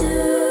you do.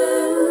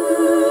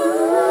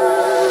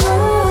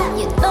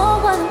 You know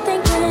what I'm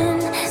thinking.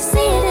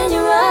 See it in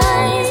your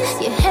eyes.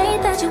 You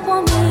hate that you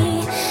want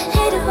me,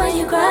 hate it when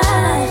you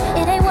cry.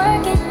 It ain't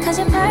working, 'cause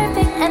you're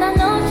perfect, and I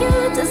know you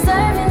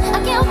deserve it. I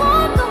can't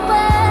walk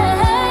away.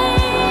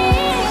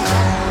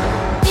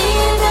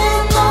 Even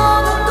though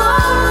we're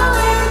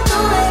going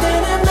through it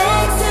and it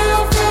makes you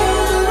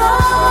feel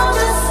alone,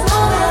 just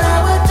know that I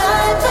would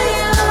die for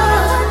you. I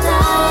would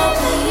die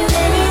for you.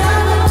 Baby, I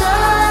would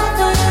die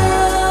for you.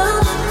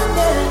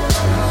 Yeah.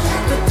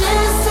 The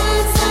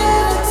distance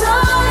and the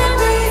time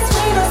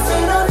between us,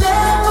 it'll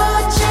never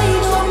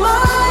change my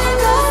mind.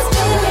 'Cause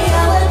baby,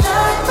 I would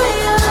die for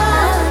you.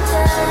 I would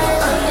die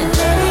for you.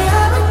 Baby,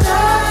 I would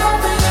die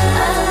for you.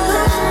 I would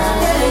die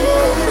for you.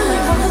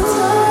 I would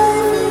die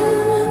for you.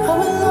 I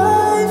would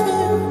lie for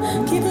you.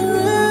 Keep it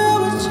real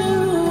with you.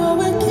 I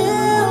would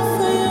kill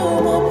for you,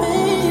 my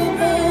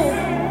baby.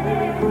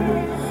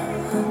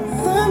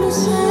 I'm just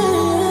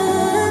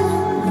saying,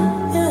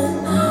 yeah.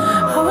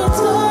 I would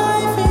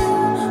die for you.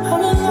 I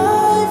would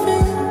lie for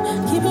you.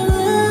 Keep it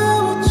real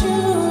with you.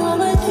 I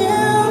would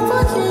kill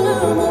for you,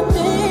 my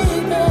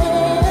baby.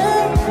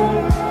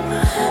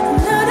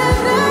 Na na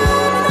na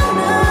na na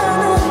na.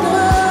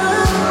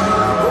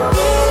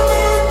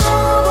 Even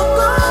though we're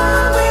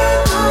going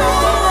through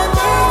it and it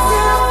makes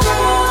you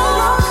feel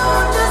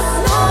alone, just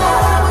know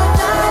that I would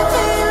die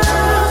for you.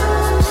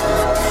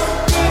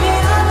 Baby,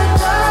 I would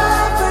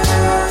die for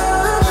you.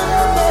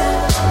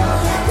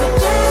 The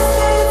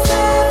distance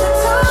and the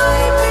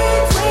time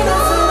between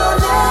us, it'll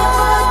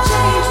never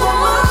change my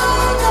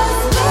mind.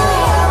 'Cause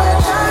baby, I would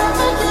die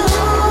for you.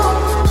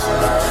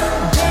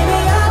 Baby,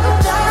 I would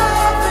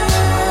die for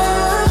you.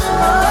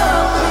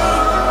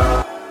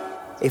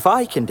 If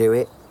I can do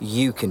it,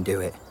 you can do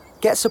it.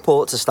 Get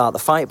support to start the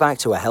fight back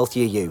to a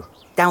healthier you.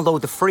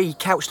 Download the free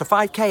Couch to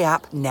 5K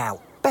app now.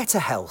 Better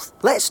health.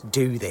 Let's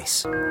do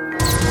this.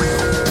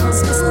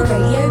 Hospital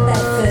Radio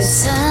Bedford.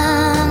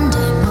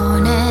 Sunday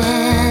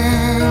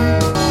morning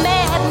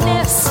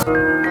madness.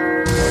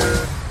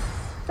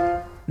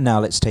 Now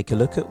let's take a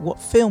look at what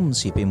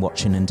films you've been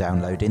watching and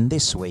downloading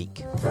this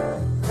week.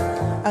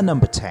 At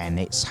number 10,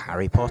 it's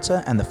Harry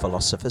Potter and the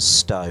Philosopher's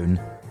Stone.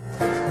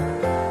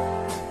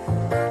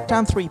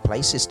 Down 3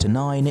 places to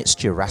 9, it's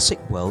Jurassic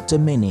World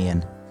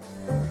Dominion.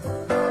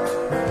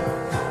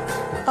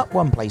 Up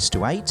 1 place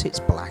to 8, it's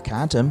Black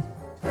Adam.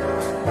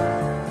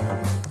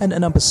 And at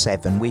number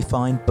 7, we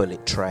find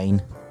Bullet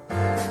Train.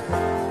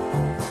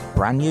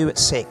 Brand new at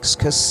 6,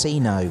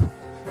 Casino.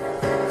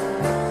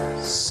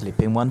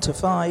 Slipping 1 to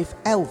 5,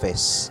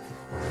 Elvis.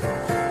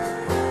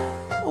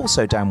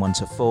 Also down 1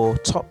 to 4,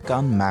 Top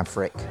Gun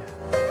Maverick.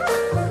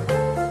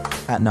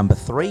 At number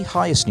 3,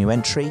 highest new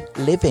entry,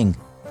 Living.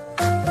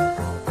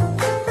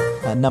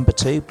 At number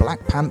 2,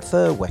 Black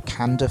Panther,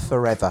 Wakanda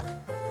Forever.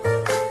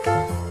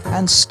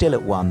 And still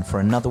at 1 for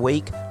another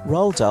week,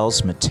 Roald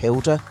Dahl's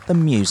Matilda the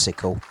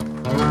Musical.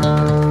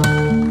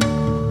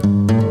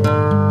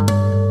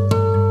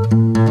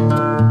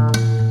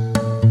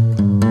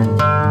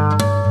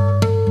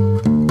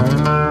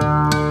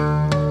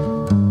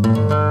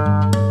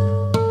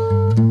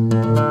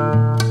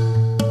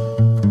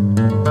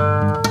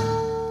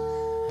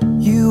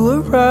 You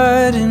were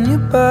riding your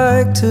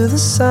bike to the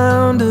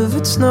sound of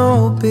It's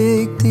No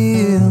Big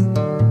Deal,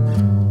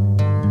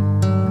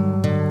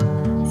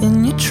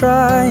 and you're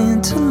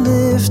trying to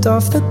lift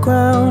off the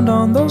ground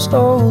on those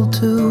old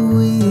 2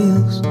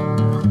 wheels.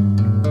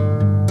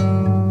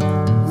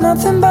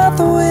 Nothing about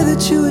the way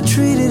that you were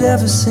treated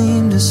ever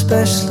seemed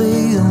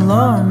especially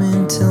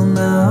alarming till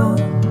now.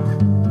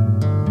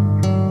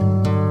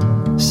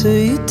 So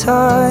you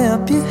tie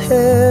up your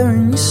hair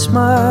and you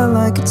smile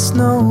like it's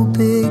no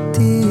big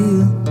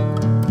deal.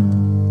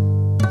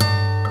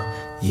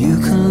 You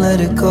can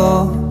let it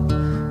go.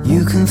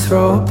 You can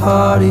throw a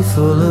party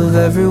full of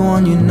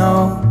everyone you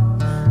know,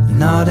 and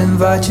not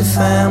invite your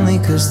family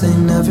cause they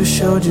never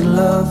showed you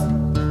love.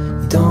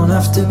 You don't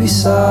have to be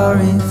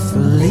sorry for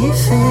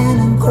leaving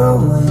and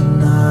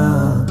growing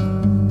up.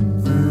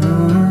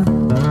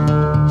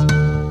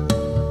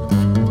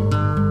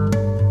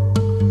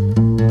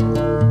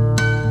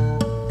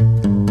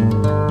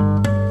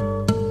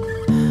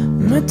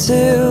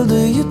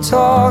 Matilda, you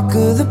talk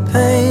of the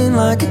pain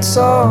like it's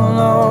all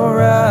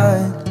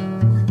alright,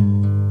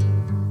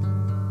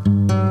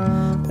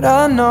 but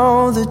I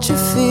know that you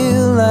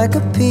feel like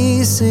a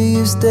piece of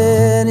you's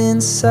dead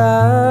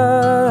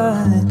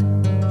inside.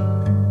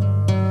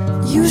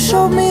 You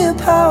showed me a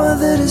power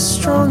that is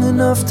strong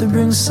enough to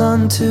bring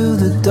sun to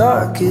the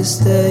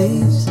darkest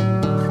days.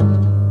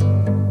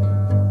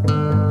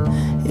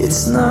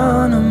 It's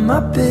none of my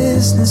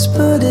business,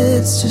 but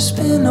it's just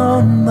been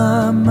on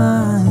my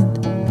mind.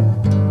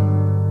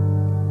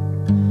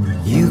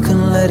 You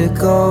can let it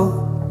go.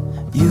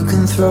 You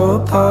can throw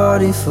a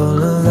party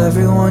full of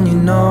everyone you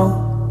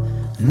know,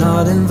 and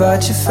not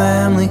invite your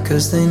family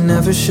cause they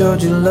never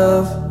showed you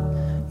love.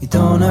 You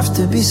don't have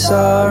to be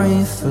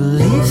sorry for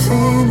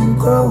leaving and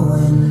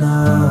growing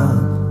up.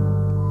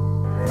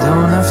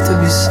 Don't have to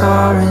be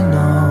sorry,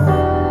 no.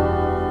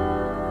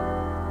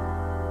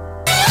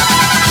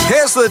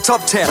 Here's the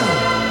top 10,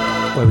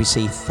 where we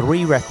see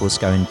 3 records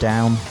going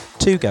down,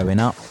 2 going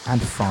up,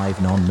 and 5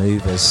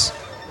 non-movers.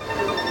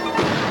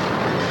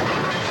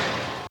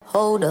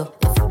 Hold up,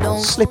 if you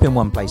don't Slipping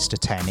 1 place to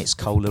 10, it's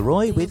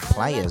Coleroy with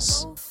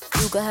Players.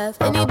 you could have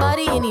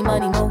anybody, any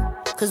money, more.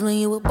 Cause when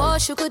you a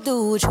boss, you could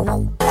do what you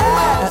want.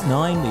 At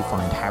 9, we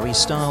find Harry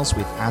Styles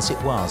with As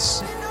It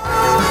Was.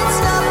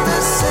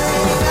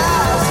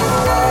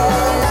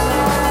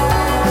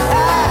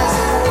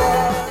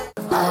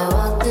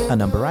 At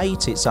number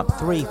 8, it's up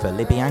 3 for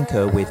Libby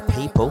Anchor with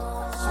People.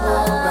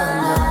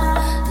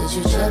 Did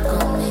you check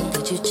on me?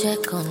 Did you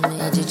check on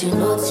me? Or did you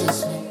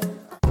notice me?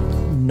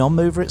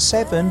 Non-mover at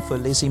 7 for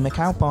Lizzie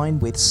McAlpine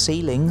with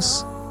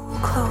Ceilings.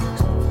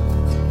 Close.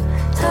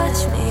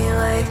 Touch me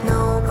like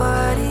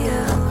nobody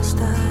else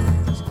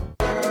does.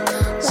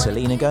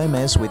 Selena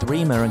Gomez with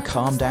Rima and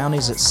Calm Down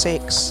is at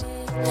 6.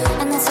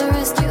 And that's a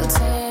risk you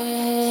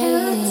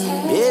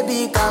take.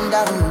 Baby, calm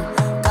down,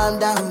 calm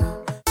down.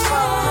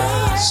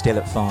 Still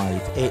at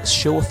 5, it's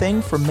Sure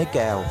Thing from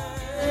Miguel.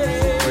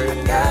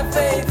 Got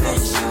faith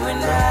in you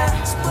and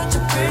I. So put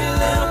your pretty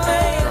little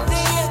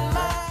baby in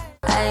my.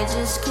 I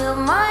just killed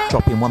my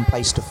Dropping 1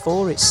 place to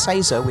 4, it's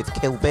Caesar with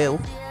Kill Bill.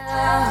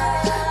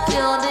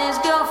 killed his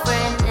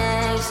girlfriend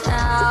next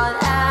out.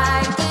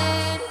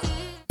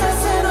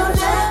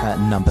 At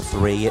number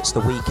 3, it's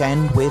The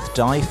Weeknd with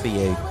Die For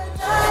You.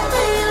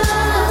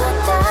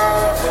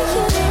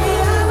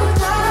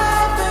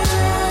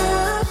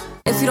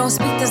 If you don't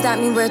speak, does that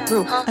mean we're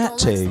through? At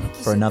 2,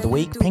 for another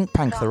week, Pink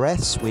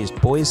Pantheress with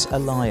Boy's a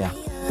Liar.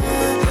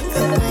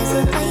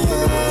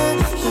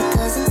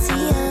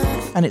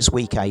 And it's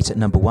week 8 at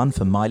number 1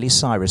 for Miley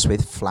Cyrus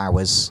with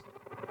Flowers.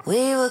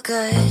 We were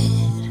good,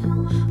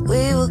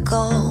 we were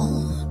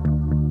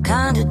gold,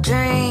 kind of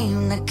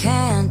dream that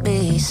can't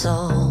be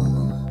sold.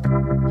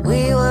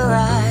 We were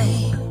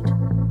right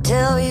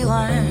till we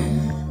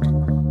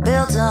weren't,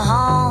 built a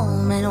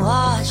home and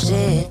watched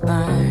it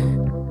burn.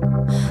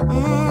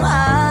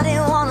 I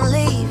didn't wanna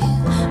leave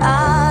you,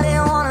 I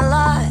didn't wanna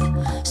lie.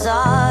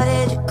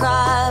 Started to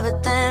cry,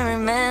 but then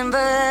remembered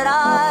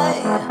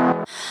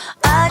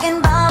I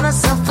can buy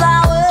myself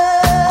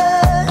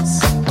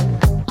flowers,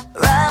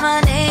 write my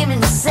name in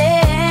the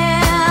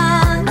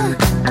sand,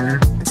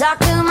 talk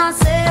to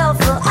myself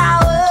for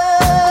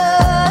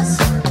hours,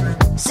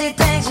 see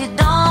things you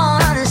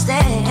don't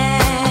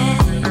understand.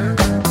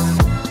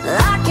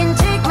 I can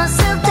take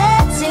myself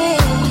dancing,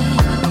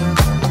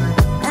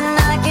 and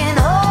I can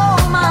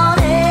hold my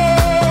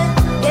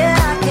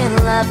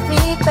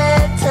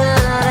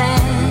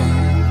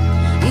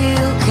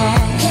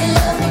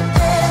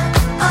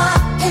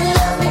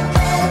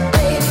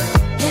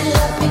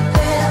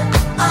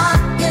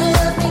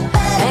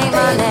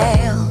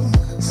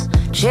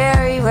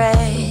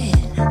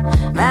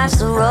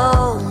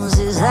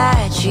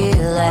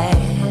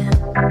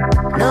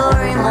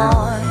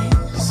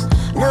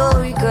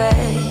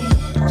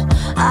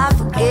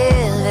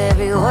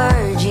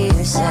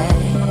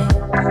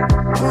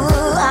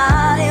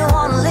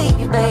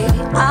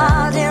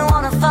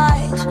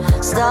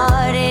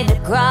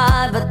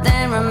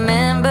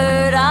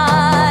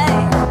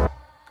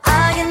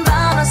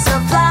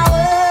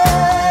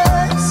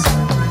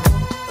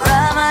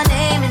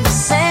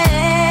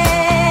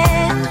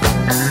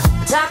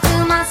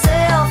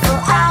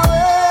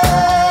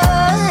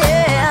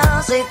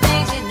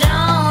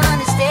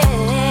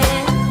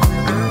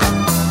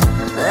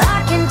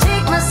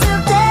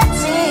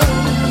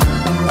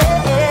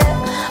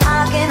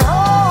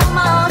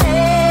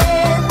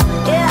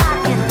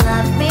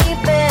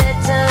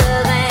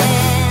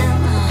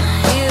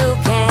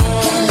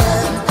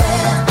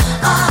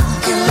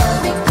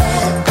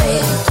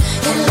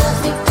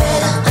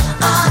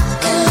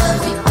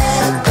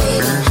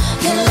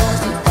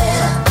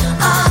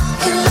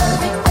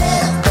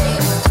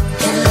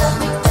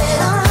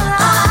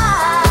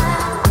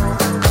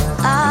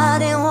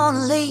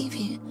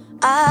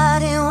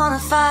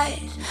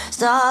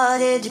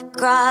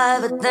cry,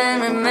 but then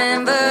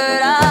remembered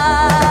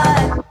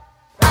I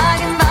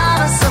can buy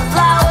myself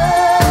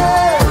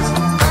flowers,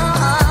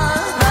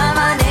 write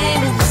my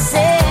name in the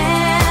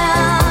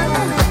sand,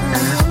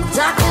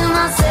 talk to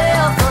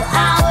myself for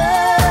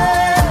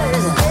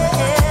hours,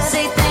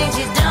 say things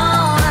you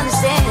don't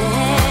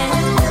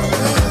understand.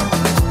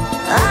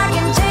 I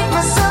can take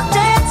myself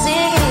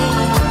dancing,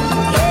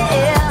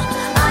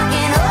 yeah, I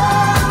can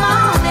hold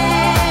my own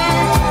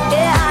hand,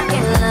 yeah, I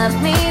can love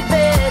me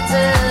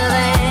better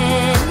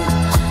than,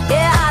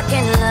 yeah, I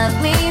can love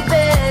me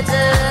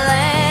better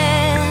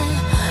than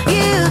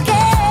you can.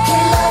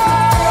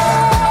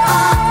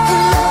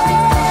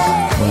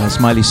 Well, it's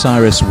Miley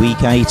Cyrus,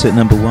 week 8 at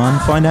number 1.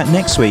 Find out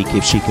next week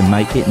if she can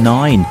make it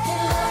 9.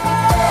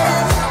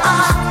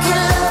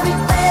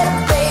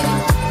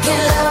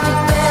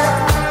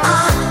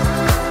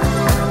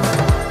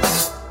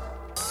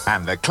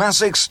 And the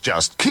classics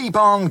just keep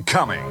on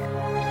coming.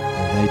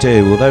 They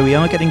do, although we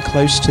are getting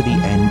close to the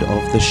end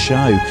of the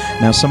show.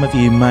 Now, some of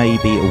you may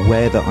be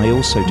aware that I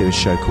also do a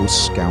show called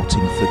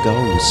Scouting for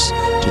Goals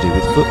to do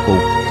with football.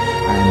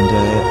 And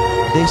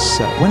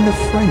when the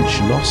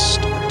French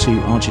lost to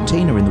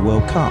Argentina in the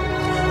World Cup,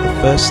 the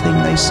first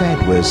thing they said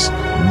was,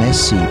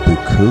 "Merci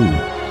beaucoup."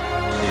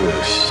 You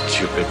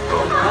stupid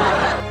bum.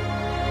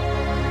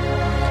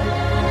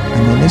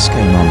 And then this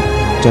came on,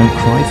 "Don't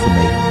Cry for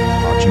Me,"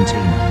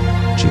 Argentina,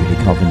 Julie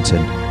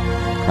Covington.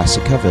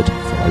 Classic Covered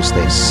follows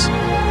this.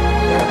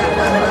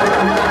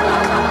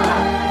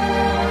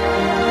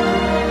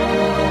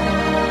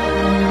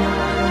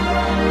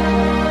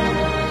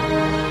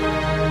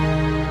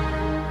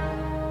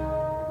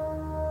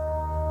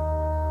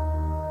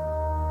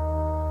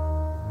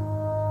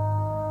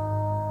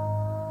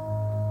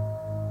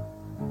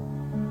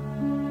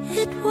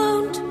 It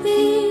won't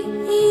be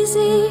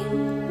easy,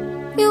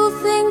 you'll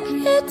think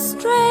it's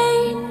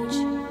strange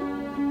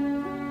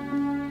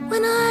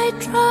when I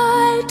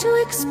try to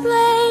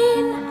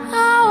explain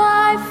how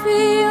I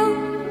feel,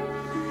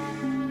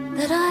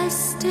 that I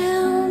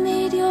still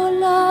need your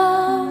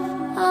love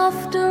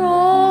after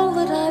all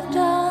that I've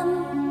done.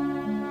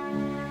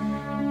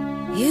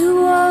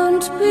 You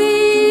won't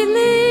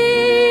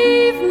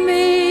believe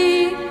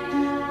me,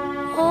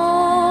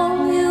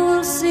 all you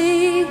will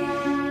see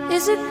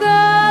is a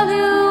girl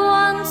you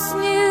once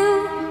knew,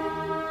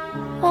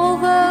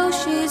 although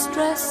she's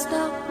dressed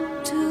up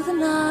to the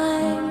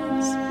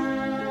nines,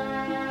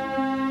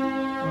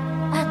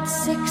 at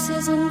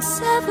 6s and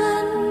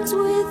 7s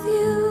with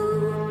you.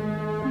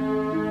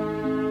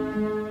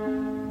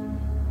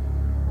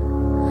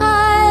 I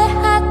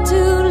had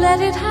to let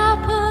it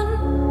happen,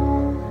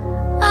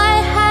 I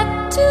had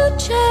to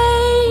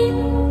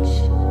change,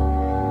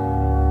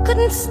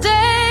 couldn't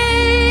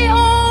stay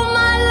all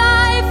my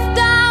life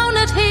down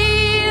at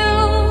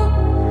heel,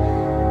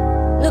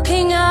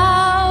 looking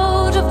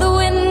out of the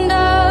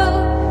window,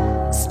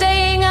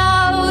 staying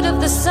out of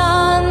the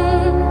sun.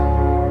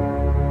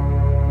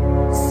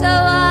 So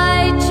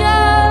I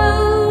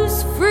chose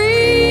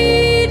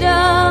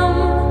freedom,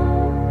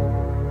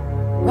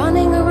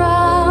 running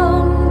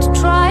around,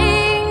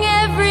 trying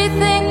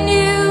everything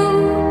new,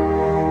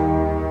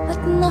 but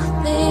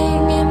nothing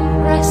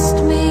impressed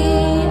me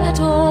at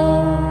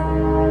all.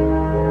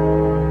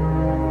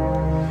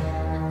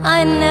 I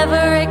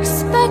never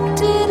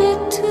expected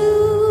it to.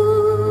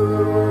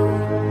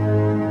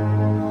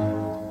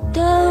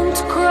 Don't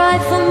cry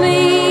for me,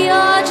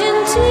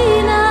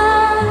 Argentina.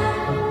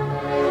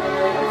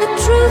 The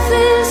truth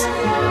is,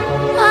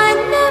 I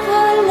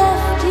never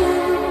left you.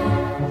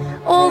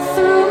 All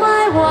through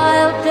my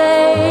wild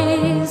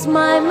days,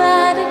 my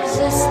mad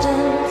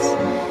existence,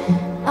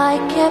 I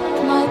kept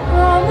my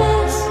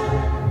promise.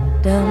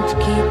 Don't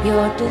keep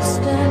your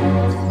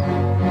distance.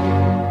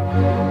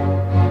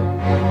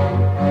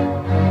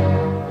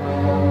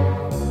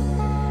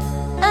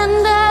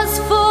 And as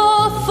for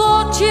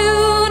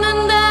fortune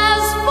and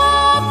as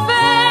for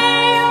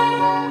fame,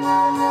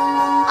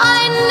 I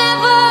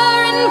never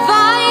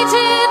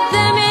invited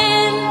them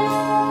in,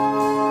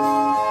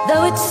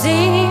 though it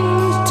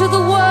seemed to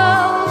the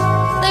world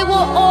they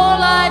were all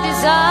I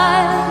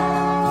desired.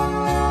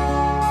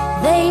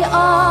 They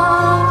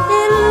are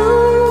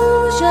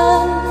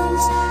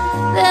illusions,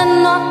 they're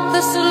not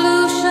the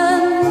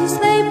solutions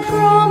they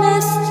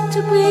promised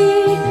to be.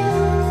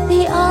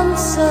 The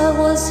answer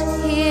was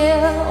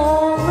here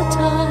all the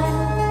time.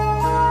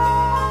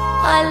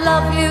 I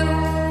love you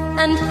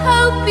and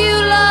hope you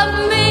love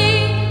me.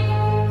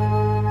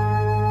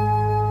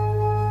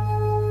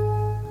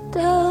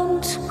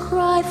 Don't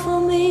cry for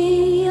me,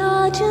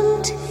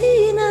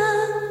 Argentina.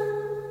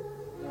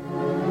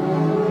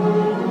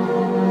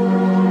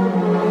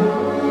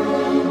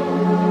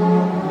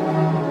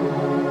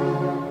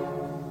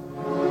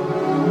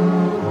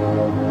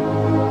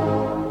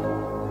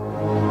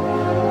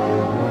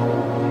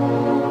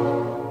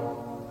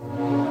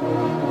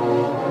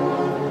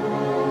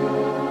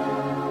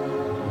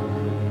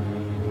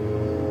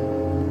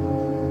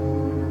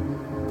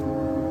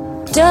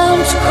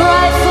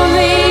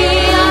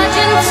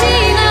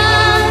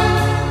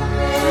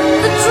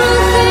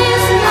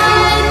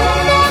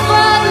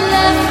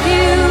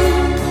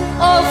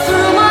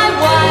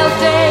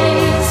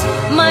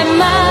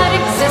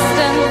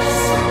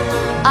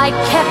 I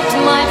kept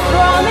my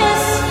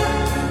promise.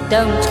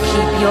 Don't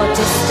keep your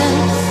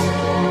distance.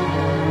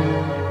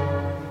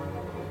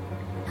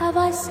 Have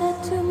I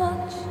said too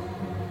much?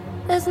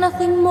 There's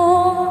nothing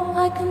more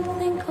I can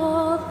think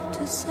of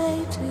to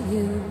say to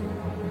you.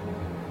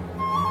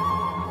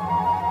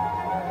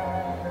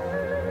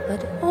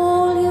 But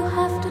all you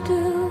have to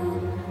do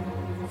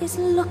is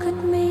look at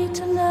me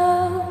to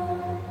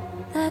know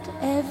that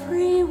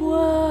every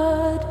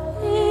word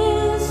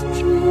is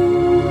true.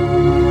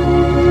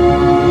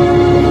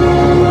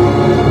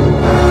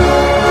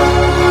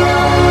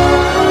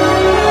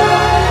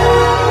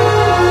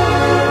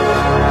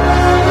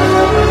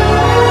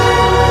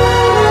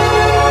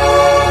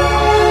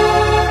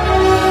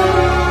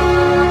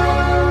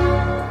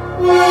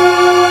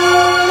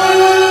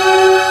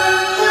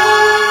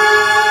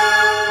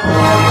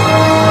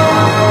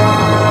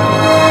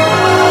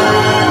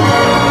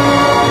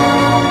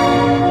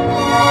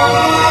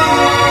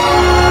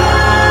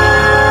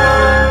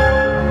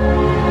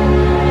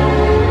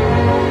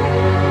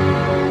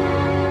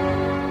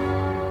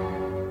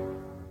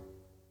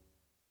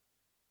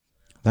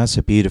 That's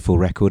a beautiful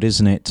record,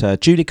 isn't it?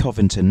 Julie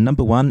Covington,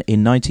 number 1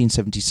 in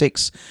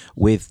 1976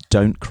 with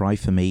Don't Cry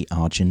For Me,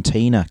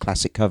 Argentina.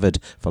 Classic covered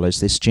follows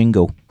this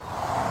jingle.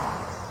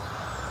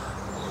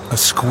 A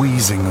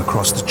squeezing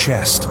across the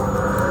chest,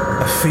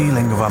 a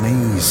feeling of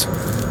unease.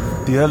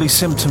 The early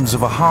symptoms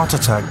of a heart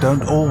attack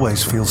don't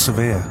always feel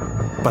severe,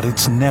 but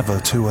it's never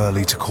too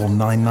early to call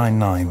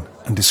 999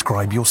 and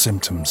describe your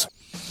symptoms.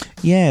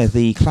 Yeah,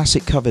 the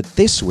classic covered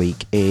this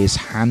week is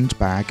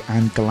Handbag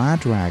and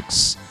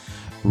Gladrags,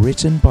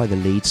 written by the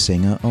lead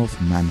singer of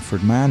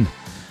Manfred Mann,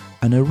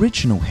 an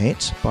original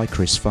hit by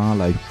Chris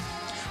Farlow.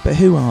 But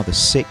who are the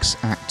 6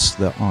 acts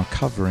that are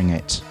covering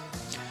it?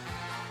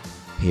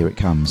 Here it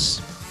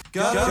comes.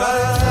 It's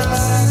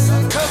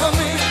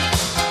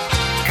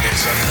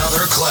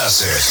another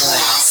classic.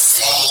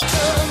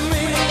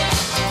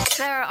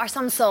 There are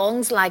some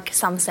songs, like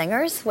some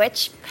singers,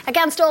 which,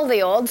 against all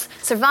the odds,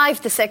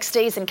 survived the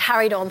 60s and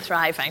carried on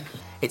thriving.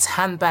 It's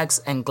Handbags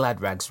and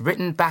Gladrags,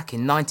 written back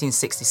in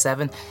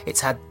 1967.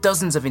 It's had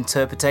dozens of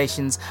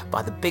interpretations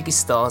by the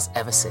biggest stars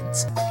ever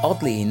since.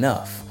 Oddly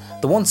enough,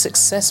 the one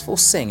successful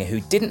singer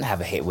who didn't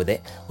have a hit with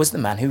it was the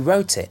man who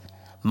wrote it,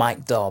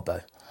 Mike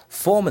Darbo,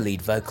 former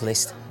lead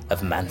vocalist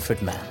of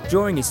Manfred Mann.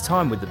 During his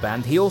time with the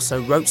band, he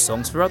also wrote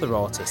songs for other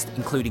artists,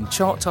 including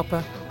chart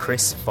topper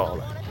Chris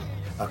Farlow.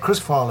 Chris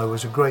Farlow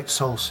was a great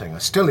soul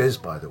singer, still is,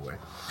 by the way,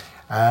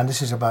 and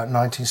this is about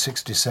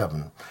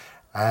 1967.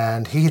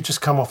 And he had just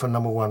come off a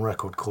number 1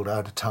 record called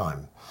Out of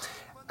Time.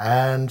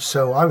 And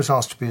so I was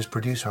asked to be his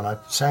producer, and I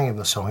sang him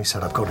the song. He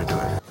said, I've got to do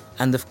it.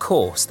 And of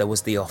course, there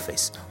was The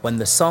Office, when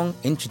the song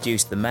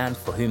introduced the man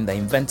for whom they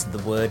invented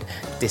the word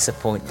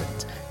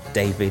disappointment,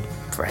 David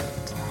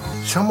Brent.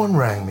 Someone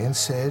rang me and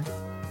said,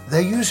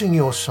 they're using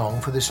your song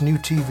for this new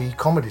TV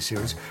comedy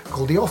series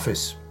called The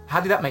Office.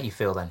 How did that make you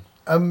feel then?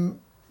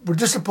 We're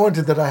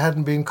disappointed that I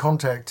hadn't been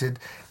contacted.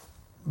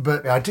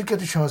 But I did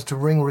get a chance to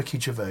ring Ricky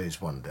Gervais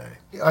one day.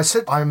 I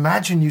said, I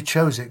imagine you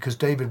chose it because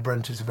David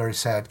Brent is a very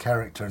sad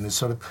character and is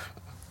sort of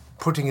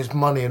putting his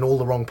money in all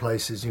the wrong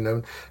places, you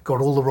know,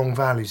 got all the wrong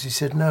values. He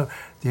said, no,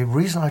 the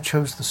reason I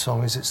chose the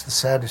song is it's the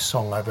saddest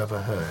song I've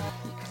ever heard.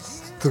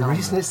 The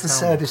reason it's the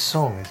saddest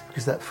song is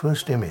because that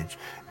first image,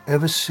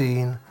 ever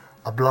seen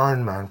a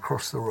blind man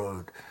cross the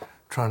road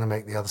trying to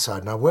make the other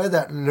side. Now, where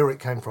that lyric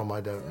came from,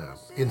 I don't know.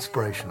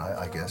 Inspiration,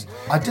 I guess.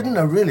 I didn't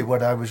know really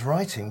what I was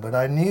writing, but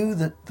I knew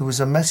that there was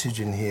a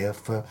message in here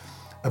for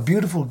a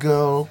beautiful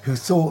girl who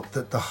thought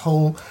that the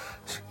whole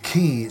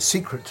key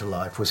secret to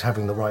life was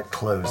having the right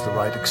clothes, the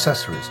right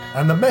accessories.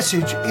 And the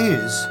message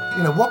is,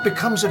 you know, what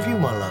becomes of you,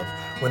 my love,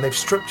 when they've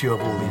stripped you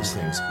of all these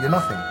things? You're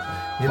nothing,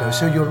 you know,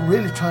 so you're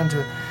really trying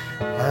to,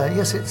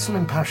 yes, it's an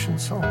impassioned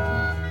song.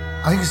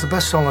 I think it's the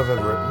best song I've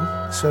ever written,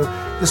 so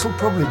this will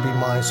probably be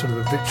my sort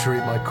of obituary,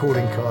 my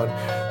calling card,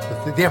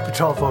 the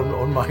epitaph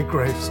on my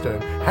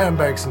gravestone,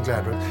 Handbags and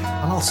Gladrags,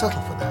 and I'll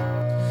settle for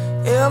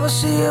that. Ever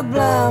see a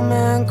blind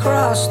man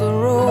cross the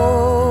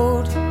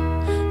road,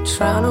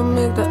 trying to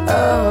make the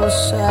other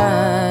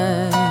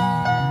side?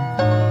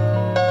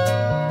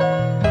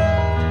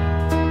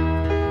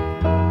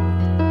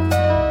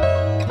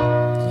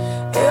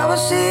 Ever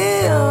see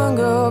a young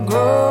girl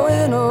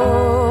growing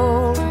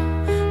old,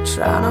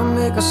 trying to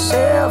make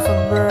herself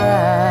a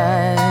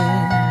bride?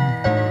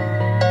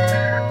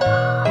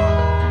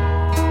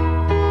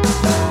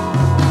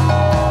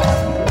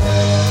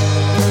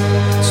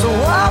 So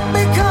what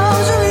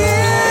becomes of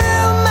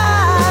you, my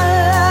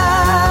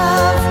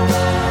love,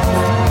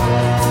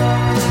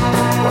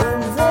 when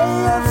they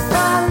have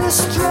finally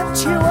stripped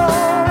you of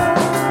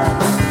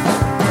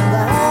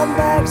the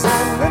handbags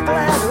and the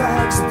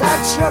gladrags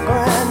that your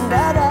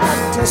granddad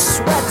had to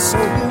sweat so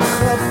you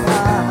could buy?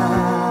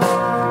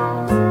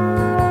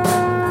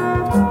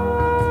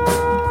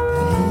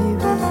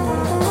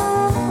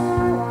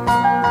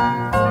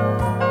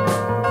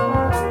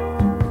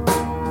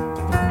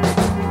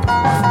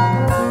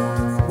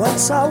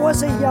 I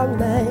was a young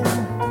man,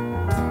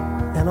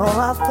 and all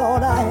I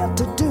thought I had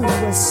to do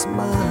was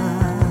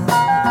smile.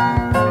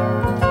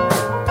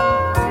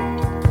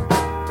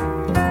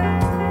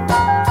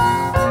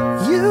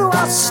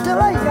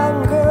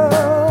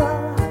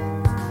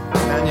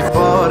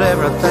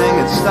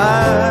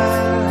 style.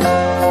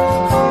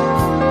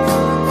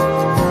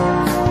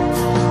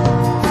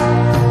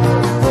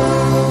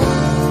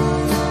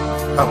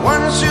 But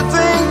once you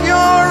think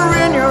you're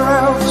in, you're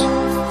out,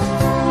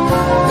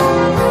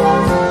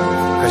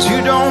 'cause you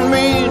don't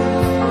mean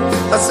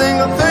a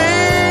single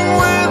thing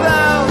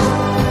without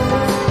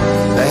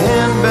the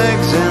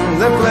handbags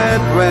and the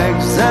glad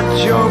rags that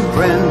your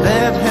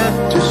granddad had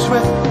to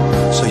sweat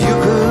so you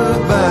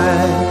could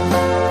buy.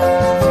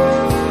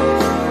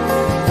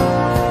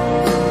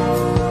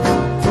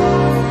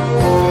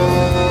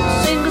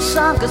 Sing a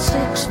song of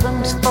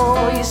sixpence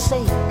for your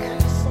sake,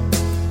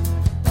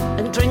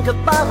 and drink a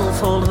bottle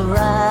full of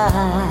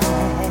rye.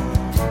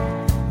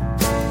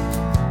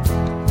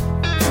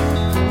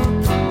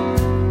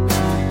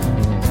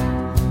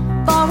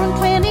 Borrow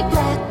 20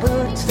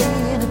 blackbirds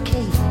in a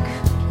cake,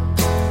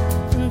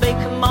 and bake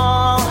them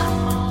all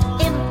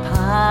in a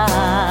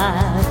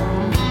pie.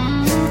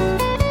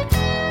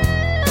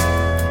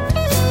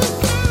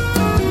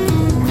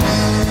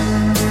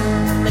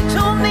 They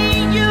told me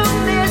you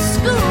missed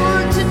school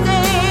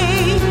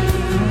today,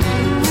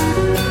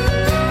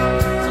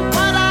 so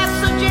what I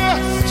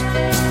suggest,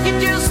 you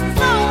just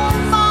throw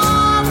them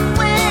all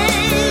away.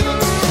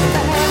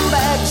 The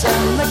handbags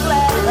and the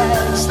glad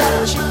rags that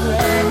your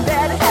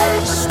granddad had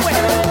to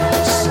sweat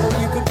so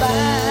you could buy.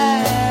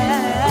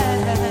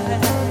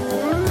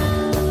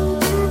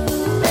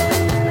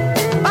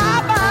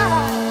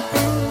 Bye-bye.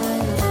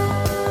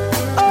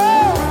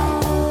 Oh.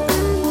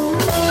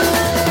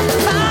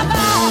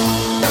 Bye-bye.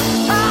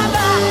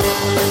 Bye-bye.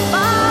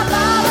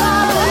 Bye-bye.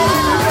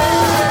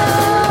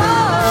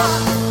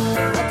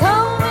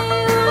 Told me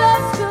you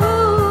left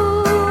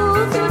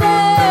school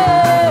today.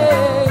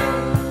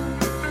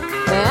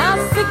 I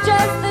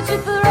suggest that you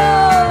throw it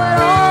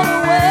all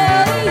away.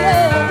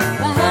 Yeah.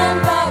 The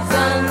handbags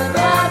and the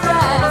glad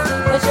rags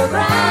that your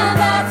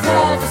granddad's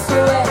had to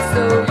sweat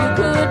so you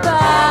could buy.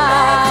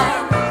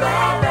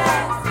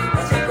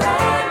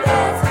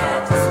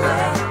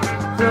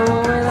 Throw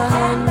away the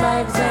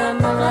handbags and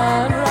the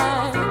glad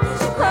rags.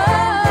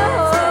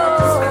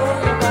 Oh,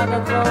 you gotta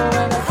throw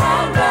away the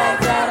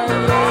handbags out of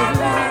your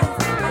life.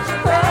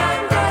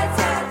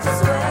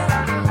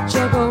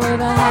 Chuck away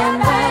the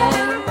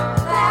handbags.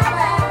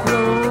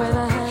 Throw away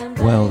the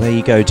handbags. Well, there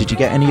you go. Did you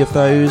get any of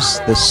those?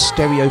 The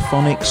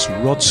Stereophonics,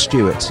 Rod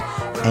Stewart,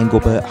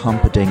 Engelbert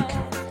Humperdinck,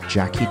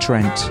 Jackie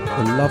Trent,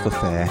 The Love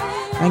Affair,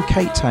 and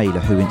Kate Taylor,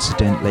 who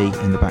incidentally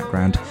in the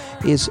background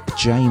is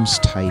James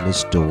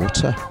Taylor's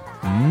daughter.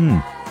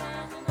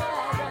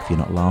 If you're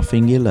not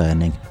laughing, you're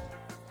learning.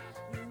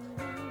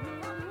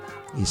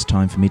 It's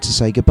time for me to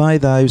say goodbye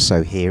though,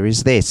 so here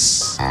is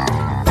this. Let's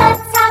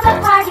have a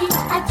party,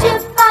 a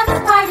jukebox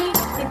party,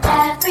 with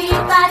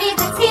everybody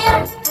that's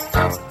here.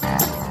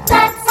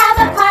 Let's have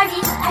a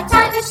party, a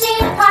time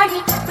machine party,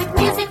 with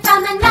music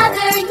from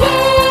another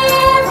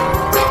year.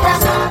 With a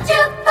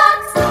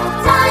jukebox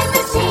time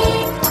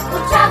machine,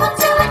 we'll travel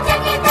to a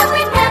decade that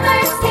we've never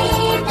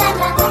seen. And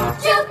a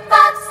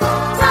jukebox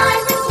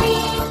time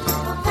machine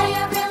will play a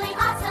really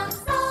awesome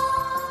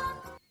song.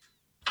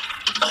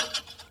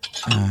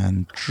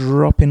 And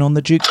dropping on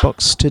the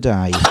jukebox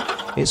today,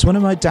 it's one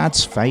of my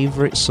dad's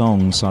favourite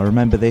songs. I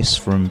remember this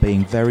from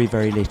being very,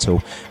 very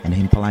little and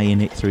him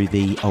playing it through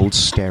the old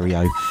stereo.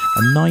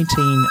 A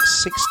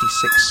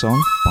 1966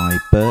 song by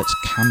Bert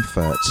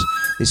Camfert.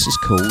 This is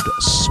called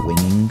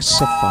Swinging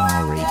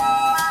Safari.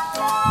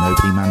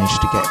 Nobody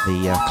managed to get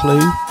the clue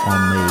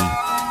on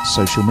the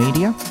social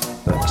media,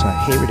 but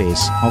here it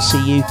is. I'll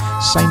see you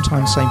same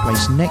time, same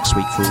place next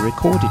week for a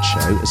recorded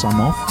show as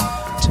I'm off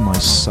to my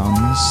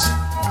son's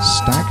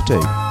stag do.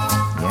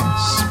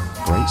 Yes,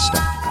 great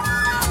stuff.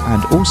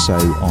 And also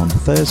on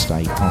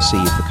Thursday, I'll see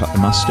you for Cut the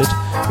Mustard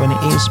when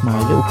it is my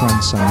little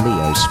grandson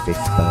Leo's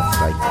 5th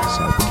birthday.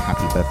 So a big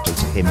happy birthday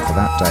to him for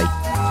that day.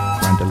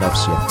 Granda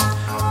loves you.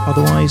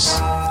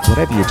 Otherwise,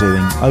 whatever you're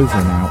doing, over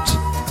and out.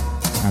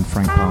 And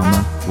Frank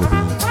Palmer will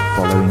be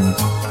following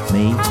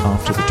me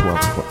after the 12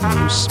 o'clock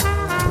news.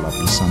 Have a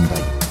lovely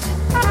Sunday.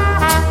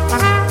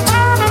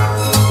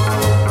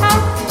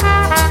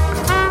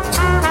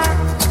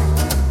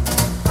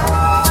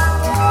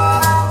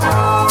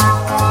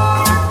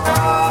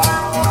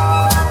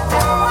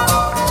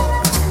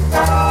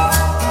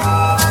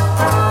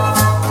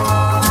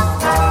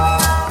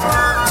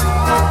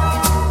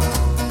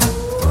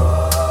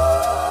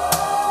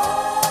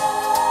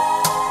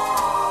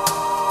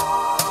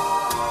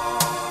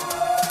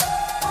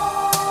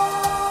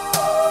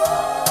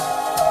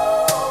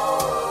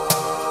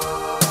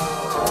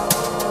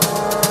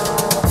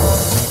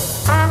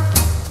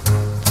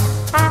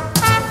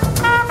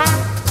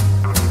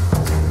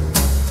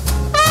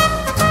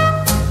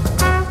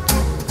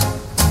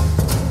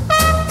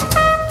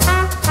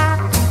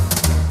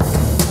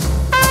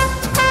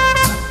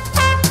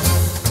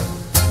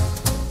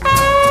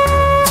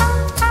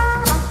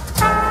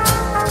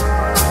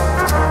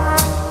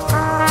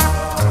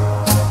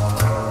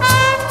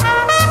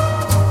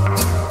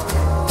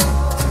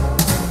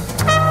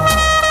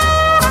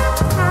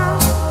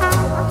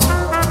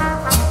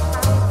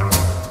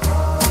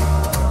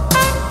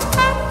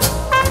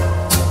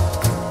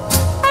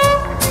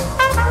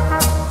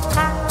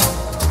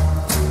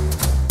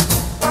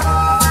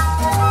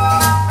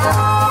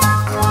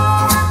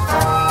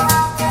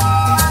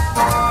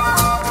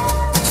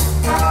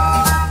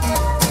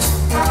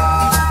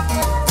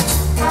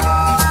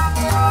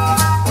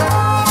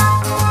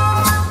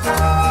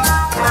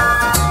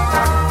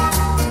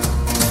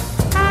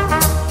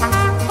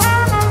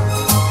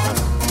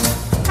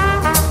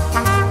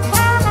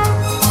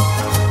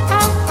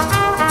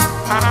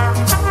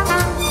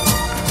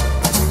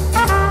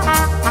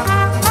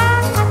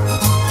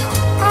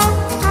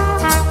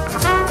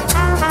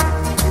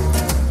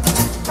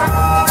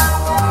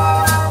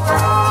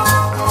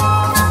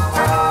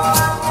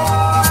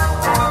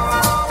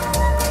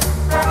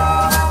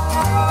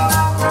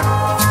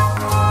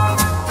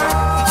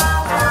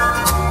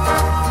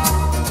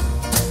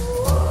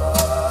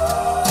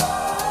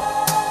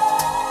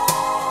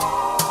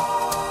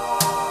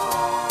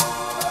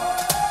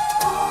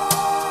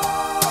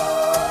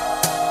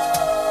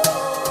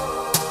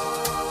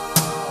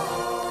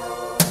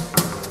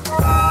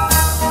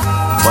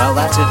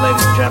 Well, that's it,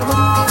 ladies and gentlemen.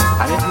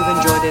 And if you've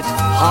enjoyed it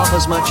half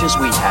as much as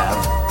we have,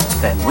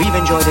 then we've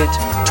enjoyed it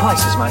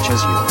twice as much as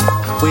you.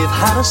 We've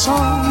had a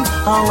song,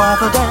 a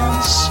laugh, a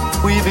dance,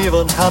 we've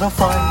even had a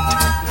fight.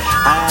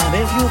 And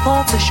if you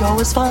thought the show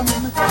was fun,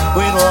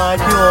 we'd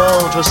like you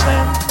all to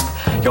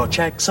send your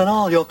checks and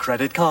all your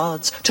credit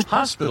cards to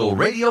Hospital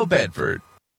Radio Bedford.